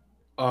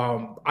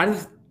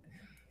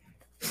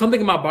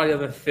 Something in my body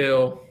doesn't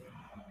feel,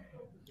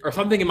 or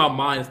something in my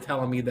mind is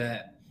telling me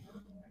that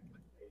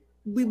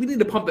we need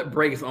to pump the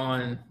brakes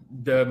on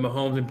the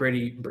Mahomes and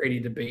Brady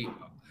debate.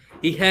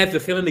 He has the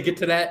feeling to get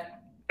to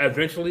that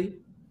eventually.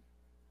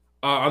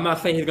 I'm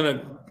not saying he's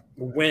gonna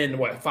win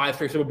 5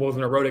 straight Super Bowls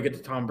in a row to get to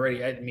Tom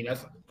Brady. I mean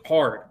that's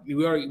hard.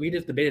 We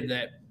just debated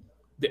that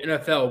the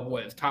NFL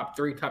was top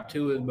 3, top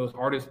 2 is the most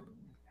hardest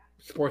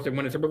sports to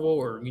win a Super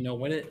Bowl or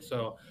win it.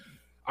 So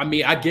I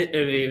mean I get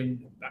it.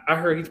 I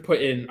heard he's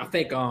put in. I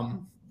think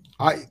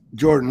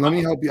Jordan, let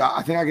me help you.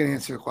 I think I can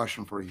answer a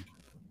question for you.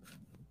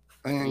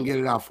 I can get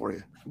it out for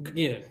you.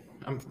 Yeah,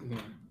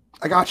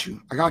 I got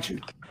you.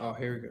 Oh,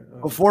 here we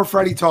go. Before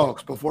Freddie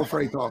talks,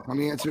 let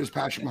me answer this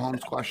Patrick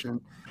Mahomes question,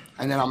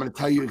 and then I'm going to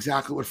tell you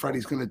exactly what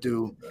Freddie's going to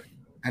do,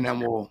 and then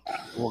we'll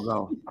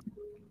go.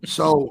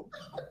 So,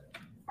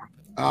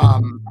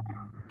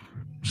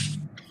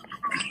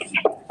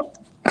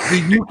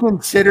 do you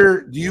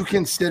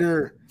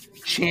consider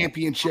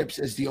championships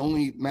as the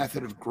only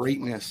method of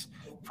greatness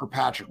for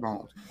Patrick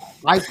Mahomes?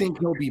 I think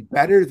he'll be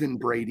better than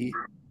Brady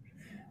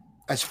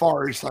as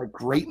far as like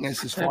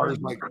greatness, as far as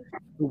like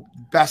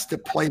best to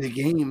play the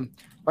game,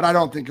 but I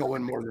don't think he'll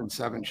win more than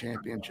 7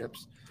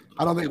 championships.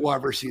 I don't think we'll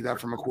ever see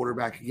that from a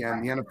quarterback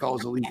again. The NFL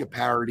is a league of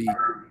parity,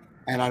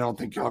 and I don't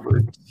think you'll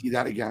ever see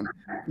that again.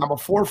 Now,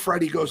 before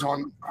Freddie goes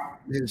on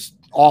his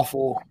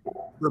awful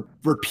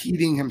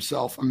repeating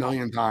himself a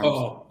million times,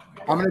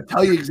 I'm going to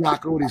tell you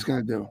exactly what he's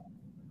going to do.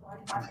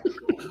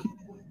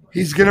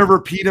 He's going to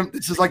repeat him.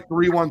 This is like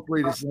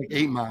 3-1-3. This is like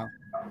 8 Mile.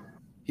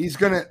 He's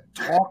going to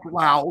talk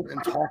loud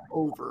and talk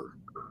over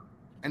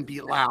and be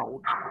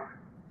loud.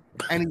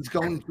 And he's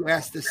going to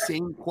ask the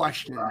same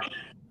question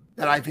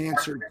that I've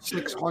answered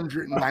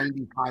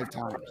 695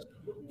 times.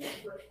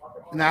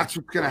 And that's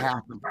what's going to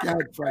happen. Go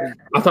ahead, Freddie.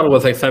 I thought it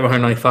was like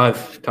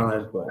 795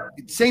 times. But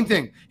same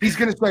thing. He's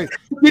going to say,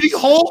 did he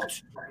hold?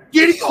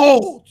 Did he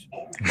hold?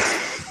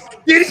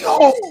 Did he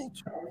hold?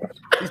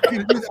 He's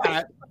going to do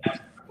that.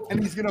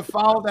 And he's going to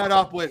follow that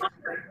up with,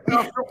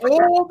 after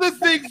all the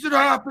things that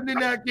happened in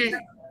that game,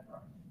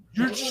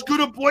 you're just going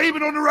to blame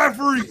it on the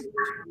referee.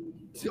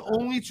 It's the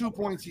only 2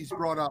 points he's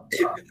brought up.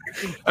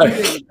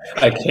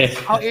 I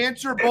can't. I'll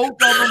answer both of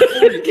them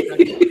for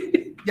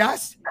you.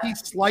 Yes, he's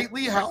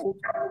slightly held.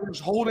 He's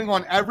holding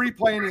on every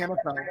play in the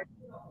NFL.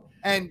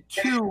 And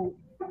 2,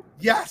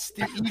 yes,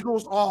 the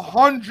Eagles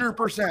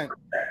 100%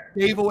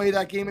 gave away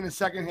that game in the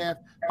second half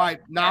by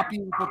not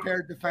being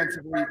prepared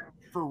defensively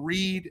for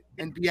Reed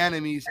and the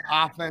enemy's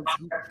offense.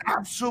 He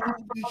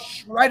absolutely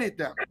shredded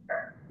them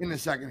in the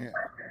second half.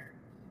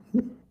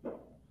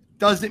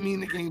 Doesn't mean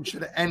the game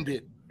should have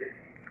ended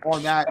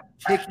on that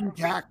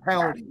ticky-tack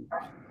penalty.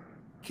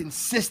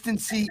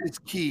 Consistency is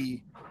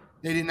key.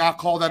 They did not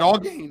call that all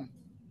game,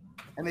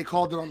 and they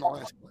called it on the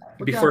last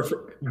play.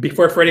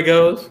 Before Freddie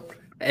goes,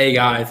 hey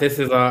guys, this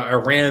is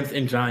a Rams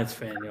and Giants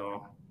fan,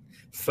 y'all.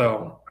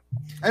 So,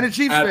 and a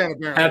Chiefs fan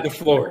apparently. Have the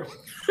floor.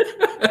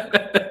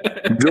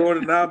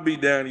 Jordan, I'll be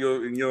down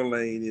in your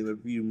lane in a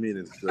few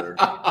minutes, sir.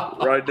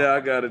 Right now,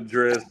 I got to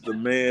address the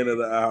man of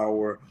the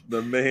hour,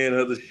 the man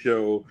of the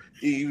show.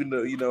 Even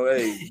though,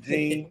 hey,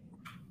 Gene,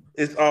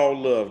 it's all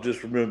love.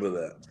 Just remember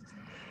that.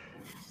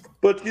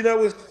 But,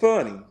 it's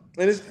funny.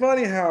 And it's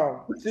funny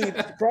how,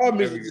 the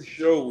problem is with the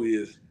show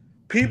is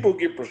people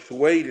get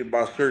persuaded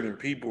by certain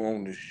people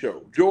on this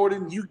show.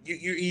 Jordan, you're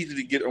easy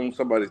to get on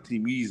somebody's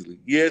team easily.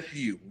 Yes,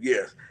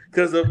 yes.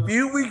 Because a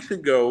few weeks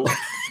ago,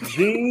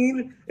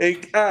 Gene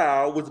and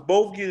Kyle was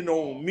both getting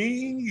on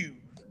me and you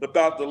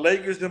about the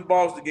Lakers and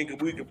Boston game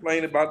because we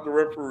complained about the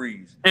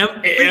referees.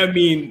 I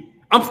mean,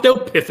 I'm still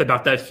pissed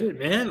about that shit,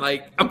 man.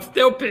 Like, I'm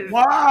still pissed.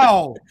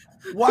 Wow.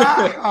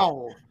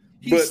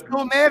 He's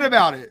still mad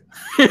about it.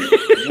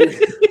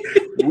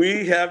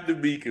 We have to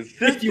be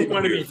consistent. If you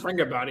want to be frank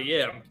about it,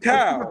 yeah.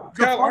 Kyle,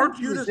 aren't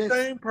you the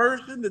same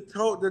person that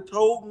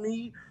told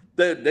me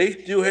that they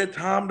still had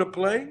time to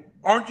play?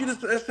 Aren't you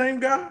the same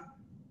guy?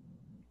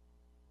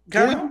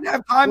 Kyle? We didn't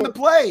have time to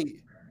play.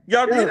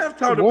 Y'all did have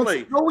time to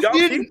play. No, we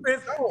didn't.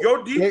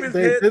 Your defense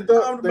had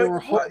time to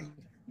make play.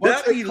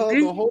 That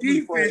elite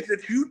defense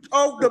that you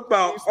talked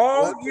about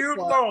all year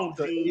long,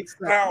 Gene,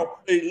 how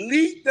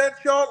elite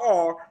that y'all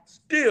are,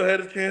 still had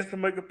a chance to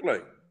make a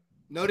play.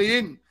 No, they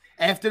didn't.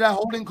 After that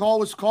holding call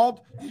was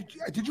called,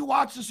 did you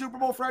watch the Super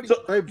Bowl, Freddie?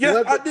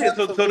 Yes, I did.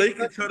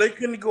 So they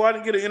couldn't go out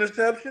and get an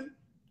interception?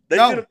 They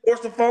couldn't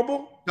force a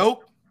fumble?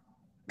 Nope.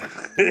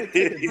 They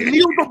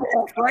kneeled the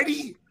ball,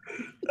 Freddie.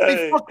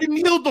 They fucking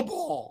kneeled the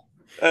ball.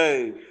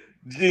 Hey,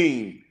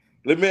 Gene,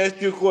 let me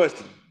ask you a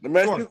question.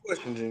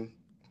 Gene.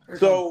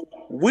 So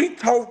we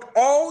talked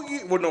all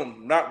year. Well, no,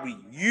 not we.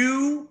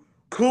 You,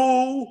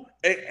 Cool,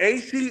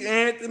 AC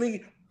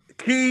Anthony,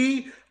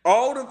 Key,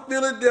 all the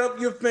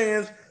Philadelphia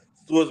fans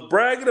was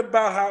bragging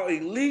about how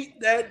elite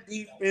that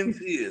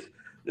defense is.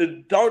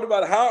 They talked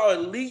about how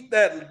elite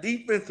that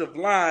defensive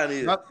line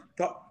is. Yep.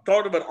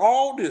 Talked about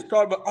all this,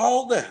 talked about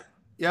all that.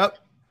 Yep.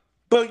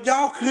 But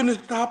y'all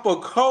couldn't stop a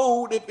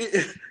cold.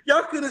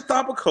 Y'all couldn't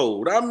stop a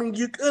cold. I mean,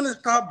 you couldn't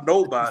stop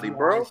nobody,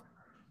 bro.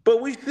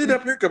 But we sit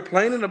up here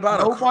complaining about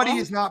nobody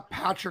is not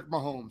Patrick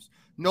Mahomes.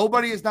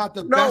 Nobody is not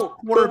the best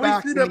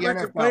quarterback in the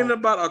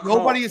NFL.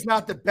 Nobody is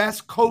not the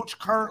best coach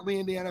currently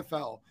in the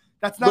NFL.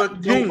 That's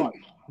not nobody.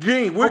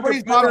 Gene, we're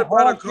complaining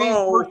about a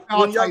call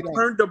when y'all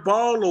turned the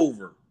ball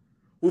over.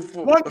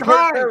 One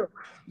time.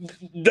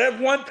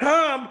 That one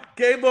time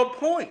gave up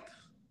points.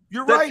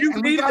 You're right.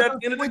 You needed at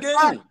the end of the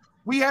game.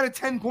 We had a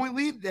 10-point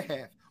lead at the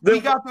half. We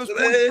got those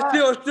points.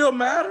 It still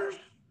matters.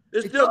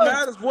 It still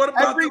matters. What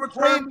about the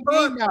return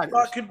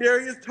by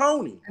Kadarius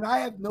Toney? And I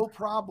have no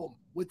problem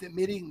with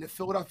admitting the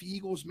Philadelphia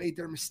Eagles made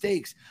their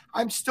mistakes.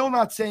 I'm still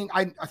not saying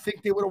I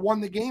think they would have won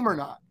the game or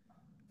not.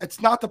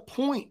 It's not the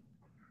point.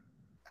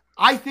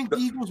 I think the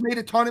Eagles made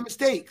a ton of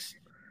mistakes.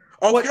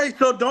 Okay,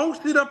 so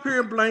don't sit up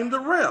here and blame the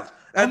refs.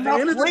 At the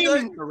end of the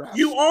day,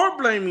 you are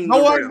blaming the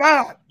refs. No, I'm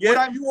not.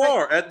 Yes, you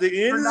are. At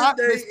the end of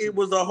the day, it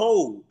was a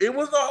hold. It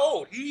was a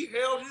hold. He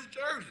held his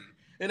jersey.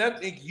 And I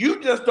think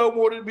you just don't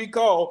want it to be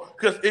called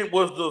because it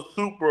was the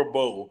Super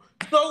Bowl.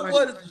 So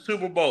what is the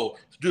Super Bowl?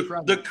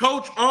 The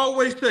coach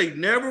always say,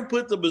 never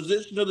put the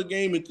position of the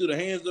game into the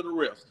hands of the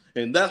refs.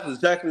 And that's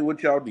exactly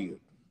what y'all did.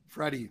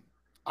 Freddie,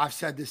 I've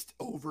said this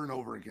over and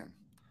over again.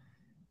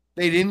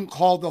 They didn't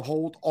call the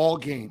hold all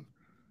game.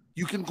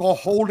 You can call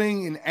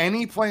holding in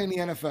any play in the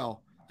NFL.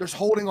 There's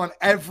holding on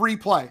every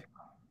play.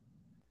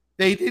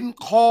 They didn't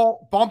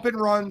call bump and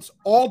runs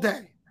all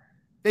day.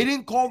 They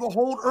didn't call the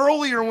hold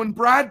earlier when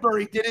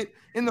Bradbury did it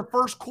in the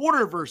first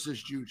quarter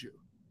versus Juju,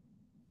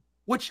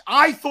 which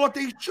I thought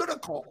they should have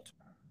called.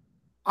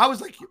 I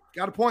was like,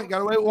 got a point,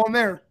 got away with one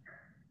there.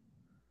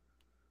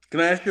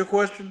 Can I ask you a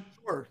question?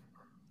 Sure.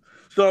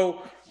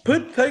 So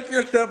take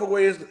yourself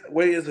away as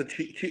a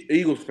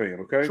Eagles fan,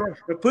 okay? Sure.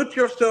 But put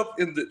yourself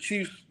in the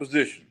Chiefs'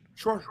 position.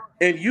 Sure.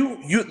 And you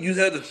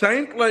had the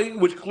same play,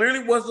 which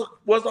clearly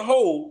was a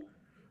hold,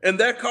 and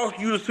that cost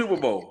you the Super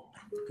Bowl.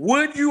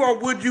 Would you or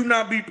would you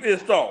not be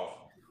pissed off?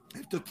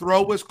 If the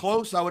throw was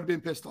close, I would have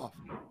been pissed off.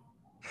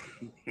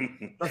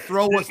 The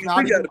throw was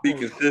not. You got to be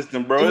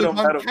consistent, bro. It was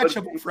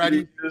uncatchable,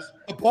 Freddie.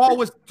 The ball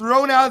was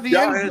thrown out of the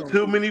end zone. Y'all had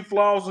too many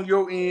flaws on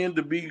your end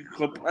to be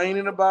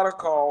complaining about a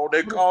call.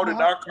 They called it.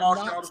 I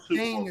cost y'all the Super Bowl.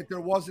 Saying that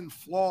there wasn't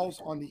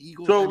flaws on the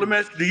Eagles. So let me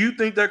ask you: do you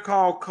think that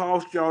call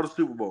cost y'all the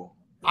Super Bowl?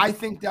 I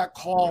think that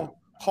call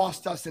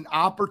cost us an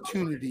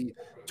opportunity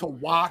to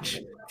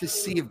watch to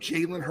see if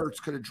Jalen Hurts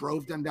could have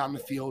drove them down the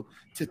field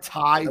to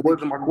tie. That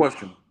wasn't my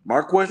question.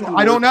 My question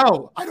I don't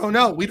know.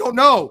 We don't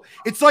know.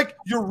 It's like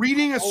you're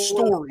reading a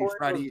story,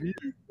 Freddie.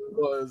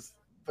 Was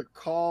the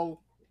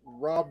call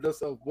robbed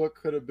us of what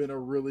could have been a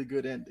really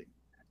good ending?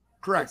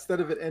 Correct.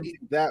 Instead of it ending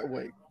that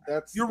way.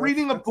 You're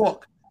reading a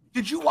book.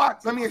 Did you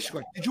watch? Let me ask you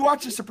a question. Did you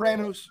watch The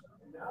Sopranos?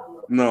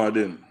 No, I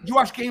didn't. Did you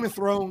watch Game of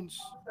Thrones?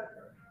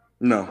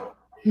 No.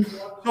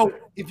 So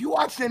if you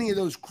watched any of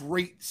those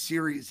great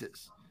series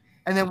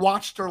and then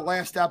watched their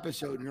last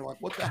episode and you're like,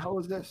 what the hell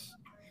is this?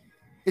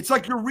 It's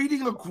like you're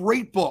reading a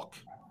great book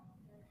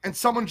and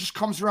someone just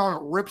comes around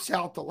and rips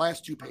out the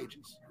last 2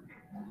 pages.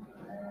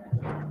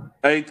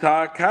 Hey,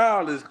 Todd,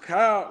 Kyle,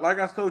 like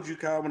I told you,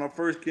 Kyle, when I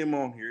first came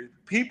on here,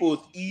 people,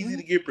 it's easy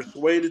to get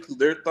persuaded to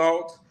their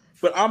thoughts,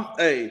 but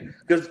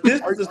because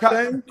this is the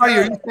same. Are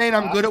you saying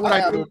I'm good at what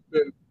I do?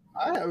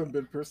 I haven't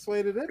been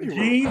persuaded anyway.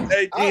 Gene,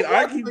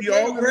 I give you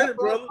all credit,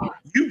 brother.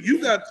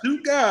 You got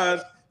 2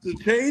 guys to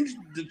change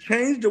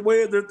the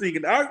way they're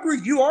thinking. I agree.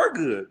 You are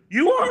good.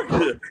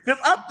 Because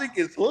I think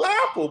it's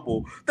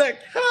laughable that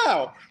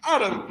Kyle,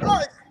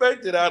 not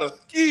expected out of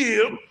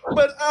skill,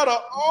 but out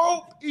of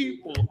all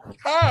people,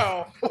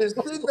 Kyle is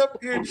sitting up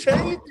here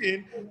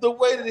changing the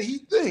way that he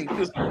thinks.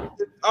 Because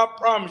I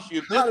promise you,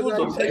 if this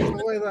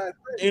was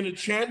in a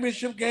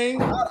championship game,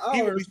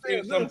 he would be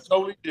saying something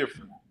totally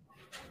different.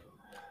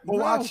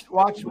 Well,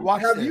 watch.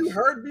 Have you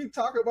heard me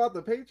talk about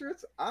the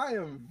Patriots? I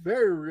am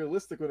very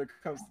realistic when it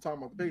comes to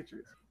talking about the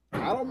Patriots.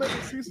 I don't make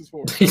excuses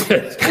for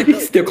it.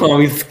 He's still calling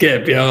me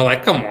Skip, yo.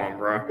 Like, come on,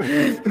 bro.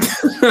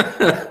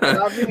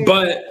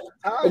 But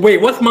wait,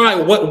 what's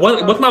my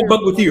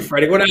bug with you,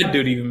 Freddie? What did I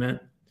do to you, man?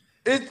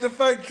 It's the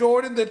fact,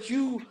 Jordan, that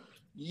you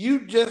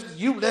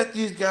let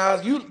these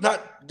guys,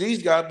 not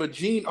these guys, but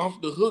Gene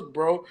off the hook,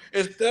 bro.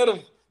 Instead of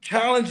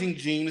challenging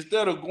Gene,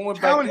 instead of going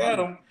back at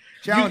him.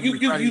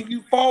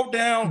 You fall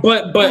down.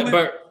 But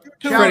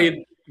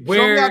Freddie,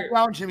 show me how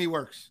ground Jimmy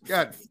works.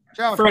 Good.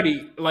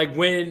 Freddie, like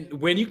when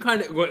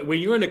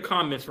you're in the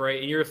comments,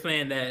 right, and you're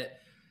saying that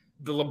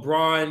the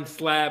LeBron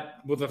slap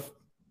was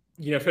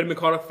should have been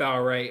called a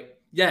foul, right?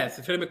 Yes,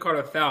 it should have been called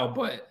a foul,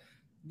 but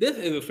this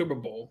is a Super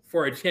Bowl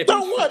for a championship.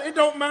 So what? It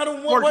don't matter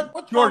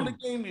what time the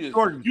game is.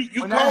 Jordan,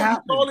 you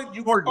call it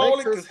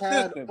Lakers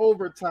consistent. had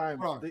overtime.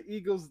 The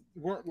Eagles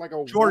weren't like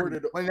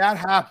Jordan, when that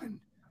happened,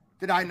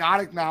 Did I not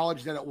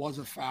acknowledge that it was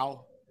a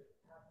foul?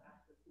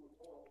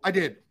 I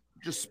did.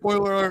 Just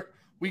spoiler alert.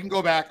 We can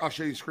go back. I'll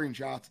show you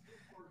screenshots.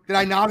 Did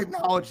I not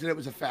acknowledge that it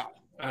was a foul?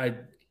 I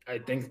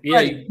think, yeah.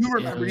 Right, you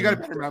remember. You got a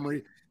better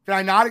memory. Did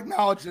I not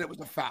acknowledge that it was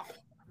a foul?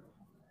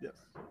 Yes.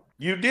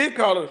 You did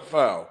call it a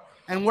foul.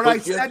 And what I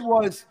said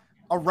was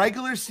a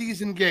regular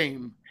season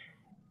game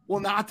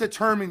will not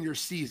determine your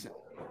season.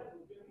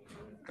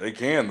 They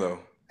can, though.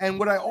 And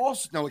what I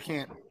also – no, it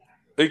can't.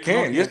 They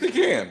can. Yes, they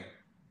can.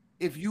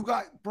 If you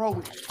got –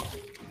 bro,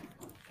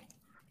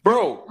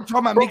 we're talking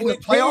about making the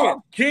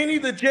playoff. Kenny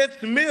the Jet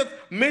Smith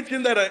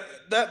mentioned that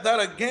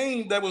a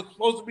game that was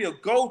supposed to be a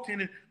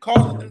goaltending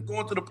caused them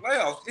going to the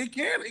playoffs. It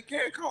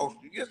can cost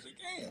you. Yes, it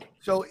can.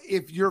 So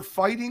if you're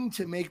fighting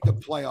to make the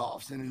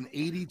playoffs in an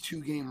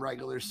 82-game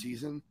regular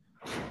season,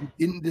 you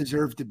didn't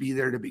deserve to be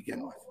there to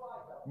begin with.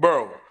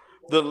 Bro,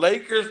 the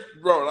Lakers,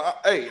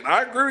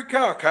 I agree with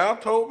Kyle. Kyle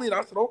told me, and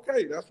I said,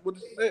 okay, that's what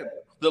it said.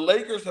 The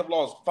Lakers have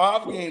lost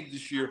 5 games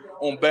this year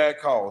on bad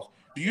calls.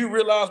 Do you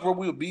realize where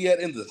we'll be at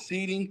in the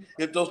seeding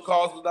if those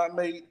calls are not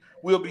made?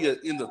 We'll be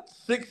in the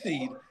 6th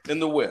seed in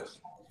the West.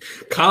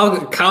 Kyle's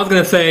going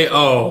to say,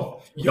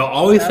 oh, y'all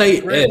always say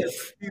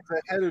if. He's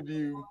ahead of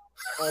you.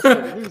 But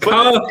at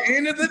the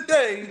end of the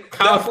day,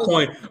 Kyle's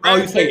point, oh,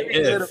 you say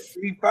if.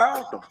 He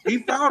fouled them. He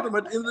fouled them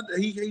at the end of the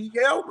day. He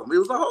held them. It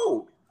was a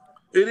hold.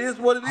 It is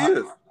what it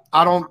is.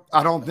 I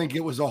don't think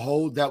it was a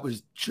hold that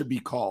should be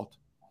called.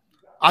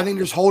 I think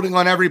there's holding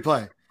on every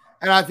play.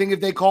 And I think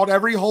if they called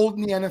every hold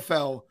in the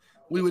NFL,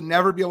 we would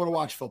never be able to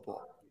watch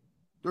football.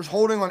 There's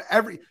holding on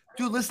every –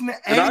 dude, listen to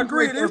any – and I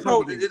agree. It is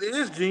holding. It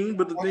is, Gene.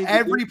 But the thing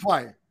every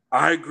play.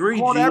 I agree,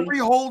 Gene. Every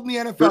hold in the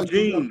NFL.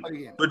 Gene,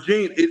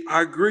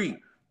 I agree.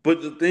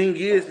 But the thing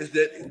is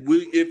that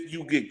if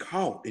you get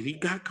caught, and he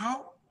got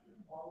caught.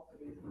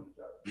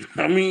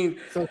 I mean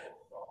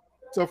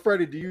 – So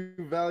Freddie, do you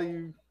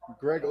value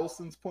Greg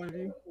Olson's point of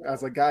view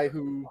as a guy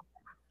who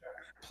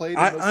played?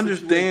 I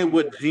understand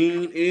what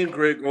Gene and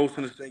Greg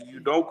Olson is saying. You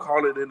don't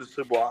call it in the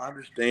Super Bowl. I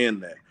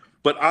understand that.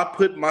 But I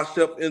put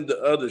myself in the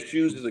other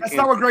shoes as a That's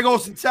not what Greg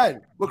Olson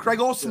said. What Greg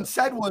Olson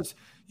said was,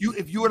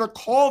 if you were to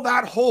call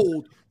that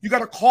hold, you got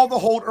to call the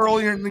hold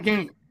earlier in the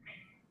game.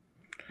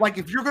 Like,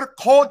 if you're going to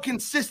call it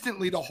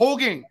consistently the whole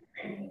game,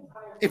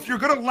 if you're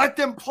going to let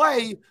them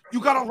play,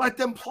 you got to let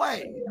them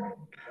play.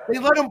 They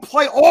let them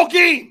play all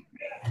game.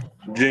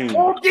 Gene.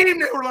 All game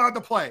they were allowed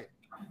to play.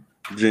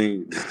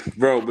 Gene,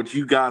 bro, but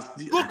you guys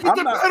look at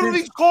the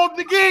penalties called in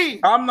the game.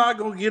 I'm not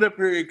gonna get up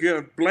here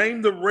and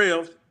blame the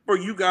refs for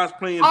you guys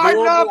playing.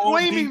 I'm not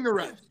blaming the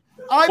refs.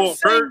 I'm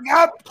saying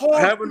that call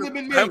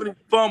having a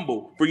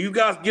fumble for you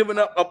guys giving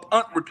up a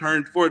punt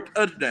return for a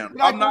touchdown.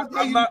 I'm not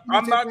going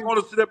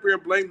to sit up here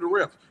and blame the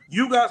refs.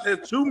 You guys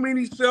had too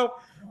many self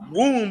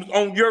wounds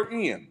on your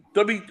end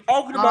to be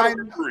talking about a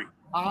referee.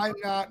 I'm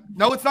not.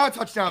 No, it's not a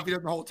touchdown if he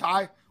doesn't hold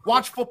tie.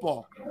 Watch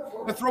football.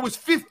 The throw was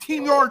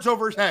 15 yards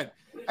over his head,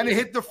 and it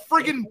hit the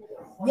friggin'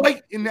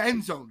 white in the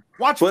end zone.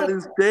 Watch football.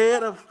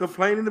 Instead of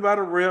complaining about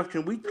a ref,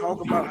 can we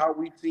talk about how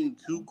we've seen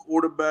 2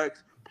 quarterbacks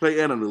play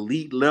at an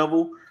elite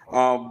level?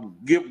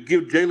 Give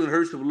Jalen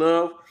Hurts some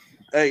love.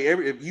 Hey,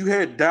 if you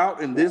had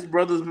doubt in this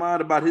brother's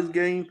mind about his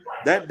game,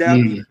 that doubt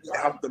needs to be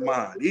out the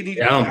mind. It needs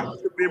to be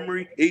out the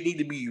memory. It needs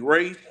to be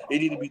erased. It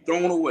needs to be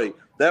thrown away.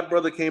 That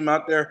brother came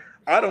out there.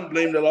 I don't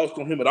blame the loss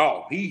on him at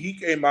all. He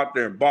came out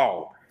there and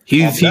balled.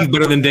 He's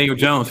better than Daniel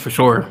Jones for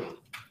sure.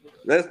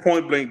 That's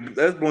point blank.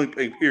 That's point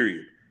blank.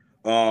 Period.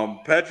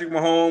 Patrick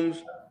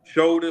Mahomes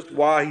showed us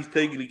why he's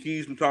taking the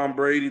keys from Tom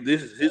Brady.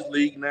 This is his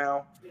league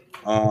now.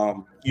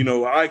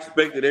 I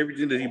expected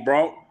everything that he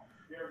brought.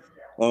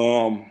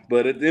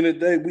 But at the end of the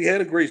day, we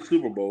had a great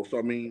Super Bowl. So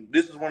I mean,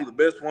 this is one of the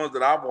best ones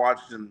that I've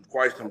watched in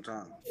quite some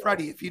time.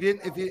 Freddie, if you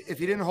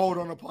didn't hold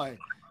on a play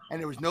and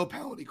there was no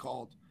penalty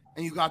called,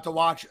 and you got to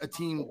watch a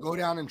team go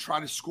down and try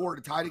to score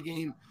to tie the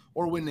game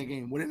or win the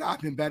game, would it not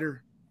have been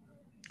better?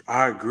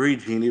 I agree,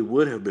 Gene. It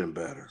would have been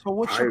better. So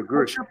what's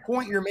your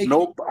point you're making?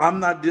 Nope, I'm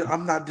not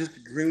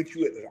disagreeing with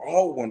you at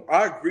all.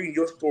 I agree in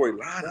your story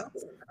line up.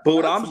 But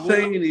what I'm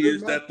saying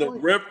is that the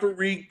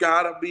referee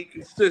gotta be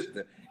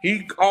consistent.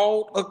 He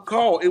called a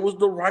call. It was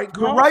the right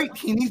call. You're right.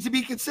 He needs to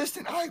be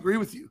consistent. I agree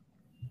with you.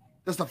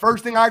 That's the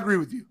first thing I agree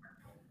with you.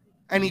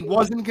 And he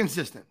wasn't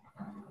consistent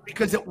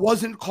because it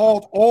wasn't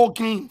called all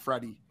game,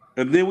 Freddie.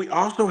 And then we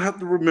also have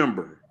to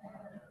remember,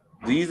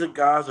 these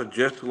guys are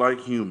just like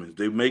humans.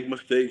 They make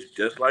mistakes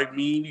just like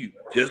me and you.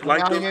 Just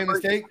like you made a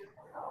mistake.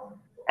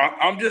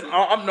 I'm just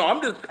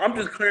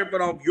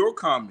clarifying off your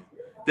comment.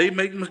 They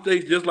make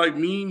mistakes just like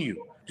me and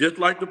you, just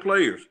like the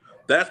players.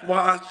 That's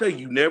why I say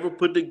you never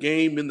put the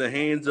game in the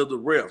hands of the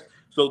refs.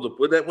 So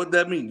what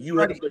that mean?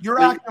 You're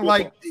acting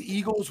like the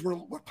Eagles were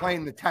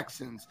playing the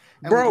Texans.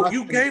 Bro,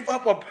 you gave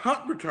up a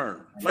punt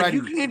return. Like,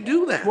 you can't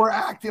do that. We're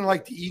acting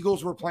like the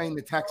Eagles were playing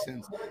the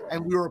Texans,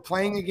 and we were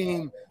playing a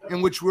game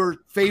in which we're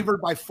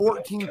favored by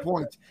 14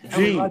 points. And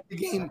we let the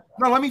game.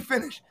 No, let me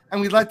finish. And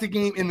we let the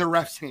game in the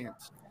refs'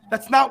 hands.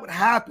 That's not what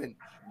happened.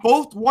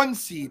 Both 1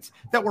 seeds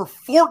that were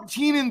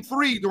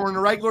 14-3 during the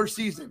regular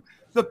season,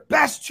 the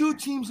best 2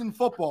 teams in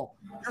football,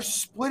 you're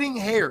splitting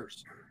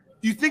hairs.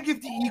 Do you think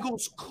if the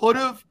Eagles could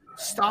have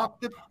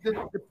stopped the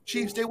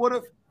Chiefs, they would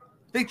have?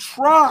 They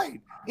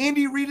tried.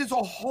 Andy Reid is a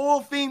Hall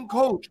of Fame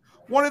coach,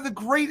 one of the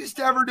greatest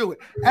to ever do it.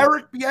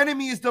 Eric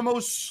Bieniemy is the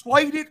most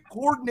slighted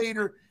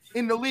coordinator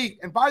in the league.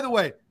 And by the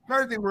way,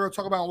 another thing we're going to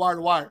talk about wire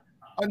to wire.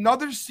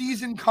 Another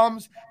season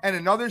comes and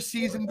another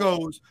season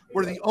goes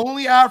where the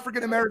only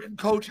African-American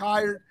coach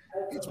hired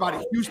is by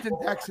the Houston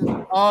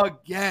Texans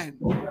again.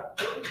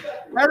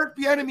 Eric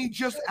Bieniemy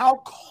just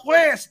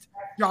outclassed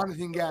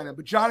Jonathan Gannon,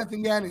 but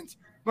Jonathan Gannon's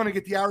going to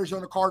get the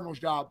Arizona Cardinals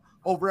job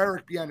over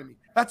Eric Bieniemy.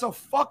 That's a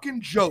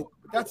fucking joke,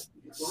 but that's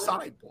a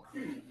side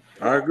point.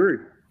 I agree.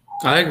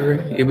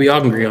 Yeah, we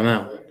all agree on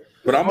that.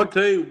 But I'm going to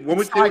tell you, when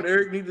we tell you what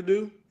Eric needs to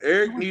do,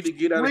 Eric needs to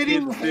get out of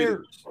Kansas City.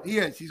 He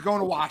is. He's going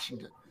to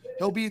Washington.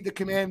 He'll be the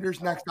Commanders'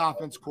 next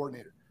offense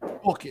coordinator.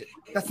 Book it.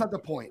 That's not the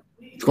point.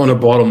 He's going to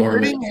Baltimore.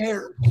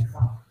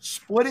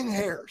 Splitting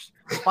hairs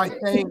by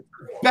saying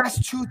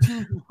best two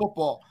teams in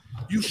football.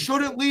 You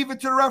shouldn't leave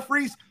it to the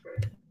referees.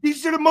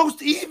 These are the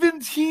most even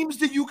teams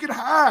that you could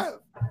have.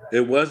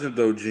 It wasn't,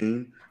 though,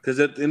 Gene,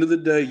 because at the end of the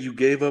day, you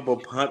gave up a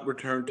punt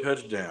return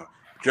touchdown.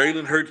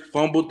 Jalen Hurts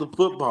fumbled the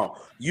football.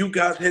 You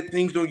guys had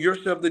things on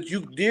yourself that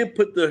you did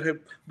put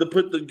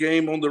the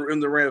game in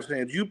the Rams'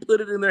 hands. You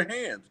put it in their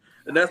hands.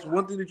 And that's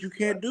one thing that you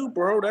can't do,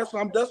 bro. That's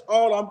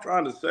all I'm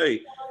trying to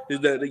say is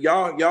that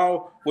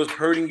y'all was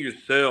hurting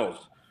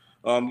yourselves.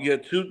 You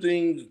had two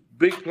things,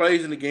 big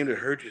plays in the game that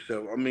hurt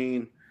yourself. I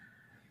mean,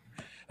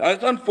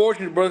 it's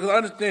unfortunate, bro, because I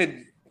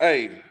understand.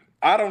 Hey,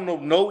 I don't know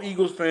no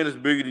Eagles fan is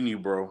bigger than you,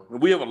 bro.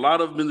 We have a lot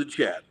of them in the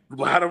chat,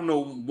 but I don't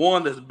know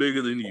one that's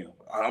bigger than you.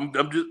 I'm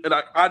just, and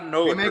I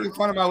know you're making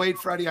fun of my weight,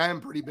 Freddie. I am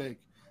pretty big.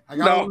 I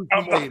got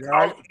weight, all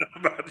right?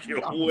 About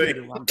your weight.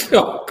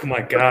 Oh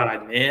my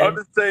God, man! I'm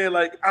just saying,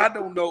 like, I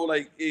don't know,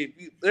 like, if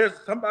there's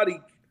somebody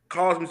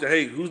calls me and say,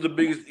 "Hey, who's the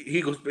biggest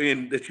Eagles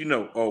fan that you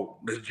know?" Oh,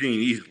 that's Gene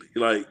easily.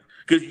 Like,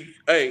 because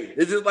hey,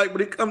 it's just like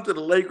when it comes to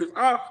the Lakers,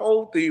 I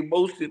hold the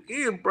emotion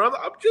in, brother.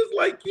 I'm just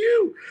like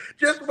you.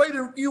 Just wait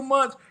a few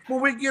months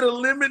when we get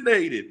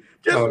eliminated.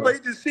 Just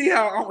wait to see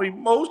how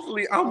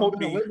emotionally I'm gonna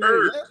be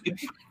hurt.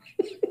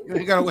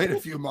 You gotta wait a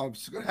few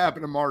months. It's gonna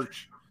happen in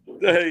March.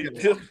 Hey,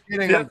 just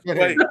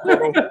wait,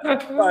 bro.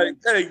 Like,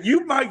 hey,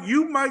 you might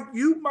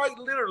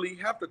literally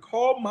have to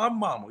call my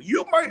mama.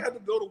 You might have to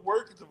go to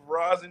work at the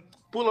Verizon,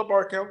 pull up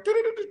our account.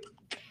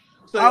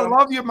 I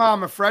love your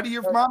mama, Freddie.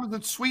 Your mama's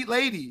a sweet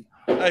lady.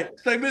 Hey,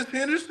 say, Miss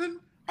Henderson,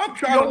 I'm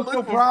trying to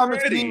look for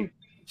Freddie.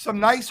 Some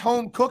nice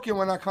home cooking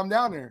when I come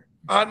down there.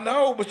 I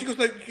know, but she goes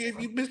like,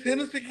 Miss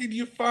Henderson, can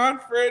you find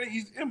Freddie?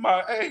 He's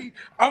MIA.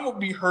 I'm gonna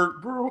be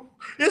hurt, bro.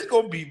 It's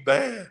gonna be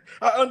bad.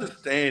 I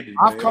understand it.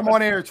 I've come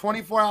on air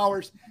 24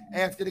 hours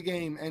after the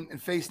game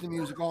and faced the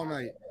music all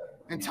night.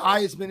 And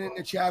Ty has been in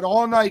the chat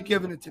all night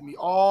giving it to me,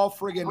 all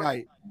friggin'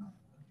 night.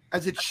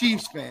 As a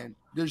Chiefs fan,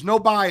 there's no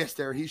bias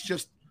there. He's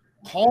just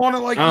calling it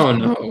like I don't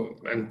know.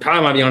 And Ty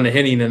might be on the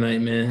Henny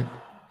tonight, man.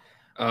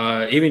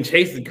 Even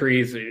Chase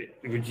agrees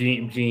with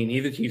Gene.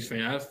 He's a Chiefs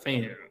fan. I was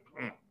saying it.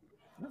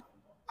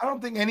 I don't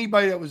think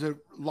anybody that was a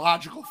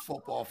logical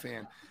football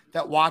fan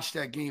that watched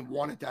that game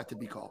wanted that to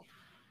be called.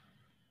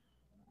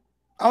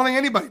 I don't think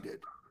anybody did.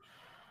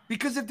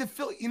 Because if the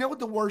Philly, you know what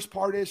the worst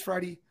part is,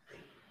 Freddie?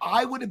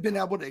 I would have been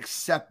able to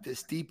accept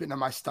this deep into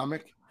my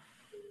stomach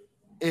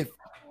if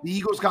the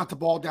Eagles got the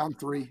ball down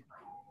 3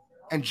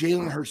 and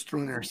Jalen Hurts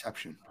threw an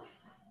interception.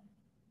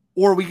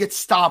 Or we get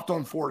stopped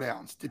on 4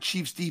 downs. The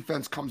Chiefs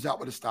defense comes out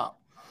with a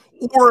stop.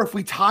 Or if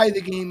we tie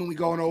the game and we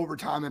go into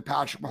overtime and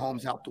Patrick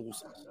Mahomes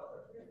outduels us.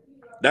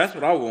 That's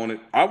what I wanted.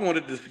 I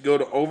wanted this to go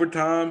to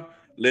overtime,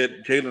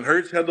 let Jalen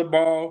Hurts have the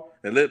ball,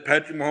 and let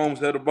Patrick Mahomes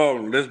have the ball,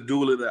 and let's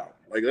duel it out.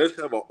 Like, let's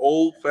have an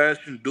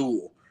old-fashioned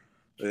duel.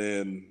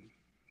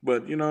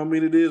 But, you know, I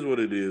mean, it is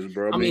what it is,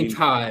 bro. I mean,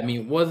 Ty,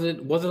 was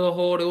it a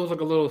hold? It was like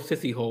a little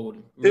sissy hold.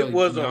 Really, it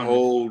was a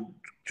hold.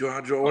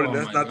 Jordan,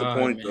 that's not the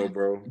point, though,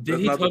 bro.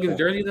 Did he tug his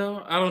jersey,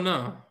 though? I don't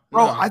know.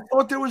 Bro, I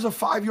thought there was a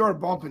 5-yard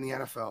bump in the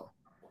NFL.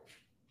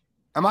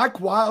 Am I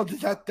wild?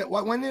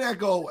 When did that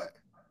go away?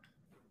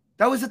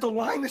 That was at the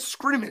line of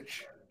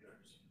scrimmage.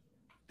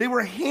 They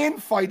were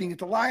hand fighting at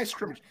the line of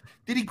scrimmage.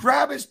 Did he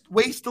grab his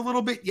waist a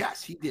little bit?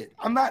 Yes, he did.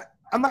 I'm not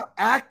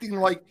acting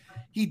like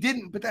he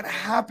didn't, but that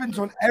happens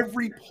on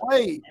every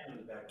play. Do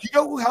you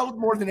know who held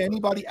more than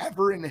anybody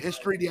ever in the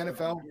history of the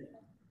NFL?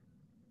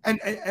 And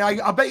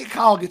I bet you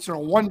Kyle gets in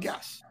on one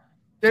guess.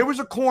 There was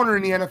a corner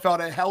in the NFL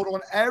that held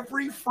on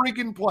every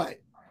freaking play.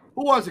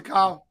 Who was it,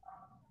 Kyle?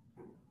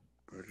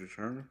 Richard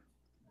Sherman?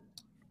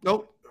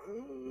 Nope.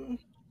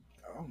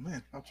 Oh,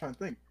 man, I'm trying to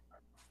think.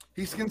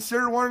 He's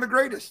considered one of the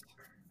greatest.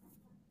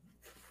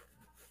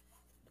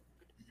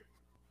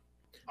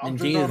 And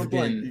Gene has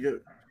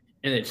been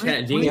in the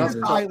chat. Gene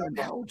Island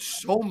held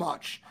so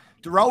much.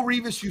 Darrelle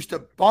Revis used to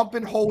bump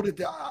and hold it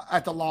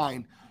at the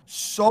line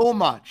so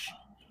much.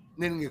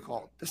 And they didn't get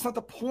called. That's not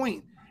the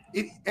point.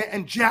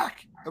 And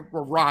Jack,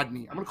 or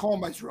Rodney, I'm going to call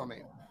him by his real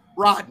name.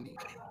 Rodney.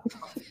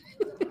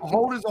 A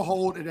hold is a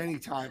hold at any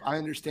time. I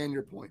understand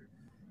your point.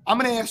 I'm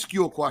going to ask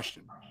you a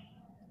question.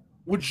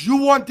 Would you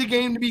want the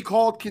game to be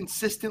called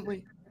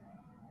consistently?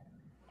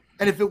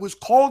 And if it was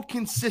called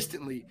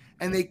consistently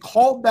and they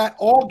called that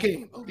all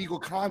game, illegal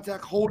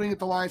contact, holding at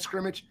the line of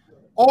scrimmage,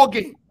 all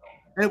game,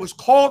 and it was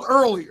called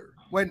earlier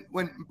when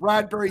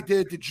Bradbury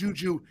did to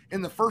Juju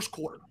in the first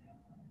quarter,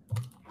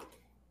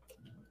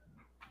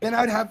 then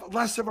I'd have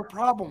less of a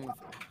problem with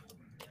it.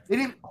 They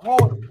didn't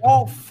call it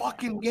all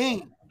fucking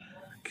game.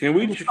 Can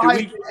we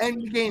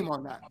end the game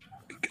on that?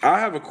 I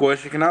have a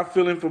question. Can I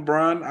fill in for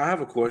Brian? I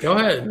have a question. Go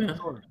ahead, man.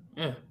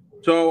 Yeah.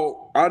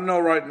 So I know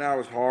right now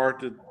it's hard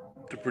to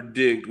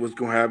predict what's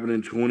going to happen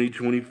in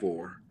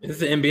 2024. Is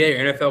this an NBA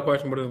or NFL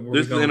question?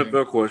 This is an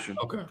NFL question.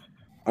 Okay.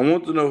 I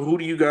want to know, who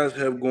do you guys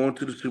have going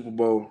to the Super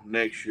Bowl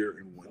next year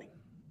and winning?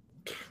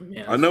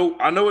 Yes. I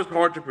know it's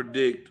hard to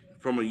predict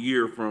from a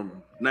year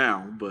from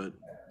now, but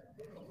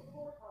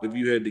if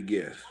you had to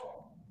guess.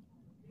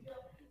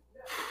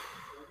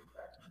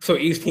 So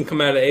each team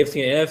come out of the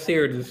AFC and NFC,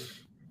 or just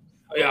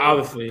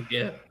obviously,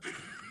 yeah.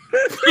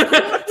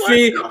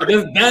 See,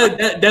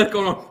 that's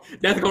going on.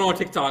 That's going on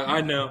TikTok.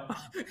 I know.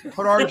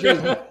 Put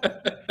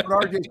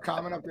RJ's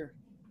comment up there.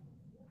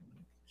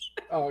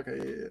 Oh, okay,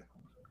 yeah.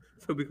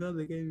 So because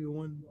they gave you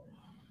one,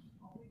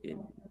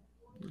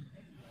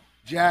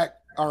 Jack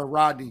or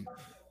Rodney,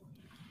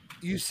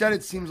 you said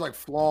it seems like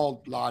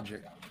flawed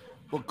logic,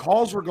 but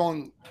calls were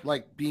going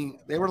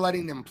they were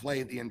letting them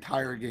play the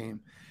entire game.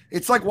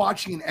 It's like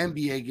watching an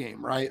NBA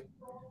game, right?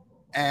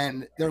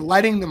 And they're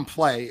letting them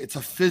play. It's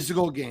a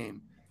physical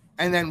game.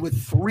 And then with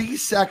 3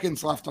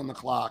 seconds left on the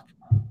clock,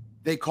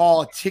 they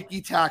call a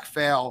ticky-tack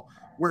foul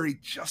where he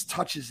just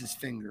touches his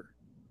finger.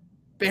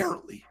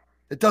 Barely.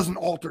 It doesn't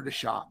alter the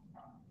shot.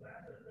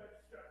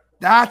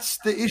 That's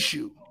the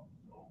issue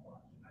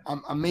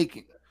I'm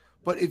making.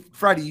 But if,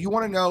 Freddie, you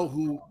want to know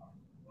who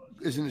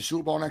is in the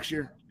Super Bowl next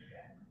year,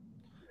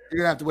 you're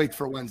going to have to wait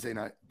for Wednesday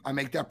night. I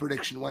make that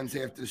prediction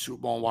Wednesday after the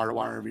Super Bowl and wire to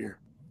wire every year.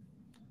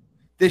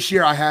 This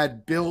year I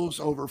had Bills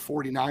over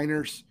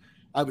 49ers.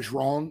 I was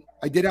wrong.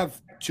 I did have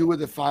 2 of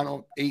the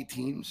final 8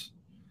 teams,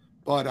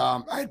 but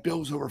I had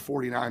Bills over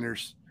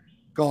 49ers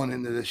going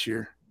into this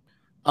year.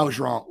 I was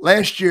wrong.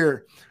 Last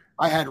year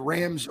I had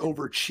Rams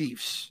over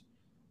Chiefs,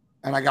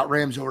 and I got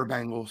Rams over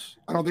Bengals.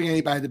 I don't think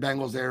anybody had the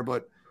Bengals there,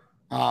 but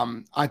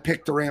I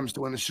picked the Rams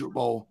to win the Super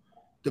Bowl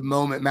the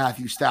moment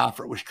Matthew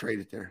Stafford was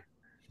traded there.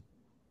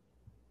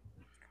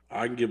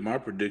 I can give my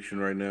prediction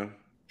right now.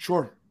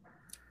 Sure.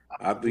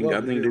 I think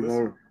they're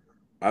going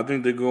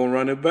to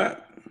run it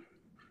back.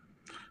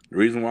 The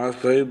reason why I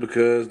say it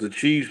because the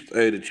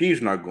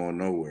Chiefs not going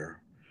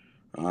nowhere.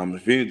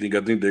 If anything,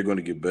 I think they're going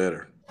to get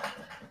better.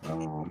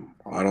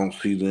 I don't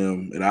see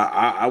them, and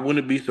I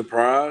wouldn't be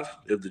surprised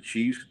if the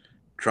Chiefs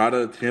try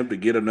to attempt to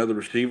get another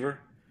receiver.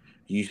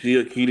 You see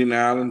a Keenan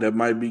Allen that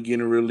might be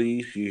getting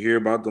released. You hear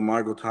about the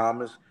Michael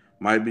Thomas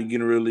might be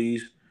getting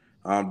released.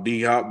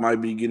 D-Hop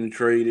might be getting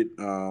traded.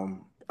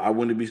 I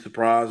wouldn't be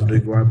surprised if they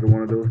go after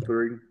one of those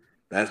 3.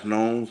 That's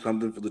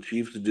something for the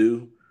Chiefs to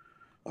do.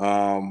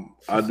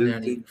 I do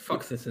think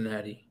fuck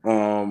Cincinnati.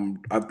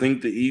 I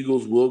think the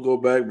Eagles will go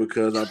back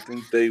because I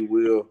think they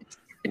will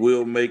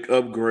make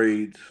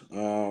upgrades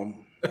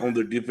on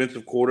the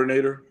defensive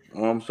coordinator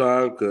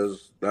side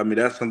because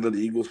that's something the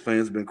Eagles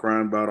fans have been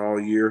crying about all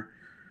year,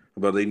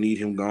 but they need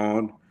him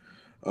gone.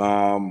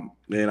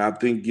 And I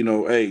think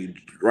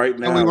right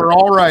now and we were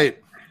all right.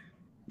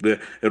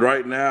 And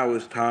right now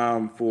it's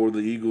time for the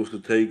Eagles to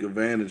take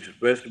advantage,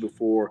 especially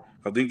before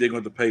I think they're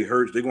going to pay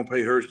Hurts. They're going to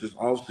pay Hurts this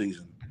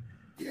offseason.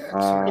 Yeah,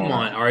 come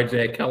on,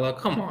 RJ Keller.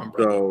 Come on,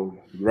 bro.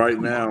 So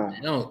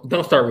now,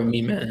 don't start with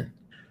me, man.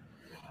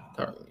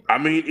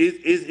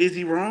 Is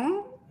he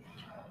wrong?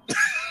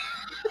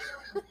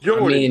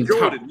 Jordan,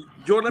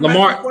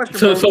 Lamar.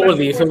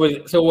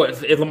 So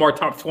what? Is Lamar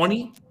top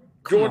 20?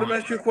 Jordan,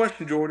 that's your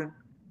question, Jordan.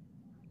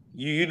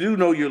 You do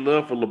know your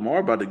love for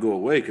Lamar about to go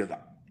away because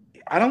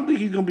I don't think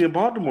he's going to be in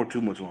Baltimore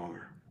too much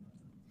longer.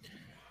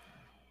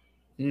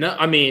 No,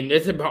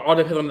 it's all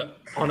depends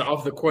on the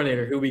offensive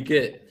coordinator who we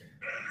get.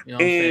 You know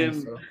what I'm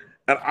saying? So.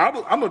 And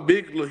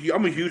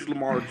I'm a huge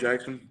Lamar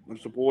Jackson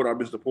supporter. I've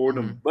been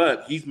supporting him,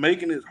 but he's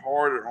making it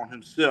harder on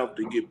himself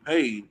to get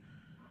paid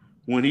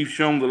when he's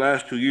shown the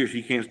last 2 years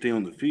he can't stay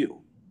on the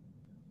field.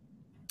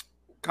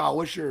 Kyle,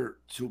 what's your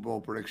Super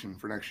Bowl prediction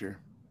for next year?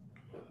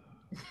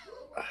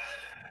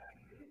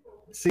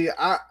 See,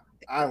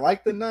 I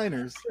like the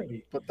Niners,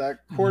 but that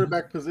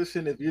quarterback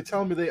position, if you're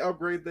telling me they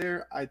upgrade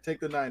there, I take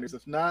the Niners.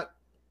 If not,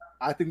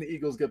 I think the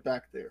Eagles get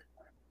back there.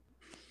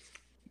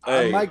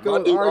 Hey, I might go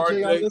with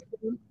RJ on this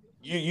one.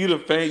 You the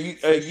fan.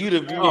 You the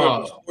viewer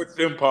of the Sports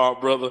Empire,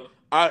 brother.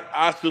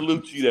 I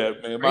salute you,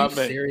 that man. Are you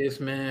serious,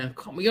 man?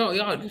 Come on,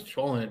 y'all just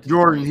trolling.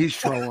 Jordan, he's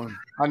trolling.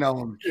 I know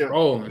him.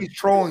 Trolling. He's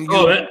trolling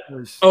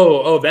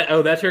you.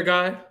 That's your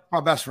guy. My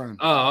best friend.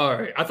 Oh, all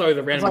right. I thought he was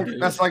a random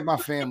dude. That's like my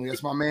family.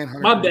 That's my man.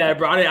 My bad,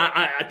 bro.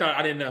 I thought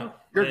I didn't know.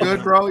 You're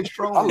good, bro. He's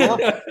trolling. I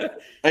love it.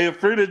 Hey, a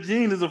friend of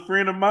Gene is a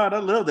friend of mine. I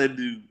love that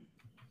dude.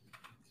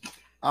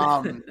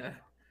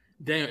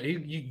 Damn,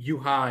 you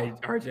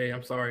hide, RJ.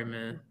 I'm sorry,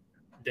 man.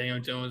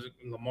 Daniel Jones,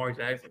 Lamar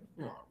Jackson.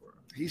 Come on, bro.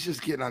 He's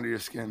just getting under your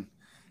skin.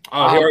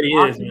 Oh, he already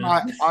is, man.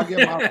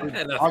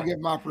 I'll get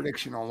my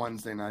prediction on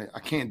Wednesday night. I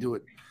can't do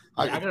it.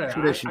 I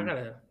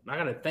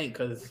gotta think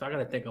because I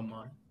gotta think of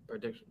my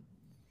prediction.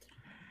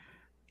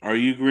 Are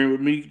you agreeing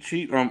with me,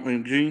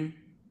 and Gene?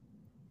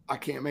 I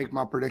can't make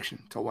my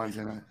prediction till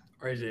Wednesday night.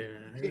 Right there.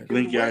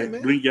 Blink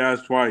your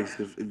eyes twice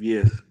if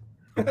yes.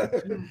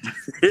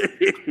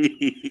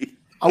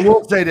 I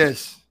will say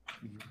this.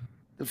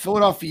 The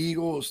Philadelphia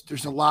Eagles,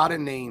 there's a lot of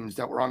names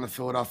that were on the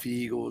Philadelphia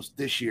Eagles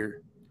this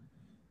year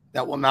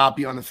that will not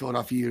be on the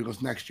Philadelphia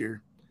Eagles next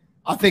year.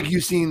 I think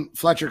you've seen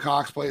Fletcher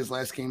Cox play his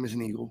last game as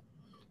an Eagle.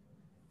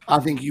 I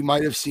think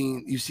you've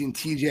seen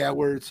TJ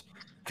Edwards,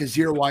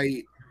 Kazir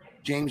White,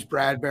 James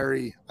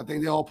Bradbury. I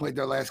think they all played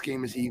their last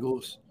game as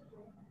Eagles.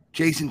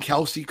 Jason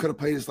Kelsey could have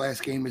played his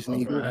last game as an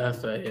Eagle.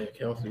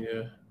 Kelsey,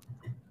 yeah.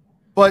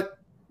 But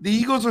the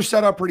Eagles are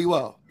set up pretty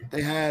well.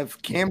 They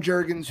have Cam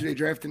Jurgens, who they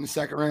drafted in the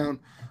second round,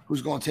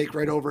 who's going to take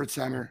right over at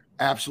center.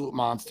 Absolute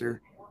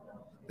monster.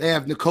 They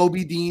have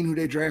Nakobe Dean, who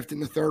they drafted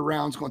in the third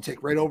round, is going to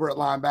take right over at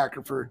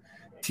linebacker for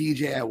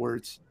TJ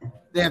Edwards.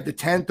 They have the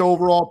 10th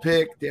overall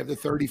pick. They have the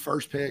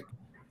 31st pick,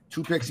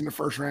 2 picks in the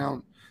first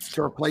round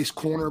to replace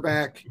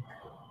cornerback.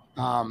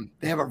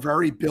 They have a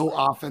very built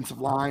offensive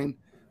line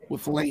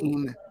with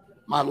Lane,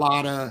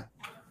 Mailata,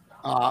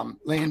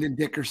 Landon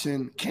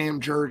Dickerson, Cam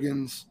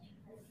Jurgens.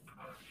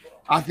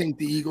 I think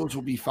the Eagles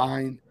will be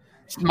fine.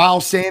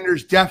 Miles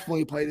Sanders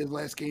definitely played his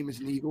last game as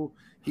an Eagle.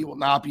 He will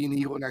not be an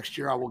Eagle next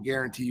year. I will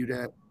guarantee you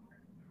that.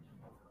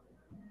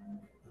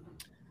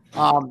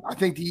 I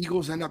think the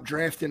Eagles end up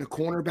drafting a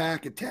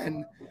cornerback at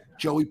 10,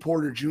 Joey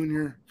Porter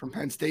Jr. from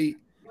Penn State.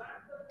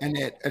 And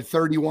at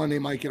 31, they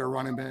might get a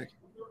running back.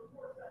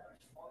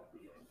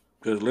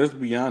 Because let's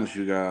be honest,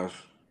 you guys.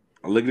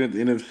 I'm looking at the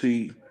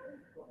NFC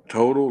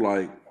total,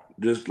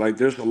 there's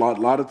a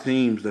lot of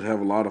teams that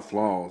have a lot of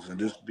flaws, and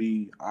just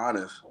be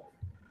honest,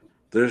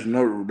 there's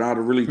not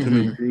really too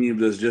many teams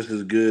that's just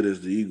as good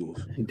as the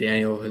Eagles.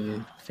 Daniel,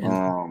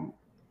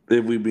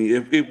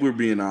 if we're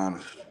being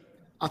honest,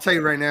 I'll tell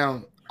you right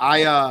now,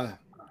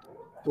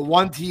 the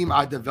one team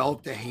I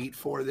developed a hate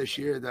for this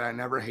year that I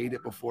never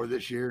hated before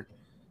this year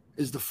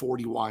is the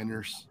 40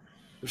 Whiners.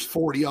 There's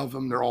 40 of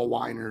them. They're all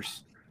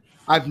whiners.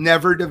 I've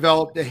never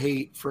developed a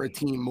hate for a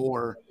team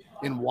more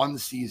in one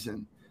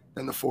season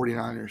than the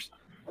 49ers.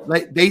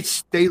 They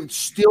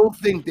still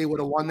think they would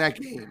have won that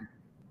game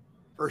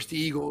versus the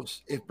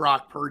Eagles if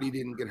Brock Purdy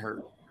didn't get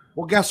hurt.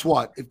 Well, guess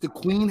what? If the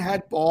queen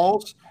had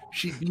balls,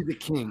 she'd be the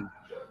king,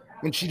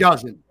 and she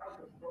doesn't.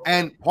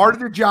 And part of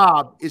the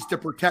job is to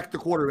protect the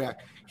quarterback.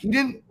 He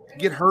didn't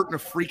get hurt in a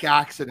freak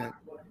accident.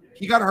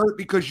 He got hurt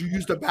because you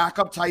used a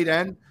backup tight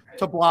end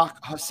to block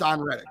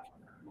Hassan Reddick.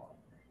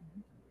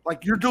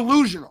 You're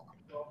delusional.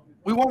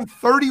 We won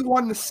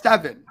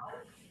 31-7.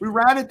 We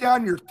ran it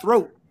down your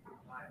throat.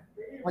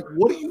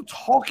 What are you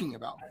talking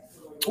about?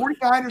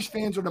 49ers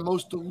fans are the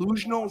most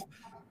delusional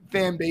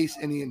fan base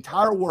in the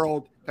entire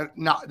world that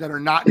are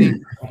not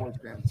named Cowboys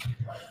fans.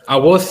 I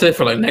will say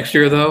for next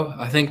year though,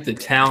 I think the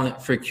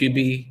talent for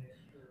QB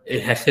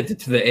it has shifted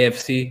to the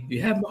AFC.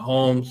 You have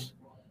Mahomes,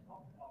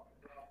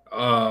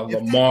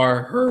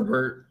 Lamar,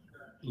 Herbert,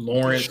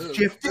 Lawrence.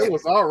 It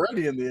was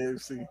already in the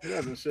AFC. It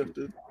hasn't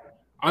shifted.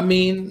 I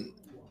mean,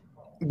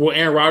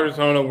 Aaron Rodgers, I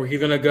don't know where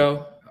he's gonna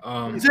go.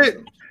 That's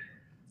it.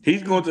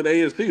 He's going to the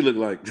AFC. Look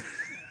like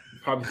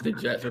probably the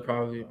Jets are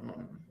probably,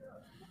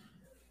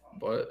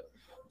 but.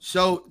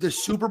 So the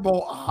Super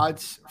Bowl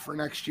odds for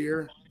next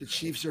year, the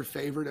Chiefs are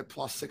favored at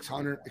plus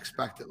 600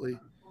 expectedly.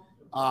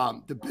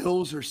 The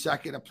Bills are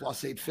second at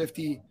plus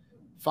 850,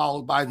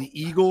 followed by the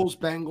Eagles,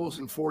 Bengals,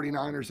 and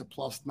 49ers at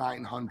plus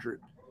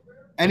 900.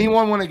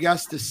 Anyone want to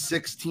guess the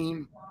 6th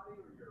team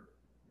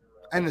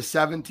and the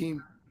 7th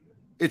team?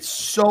 It's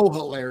so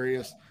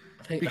hilarious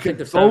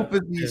because both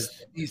of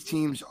these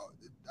teams,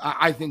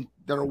 I think,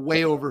 they're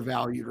way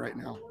overvalued right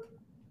now.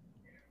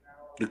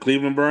 The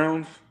Cleveland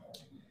Browns?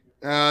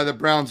 The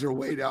Browns are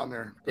way down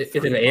there. Is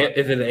it an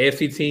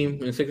AFC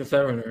team in 6 and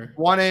 7 or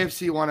one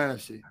AFC, one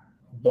NFC?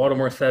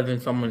 Baltimore 7,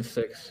 someone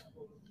 6.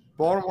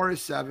 Baltimore is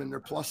 7.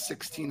 They're plus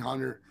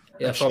 1,600.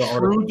 Yeah, that's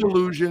true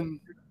delusion.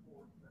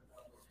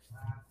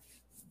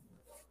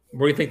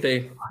 Where do you think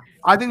they?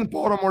 I think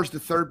Baltimore's the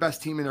 3rd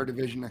best team in their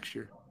division next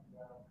year.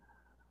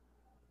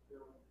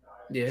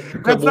 Yeah,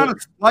 that's not a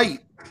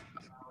slight.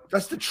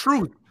 That's the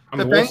truth.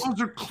 The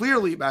Bengals are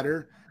clearly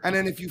better, and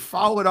then if you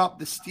follow it up,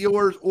 the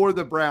Steelers or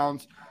the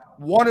Browns.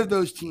 One of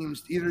those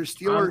teams, either the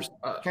Steelers,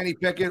 Kenny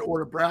Pickett, or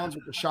the Browns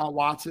with Deshaun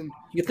Watson.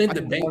 You think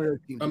the Bengals?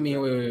 I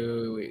mean,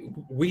 wait.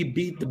 We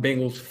beat the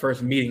Bengals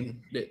first meeting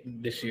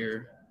this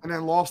year, and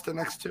then lost the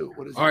next 2.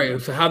 What is all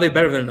right? So how are they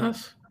better than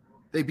us?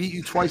 They beat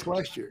you twice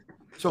last year.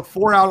 So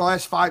 4 out of the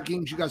last 5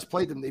 games you guys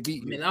played them, they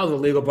beat you. I mean, that was a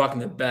legal block in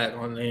the back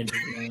on the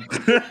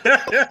Andrews.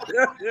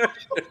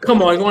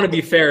 Come on, you want to be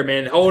fair,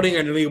 man. Holding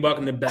and the legal block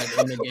in the back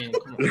in the game.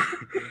 Come on.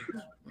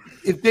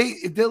 If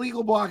the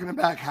legal block in the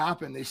back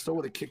happened, they still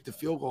would have kicked the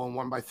field goal and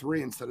won by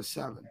 3 instead of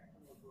 7.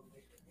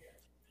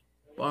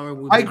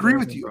 I agree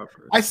with you.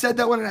 I said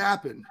that when it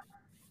happened.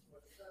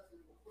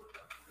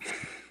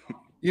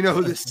 You know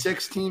who the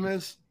 6th team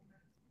is?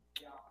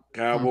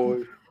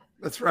 Cowboys.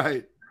 That's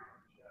right.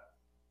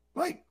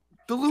 Like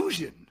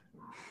delusion.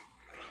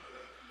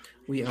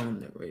 We own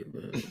that way,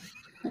 man.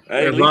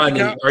 Hey,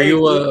 Rodney, are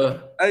you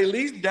Hey, at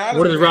least Dallas.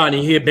 What is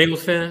Rodney? He a Bengals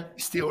fan?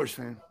 Steelers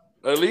fan.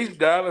 At least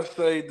Dallas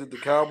say that the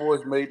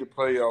Cowboys made the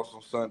playoffs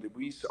on Sunday.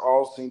 We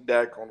all seen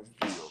Dak on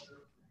the field.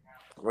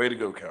 Way to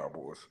go,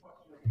 Cowboys.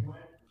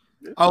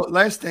 Oh,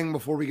 last thing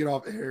before we get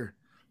off air.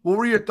 What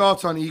were your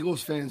thoughts on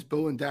Eagles fans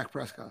booing Dak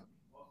Prescott?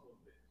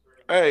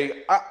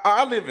 Hey,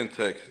 I live in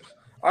Texas.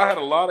 I had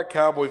a lot of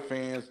Cowboy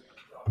fans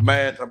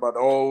mad about,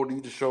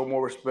 need to show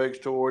more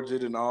respect towards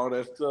it and all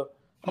that stuff.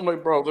 I'm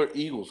like, bro, they're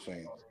Eagles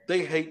fans.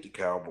 They hate the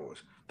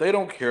Cowboys. They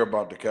don't care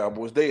about the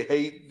Cowboys. They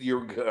hate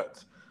your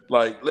guts.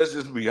 Like, let's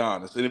just be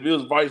honest. And if it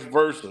was vice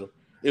versa,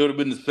 it would have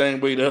been the same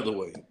way the other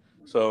way.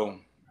 So,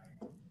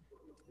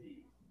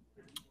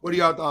 what are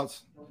y'all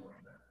thoughts?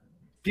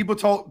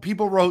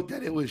 People wrote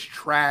that it was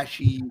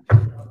trashy,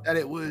 that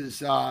it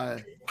was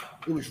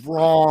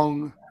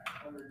wrong.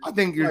 I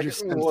think you're just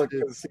sensitive.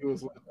 Because he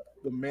was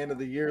the man of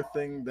the year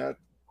thing. That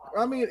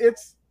I mean,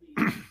 it's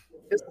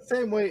the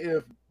same way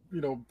if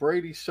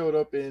Brady showed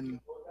up in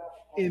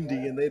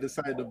Indy and they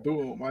decided to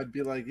boo him. I'd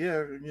be like,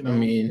 yeah, I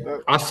mean,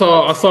 I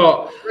saw.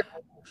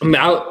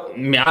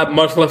 I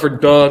much love for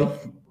Doug,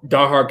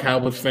 diehard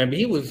Cowboys fan,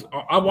 but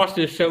I watched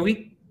this show.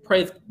 He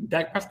praised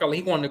Dak Prescott like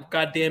he won the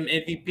goddamn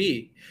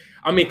MVP.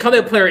 I mean,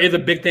 color player is a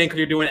big thing because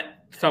you're doing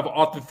stuff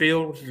off the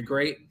field, which is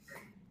great.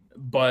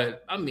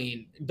 But I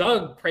mean,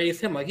 Doug praised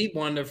him like he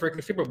won the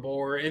freaking Super Bowl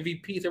or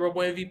MVP, Super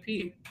Bowl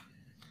MVP.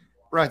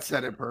 Brett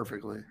said it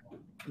perfectly.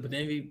 But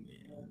MVP.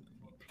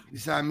 He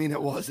said, I mean,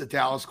 it was a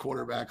Dallas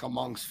quarterback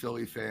amongst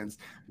Philly fans.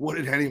 What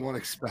did anyone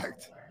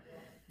expect?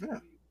 Yeah.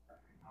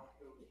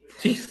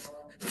 Jeez,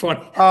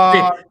 funny.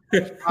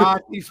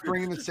 He's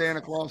bringing the Santa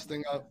Claus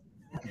thing up.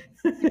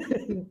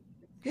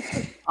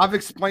 I've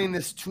explained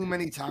this too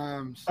many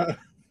times.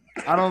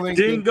 I don't think.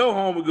 Didn't go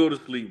home and go to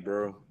sleep,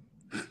 bro.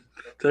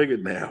 Take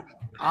it now.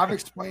 I've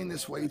explained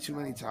this way too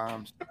many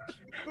times.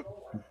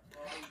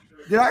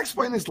 Did I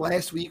explain this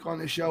last week on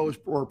the show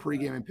or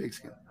pregame and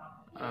pigskin?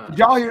 Did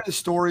y'all hear the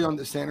story on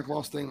the Santa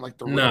Claus thing? Like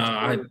the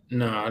I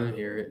didn't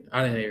hear it.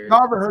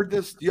 Y'all ever heard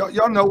this?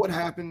 Y'all know what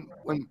happened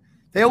when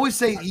they always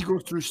say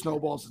Eagles threw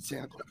snowballs at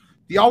Santa Claus?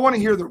 Do y'all want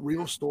to hear the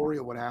real story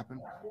of what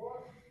happened?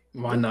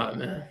 Why not,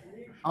 man?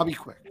 I'll be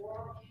quick.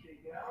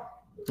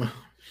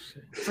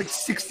 It's like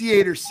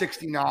 68 or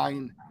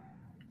 69,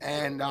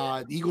 and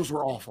the Eagles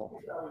were awful.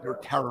 They were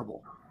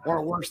terrible. One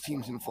of the worst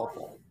teams in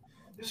football.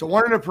 So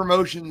one of the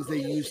promotions they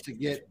used to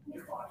get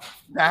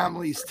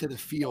families to the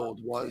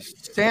field was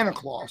Santa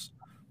Claus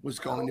was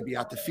going to be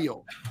at the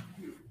field.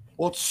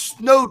 Well, it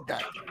snowed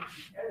that day,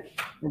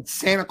 and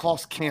Santa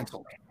Claus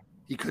canceled.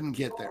 He couldn't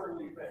get there.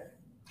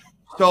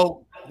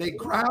 So they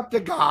grabbed a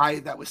guy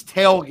that was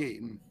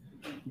tailgating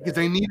because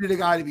they needed a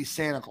guy to be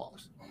Santa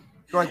Claus.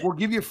 They're like, we'll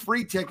give you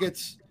free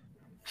tickets,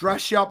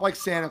 dress you up like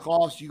Santa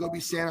Claus. You go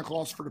be Santa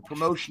Claus for the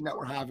promotion that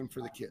we're having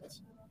for the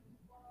kids.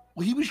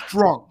 Well, he was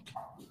drunk,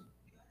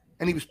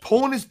 and he was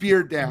pulling his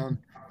beard down,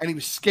 and he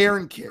was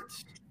scaring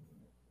kids.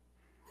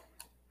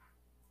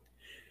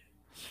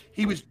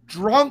 He was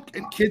drunk,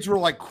 and kids were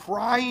like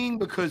crying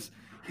because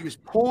he was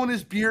pulling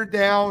his beard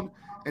down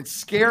and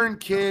scaring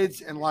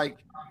kids, and like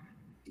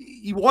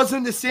he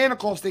wasn't the Santa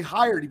Claus they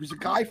hired. He was a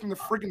guy from the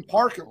freaking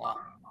parking lot.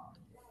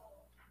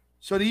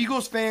 So the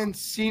Eagles fans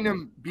seen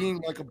him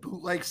being like a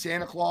bootleg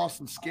Santa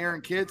Claus and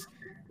scaring kids,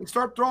 and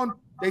start throwing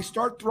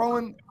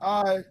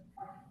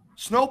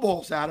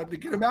snowballs at him to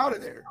get him out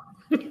of there.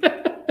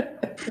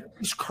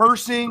 He's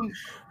cursing.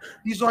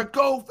 He's like,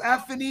 "Go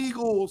effing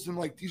Eagles!" And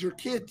like, these are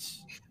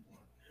kids.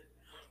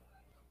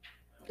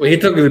 Well, he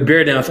took his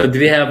beard down. So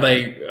did he have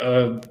like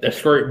a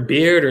short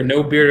beard or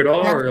no beard at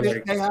all?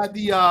 They had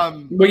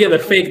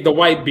the the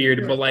white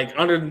beard, but like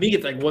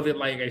underneath, like was it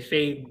like a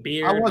shaved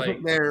beard? I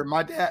wasn't there.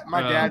 My dad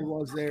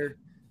was there.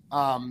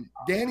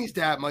 Danny's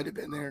dad might have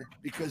been there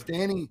because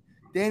Danny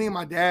and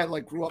my dad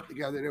like grew up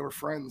together. They were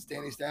friends.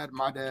 Danny's dad and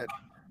my dad.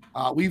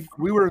 We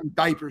were in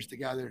diapers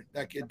together.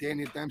 That kid,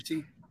 Danny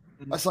Dempsey.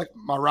 That's like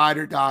my ride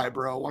or die,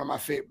 bro. One of my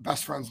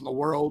best friends in the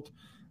world.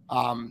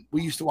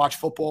 We used to watch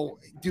football.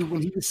 Dude,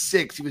 when he was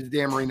 6, he was a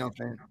Dan Marino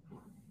fan.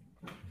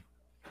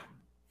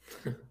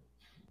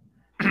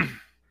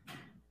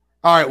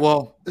 All right,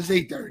 well, it's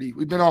 8:30.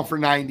 We've been on for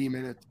 90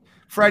 minutes.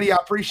 Freddie, I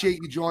appreciate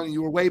you joining.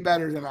 You were way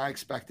better than I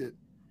expected.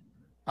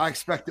 I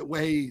expected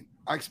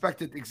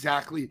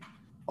exactly.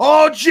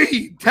 Oh,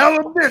 gee, tell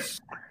him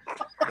this.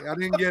 I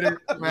didn't get it.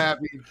 I'm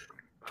happy.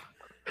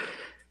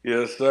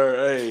 Yes, sir.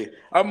 Hey,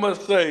 I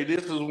must say,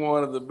 this is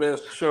one of the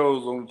best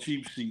shows on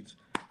Cheap Seats.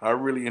 I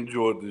really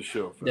enjoyed this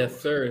show. Yes,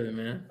 sir,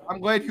 man. I'm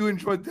glad you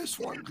enjoyed this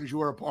one because you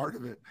were a part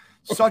of it.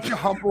 Such a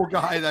humble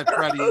guy that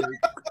Freddie is.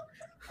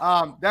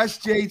 That's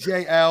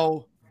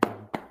JJL,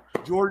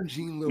 Jordan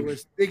Jean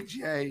Lewis, Big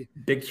J.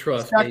 Big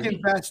trust.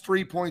 Second best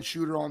 3-point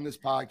shooter on this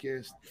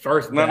podcast.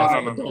 First No.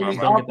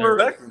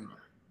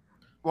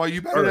 Well,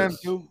 you better than him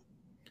too.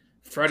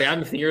 Freddie, I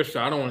haven't seen your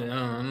shot. I don't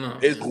know.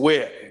 It's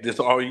wet. That's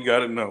all you got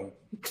to know.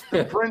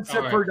 Prince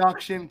of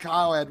Production,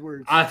 Kyle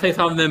Edwards. I say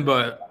something,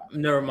 but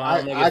Never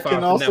mind. I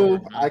can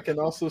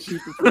also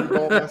shoot the free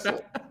ball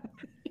myself.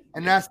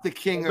 And that's the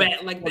king of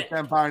like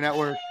Empire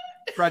Network,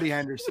 Freddie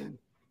Henderson.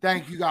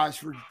 Thank you guys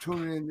for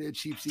tuning in to the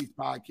Cheap Seats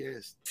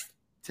podcast.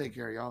 Take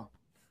care, y'all.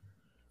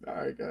 All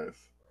right,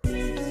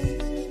 guys.